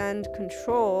 transcend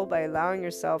control by allowing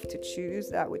yourself to choose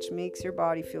that which makes your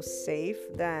body feel safe,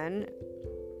 then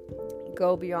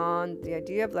go beyond the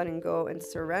idea of letting go and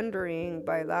surrendering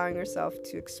by allowing yourself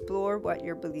to explore what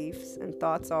your beliefs and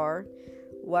thoughts are,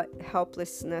 what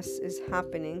helplessness is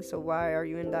happening. So why are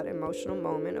you in that emotional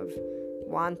moment of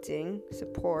wanting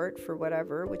support for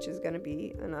whatever, which is going to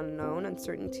be an unknown,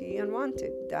 uncertainty,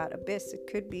 unwanted, that abyss? It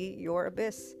could be your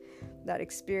abyss, that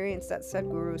experience that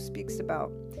Sadhguru speaks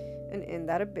about. And in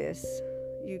that abyss,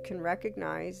 you can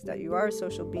recognize that you are a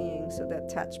social being. So the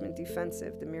attachment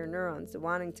defensive, the mirror neurons, the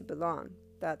wanting to belong,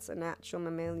 that's a natural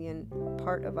mammalian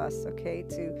part of us, okay,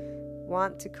 to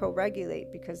want to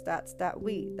co-regulate, because that's that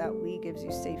we gives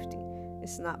you safety.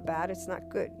 It's not bad, it's not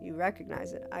good. You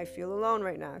recognize it. I feel alone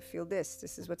right now. I feel this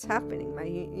is what's happening.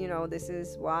 This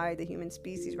is why the human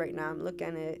species right now, I'm looking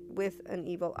at it with an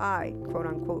evil eye, quote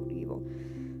unquote evil.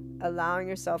 Allowing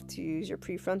yourself to use your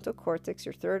prefrontal cortex,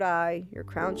 your third eye, your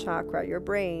crown chakra, your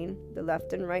brain, the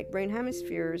left and right brain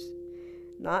hemispheres,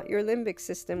 not your limbic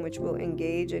system, which will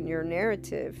engage in your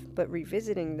narrative, but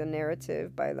revisiting the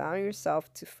narrative by allowing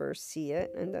yourself to first see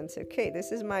it and then say, okay,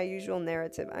 this is my usual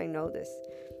narrative. I know this.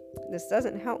 This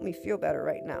doesn't help me feel better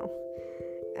right now.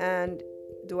 And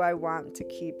do I want to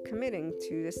keep committing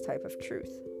to this type of truth?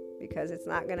 Because it's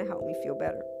not going to help me feel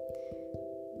better.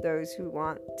 Those who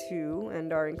want to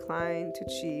and are inclined to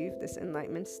achieve this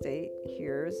enlightenment state,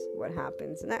 here's what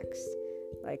happens next.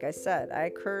 Like I said, I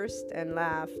cursed and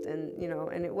laughed and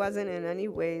it wasn't in any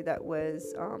way that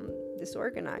was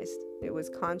disorganized. It was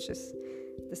conscious.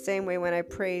 The same way when I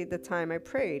prayed the time I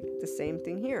prayed, the same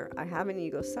thing here. I have an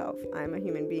ego self. I'm a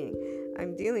human being.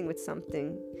 I'm dealing with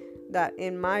something that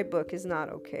in my book is not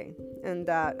okay and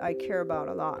that I care about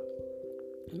a lot.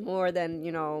 More than,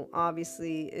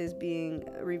 obviously is being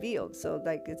revealed. So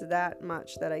like it's that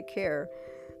much that I care,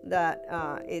 that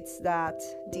it's that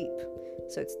deep.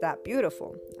 So it's that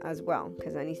beautiful as well,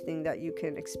 because anything that you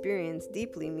can experience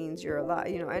deeply means you're alive.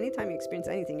 Anytime you experience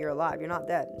anything, you're alive. You're not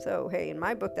dead. So hey, in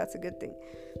my book, that's a good thing,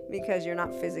 because you're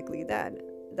not physically dead.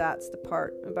 That's the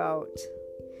part about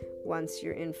once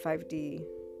you're in 5D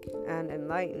and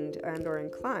enlightened and or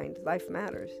inclined, life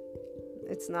matters.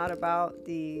 It's not about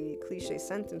the cliche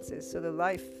sentences. So the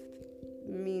life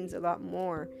means a lot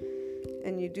more.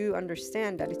 And you do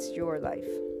understand that it's your life.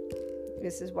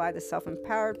 This is why the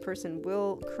self-empowered person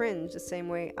will cringe the same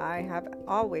way I have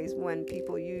always when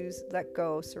people use let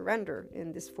go, surrender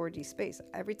in this 4D space.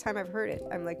 Every time I've heard it,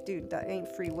 I'm like, dude, that ain't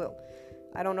free will.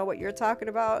 I don't know what you're talking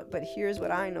about, but here's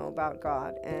what I know about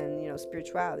God and,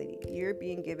 spirituality. You're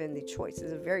being given the choice.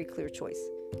 It's a very clear choice.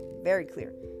 Very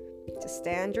clear. To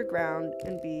stand your ground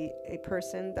and be a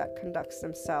person that conducts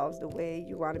themselves the way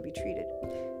you want to be treated.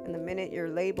 And the minute you're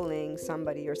labeling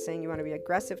somebody or saying you want to be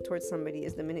aggressive towards somebody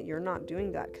is the minute you're not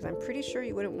doing that, because I'm pretty sure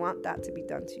you wouldn't want that to be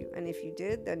done to you. And if you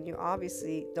did, then you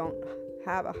obviously don't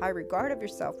have a high regard of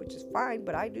yourself, which is fine,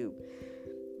 but I do.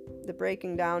 The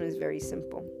breaking down is very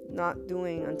simple. Not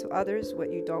doing unto others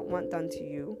what you don't want done to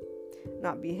you.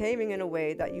 Not behaving in a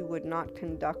way that you would not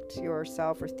conduct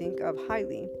yourself or think of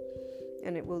highly.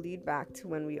 And it will lead back to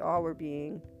when we all were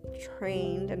being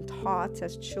trained and taught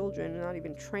as children, not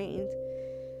even trained,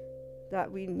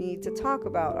 that we need to talk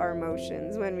about our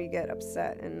emotions when we get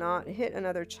upset and not hit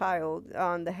another child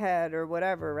on the head or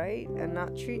whatever, right? And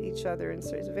not treat each other. And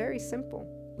so it's very simple.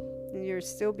 And you're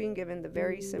still being given the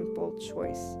very simple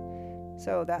choice.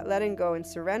 So that letting go and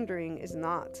surrendering is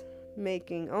not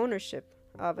making ownership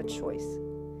of a choice.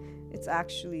 It's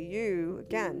actually you,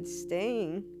 again,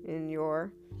 staying in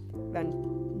your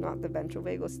not the ventral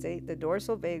vagal state, the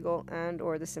dorsal vagal and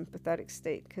or the sympathetic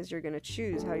state, because you're going to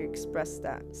choose how you express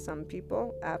that. Some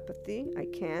people, apathy, I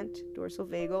can't, dorsal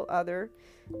vagal, other,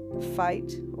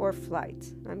 fight or flight.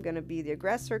 I'm going to be the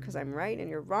aggressor because I'm right and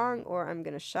you're wrong, or I'm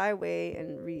going to shy away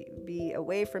and be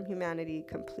away from humanity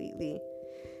completely.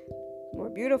 More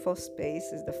beautiful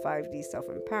space is the 5D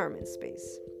self-empowerment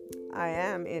space. I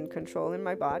am in control in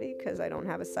my body because I don't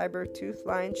have a saber-toothed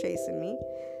lion chasing me.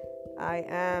 I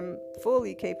am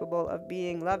fully capable of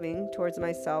being loving towards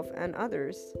myself and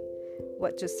others.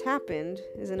 What just happened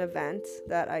is an event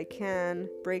that I can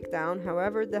break down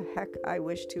however the heck I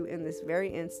wish to in this very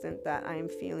instant that I am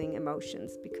feeling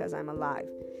emotions, because I'm alive.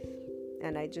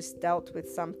 And I just dealt with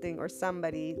something or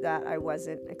somebody that I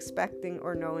wasn't expecting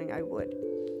or knowing I would.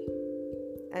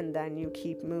 And then you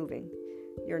keep moving.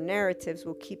 Your narratives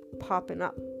will keep popping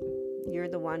up. You're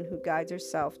the one who guides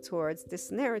yourself towards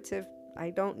this narrative. I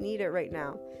don't need it right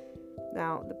now.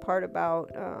 Now, the part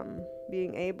about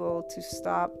being able to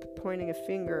stop pointing a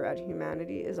finger at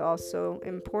humanity is also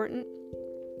important,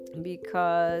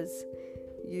 because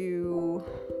you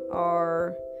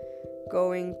are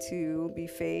going to be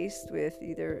faced with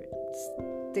either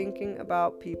thinking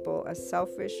about people as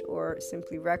selfish or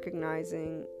simply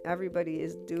recognizing everybody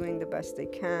is doing the best they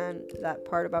can, that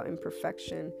part about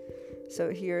imperfection. So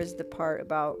here's the part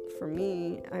about, for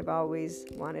me, I've always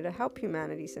wanted to help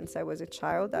humanity since I was a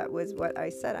child. That was what I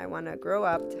said. I want to grow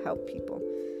up to help people.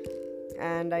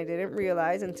 And I didn't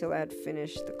realize until I had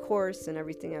finished the course and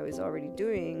everything I was already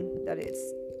doing that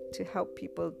it's to help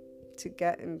people to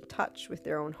get in touch with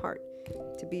their own heart,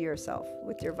 to be yourself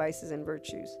with your vices and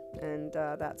virtues. And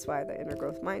that's why the inner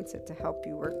growth mindset, to help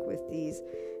you work with these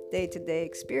day-to-day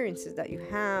experiences that you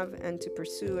have and to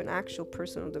pursue an actual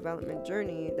personal development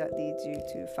journey that leads you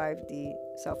to 5D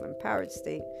self-empowered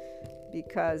state,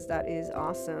 because that is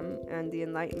awesome. And the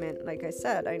enlightenment, like I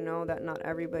said, I know that not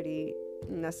everybody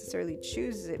necessarily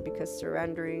chooses it because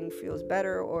surrendering feels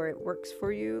better or it works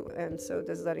for you, and so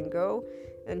does letting go.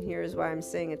 And here's why I'm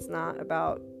saying it's not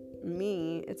about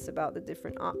me, it's about the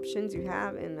different options you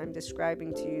have, and I'm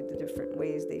describing to you the different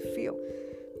ways they feel.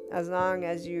 As long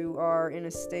as you are in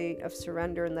a state of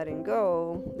surrender and letting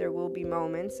go, there will be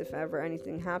moments, if ever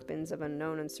anything happens, of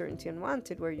unknown, uncertainty,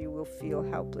 unwanted, where you will feel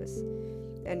helpless.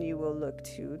 And you will look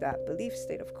to that belief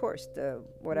state, of course, the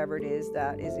whatever it is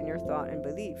that is in your thought and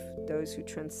belief. Those who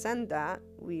transcend that,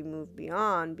 we move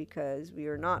beyond, because we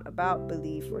are not about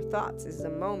belief or thoughts. This is a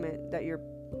moment that you're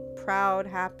proud,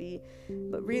 happy,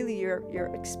 but really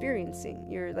you're experiencing.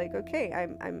 You're like, okay,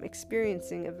 I'm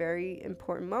experiencing a very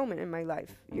important moment in my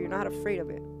life. You're not afraid of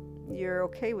it. You're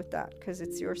okay with that because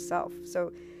it's yourself.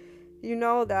 So you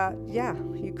know that, yeah,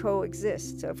 you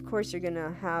coexist. Of course, you're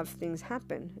gonna have things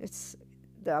happen. It's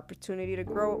the opportunity to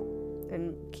grow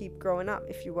and keep growing up,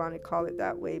 if you want to call it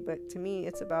that way. But to me,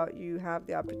 it's about you have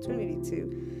the opportunity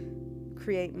to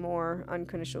create more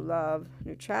unconditional love,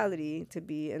 neutrality, to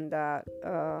be in that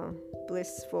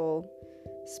blissful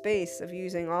space of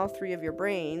using all three of your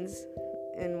brains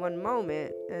in one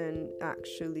moment and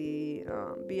actually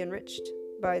be enriched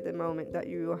by the moment that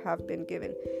you have been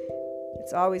given.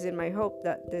 It's always in my hope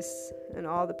that this and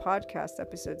all the podcast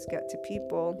episodes get to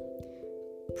people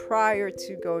prior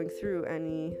to going through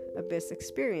any abyss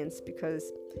experience,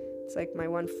 because it's like my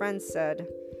one friend said,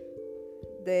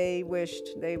 they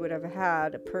wished they would have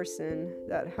had a person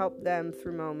that helped them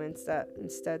through moments that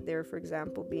instead they're, for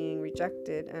example, being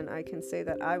rejected. And I can say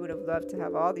that I would have loved to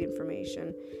have all the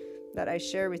information that I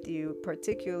share with you,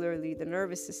 particularly the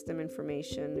nervous system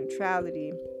information,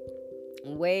 neutrality,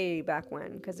 way back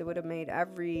when, because it would have made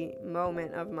every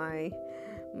moment of my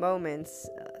moments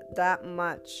that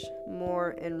much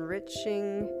more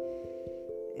enriching,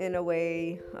 in a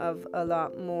way of a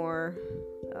lot more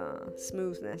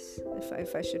smoothness,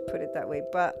 if I should put it that way.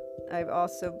 But I've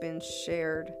also been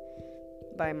shared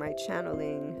by my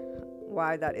channeling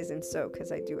why that isn't so,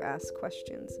 because I do ask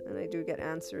questions and I do get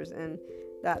answers, and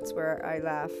that's where I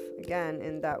laugh again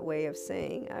in that way of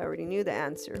saying I already knew the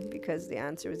answer, because the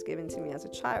answer was given to me as a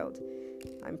child.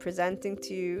 I'm presenting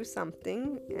to you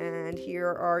something, and here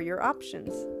are your options.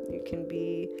 You can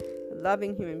be a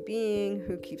loving human being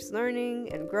who keeps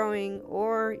learning and growing,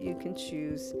 or you can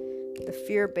choose the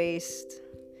fear-based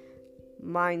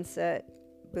mindset,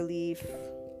 belief,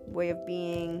 way of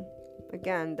being,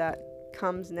 again, that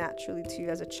comes naturally to you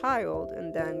as a child,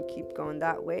 and then keep going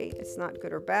that way. It's not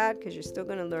good or bad, because you're still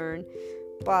going to learn,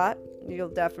 but you'll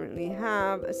definitely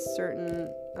have a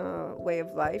certain way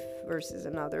of life versus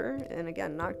another. And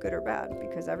again, not good or bad,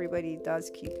 because everybody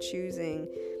does keep choosing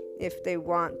if they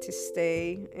want to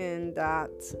stay in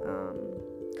that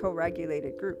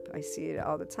co-regulated group. I see it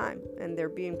all the time, and they're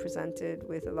being presented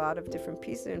with a lot of different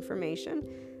pieces of information,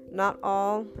 not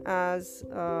all as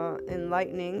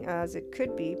enlightening as it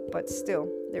could be, but still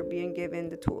they're being given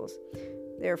the tools.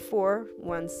 Therefore,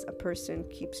 once a person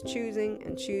keeps choosing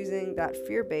and choosing that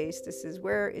fear-based, this is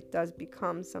where it does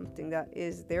become something that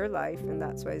is their life. And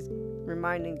that's why I'm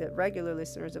reminding the regular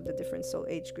listeners of the different soul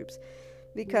age groups,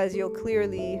 because you'll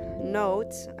clearly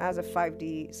note, as a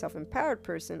 5D self-empowered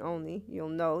person only, you'll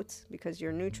note, because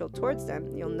you're neutral towards them,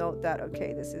 you'll note that,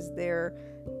 okay, this is their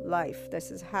life.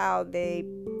 This is how they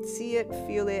see it,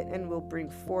 feel it, and will bring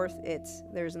forth it.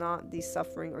 There's not the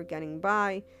suffering or getting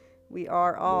by. We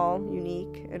are all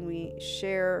unique, and we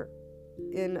share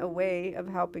in a way of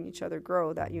helping each other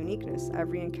grow that uniqueness.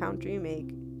 Every encounter you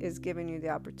make is giving you the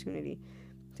opportunity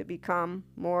to become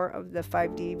more of the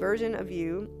 5D version of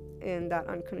you, in that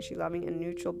unconditionally loving and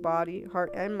neutral body,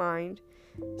 heart, and mind.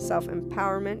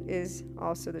 Self-empowerment is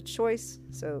also the choice.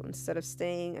 So instead of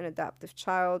staying an adaptive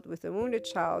child with a wounded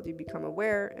child, you become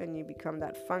aware and you become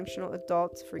that functional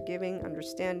adult, forgiving,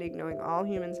 understanding, knowing all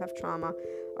humans have trauma.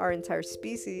 Our entire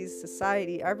species,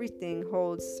 society, everything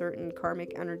holds certain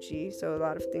karmic energy. So a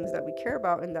lot of things that we care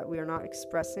about and that we are not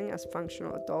expressing as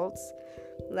functional adults.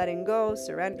 Letting go,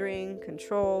 surrendering,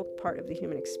 control, part of the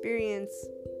human experience.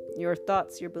 Your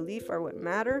thoughts, your belief are what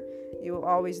matter. You will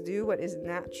always do what is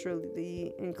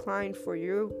naturally inclined for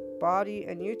your body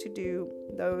and you to do.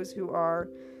 Those who are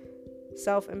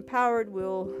self-empowered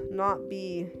will not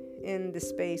be in the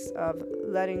space of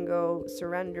letting go,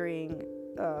 surrendering,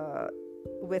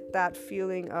 with that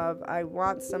feeling of I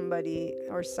want somebody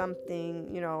or something.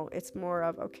 It's more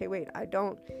of, okay, wait, I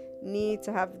don't need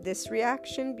to have this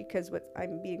reaction because what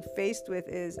I'm being faced with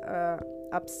is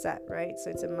upset, right? So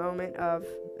it's a moment of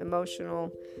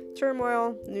emotional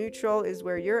turmoil. Neutral is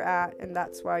where you're at, and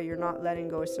that's why you're not letting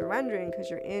go or surrendering, because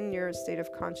you're in your state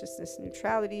of consciousness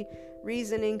neutrality,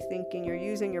 reasoning, thinking. You're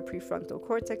using your prefrontal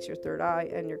cortex, your third eye,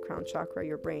 and your crown chakra,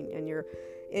 your brain, and you're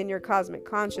in your cosmic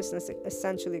consciousness,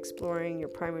 essentially exploring your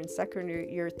primary and secondary.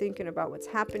 You're thinking about what's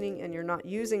happening, and you're not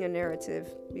using a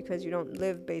narrative because you don't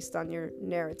live based on your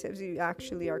narratives. You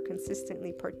actually are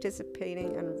consistently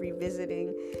participating and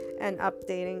revisiting and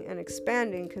updating and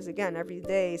expanding, because again, every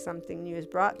day something new is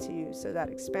brought to you. So that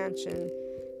expansion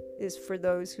is for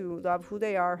those who love who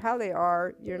they are, how they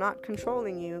are. You're not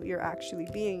controlling you, you're actually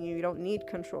being you. You don't need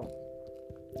control.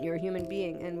 You're a human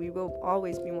being, and we will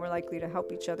always be more likely to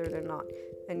help each other than not.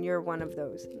 And you're one of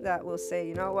those that will say,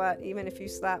 you know what, even if you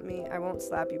slap me, I won't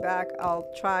slap you back.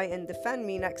 I'll try and defend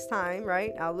me next time,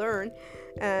 right? I'll learn.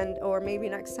 Or maybe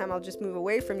next time I'll just move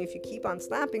away from you if you keep on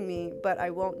slapping me, but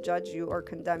I won't judge you or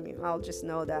condemn you. I'll just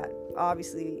know that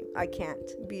obviously I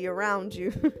can't be around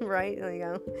you, right?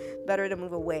 Better to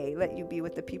move away, let you be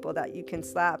with the people that you can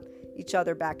slap each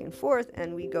other back and forth,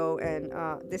 and we go and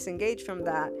disengage from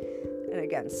that. And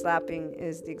again, slapping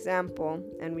is the example,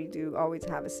 and we do always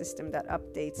have a system that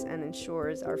updates and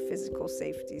ensures our physical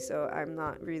safety. So I'm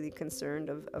not really concerned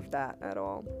of that at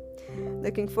all.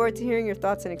 Looking forward to hearing your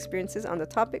thoughts and experiences on the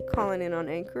topic. Call in on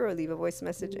Anchor or leave a voice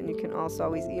message, and you can also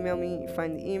always email me. You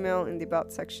find the email in the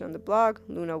About section on the blog,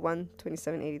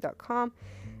 luna12780.com,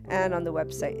 and on the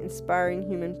website,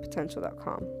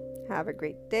 inspiringhumanpotential.com. Have a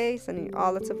great day. Sending you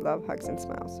all lots of love, hugs, and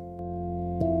smiles.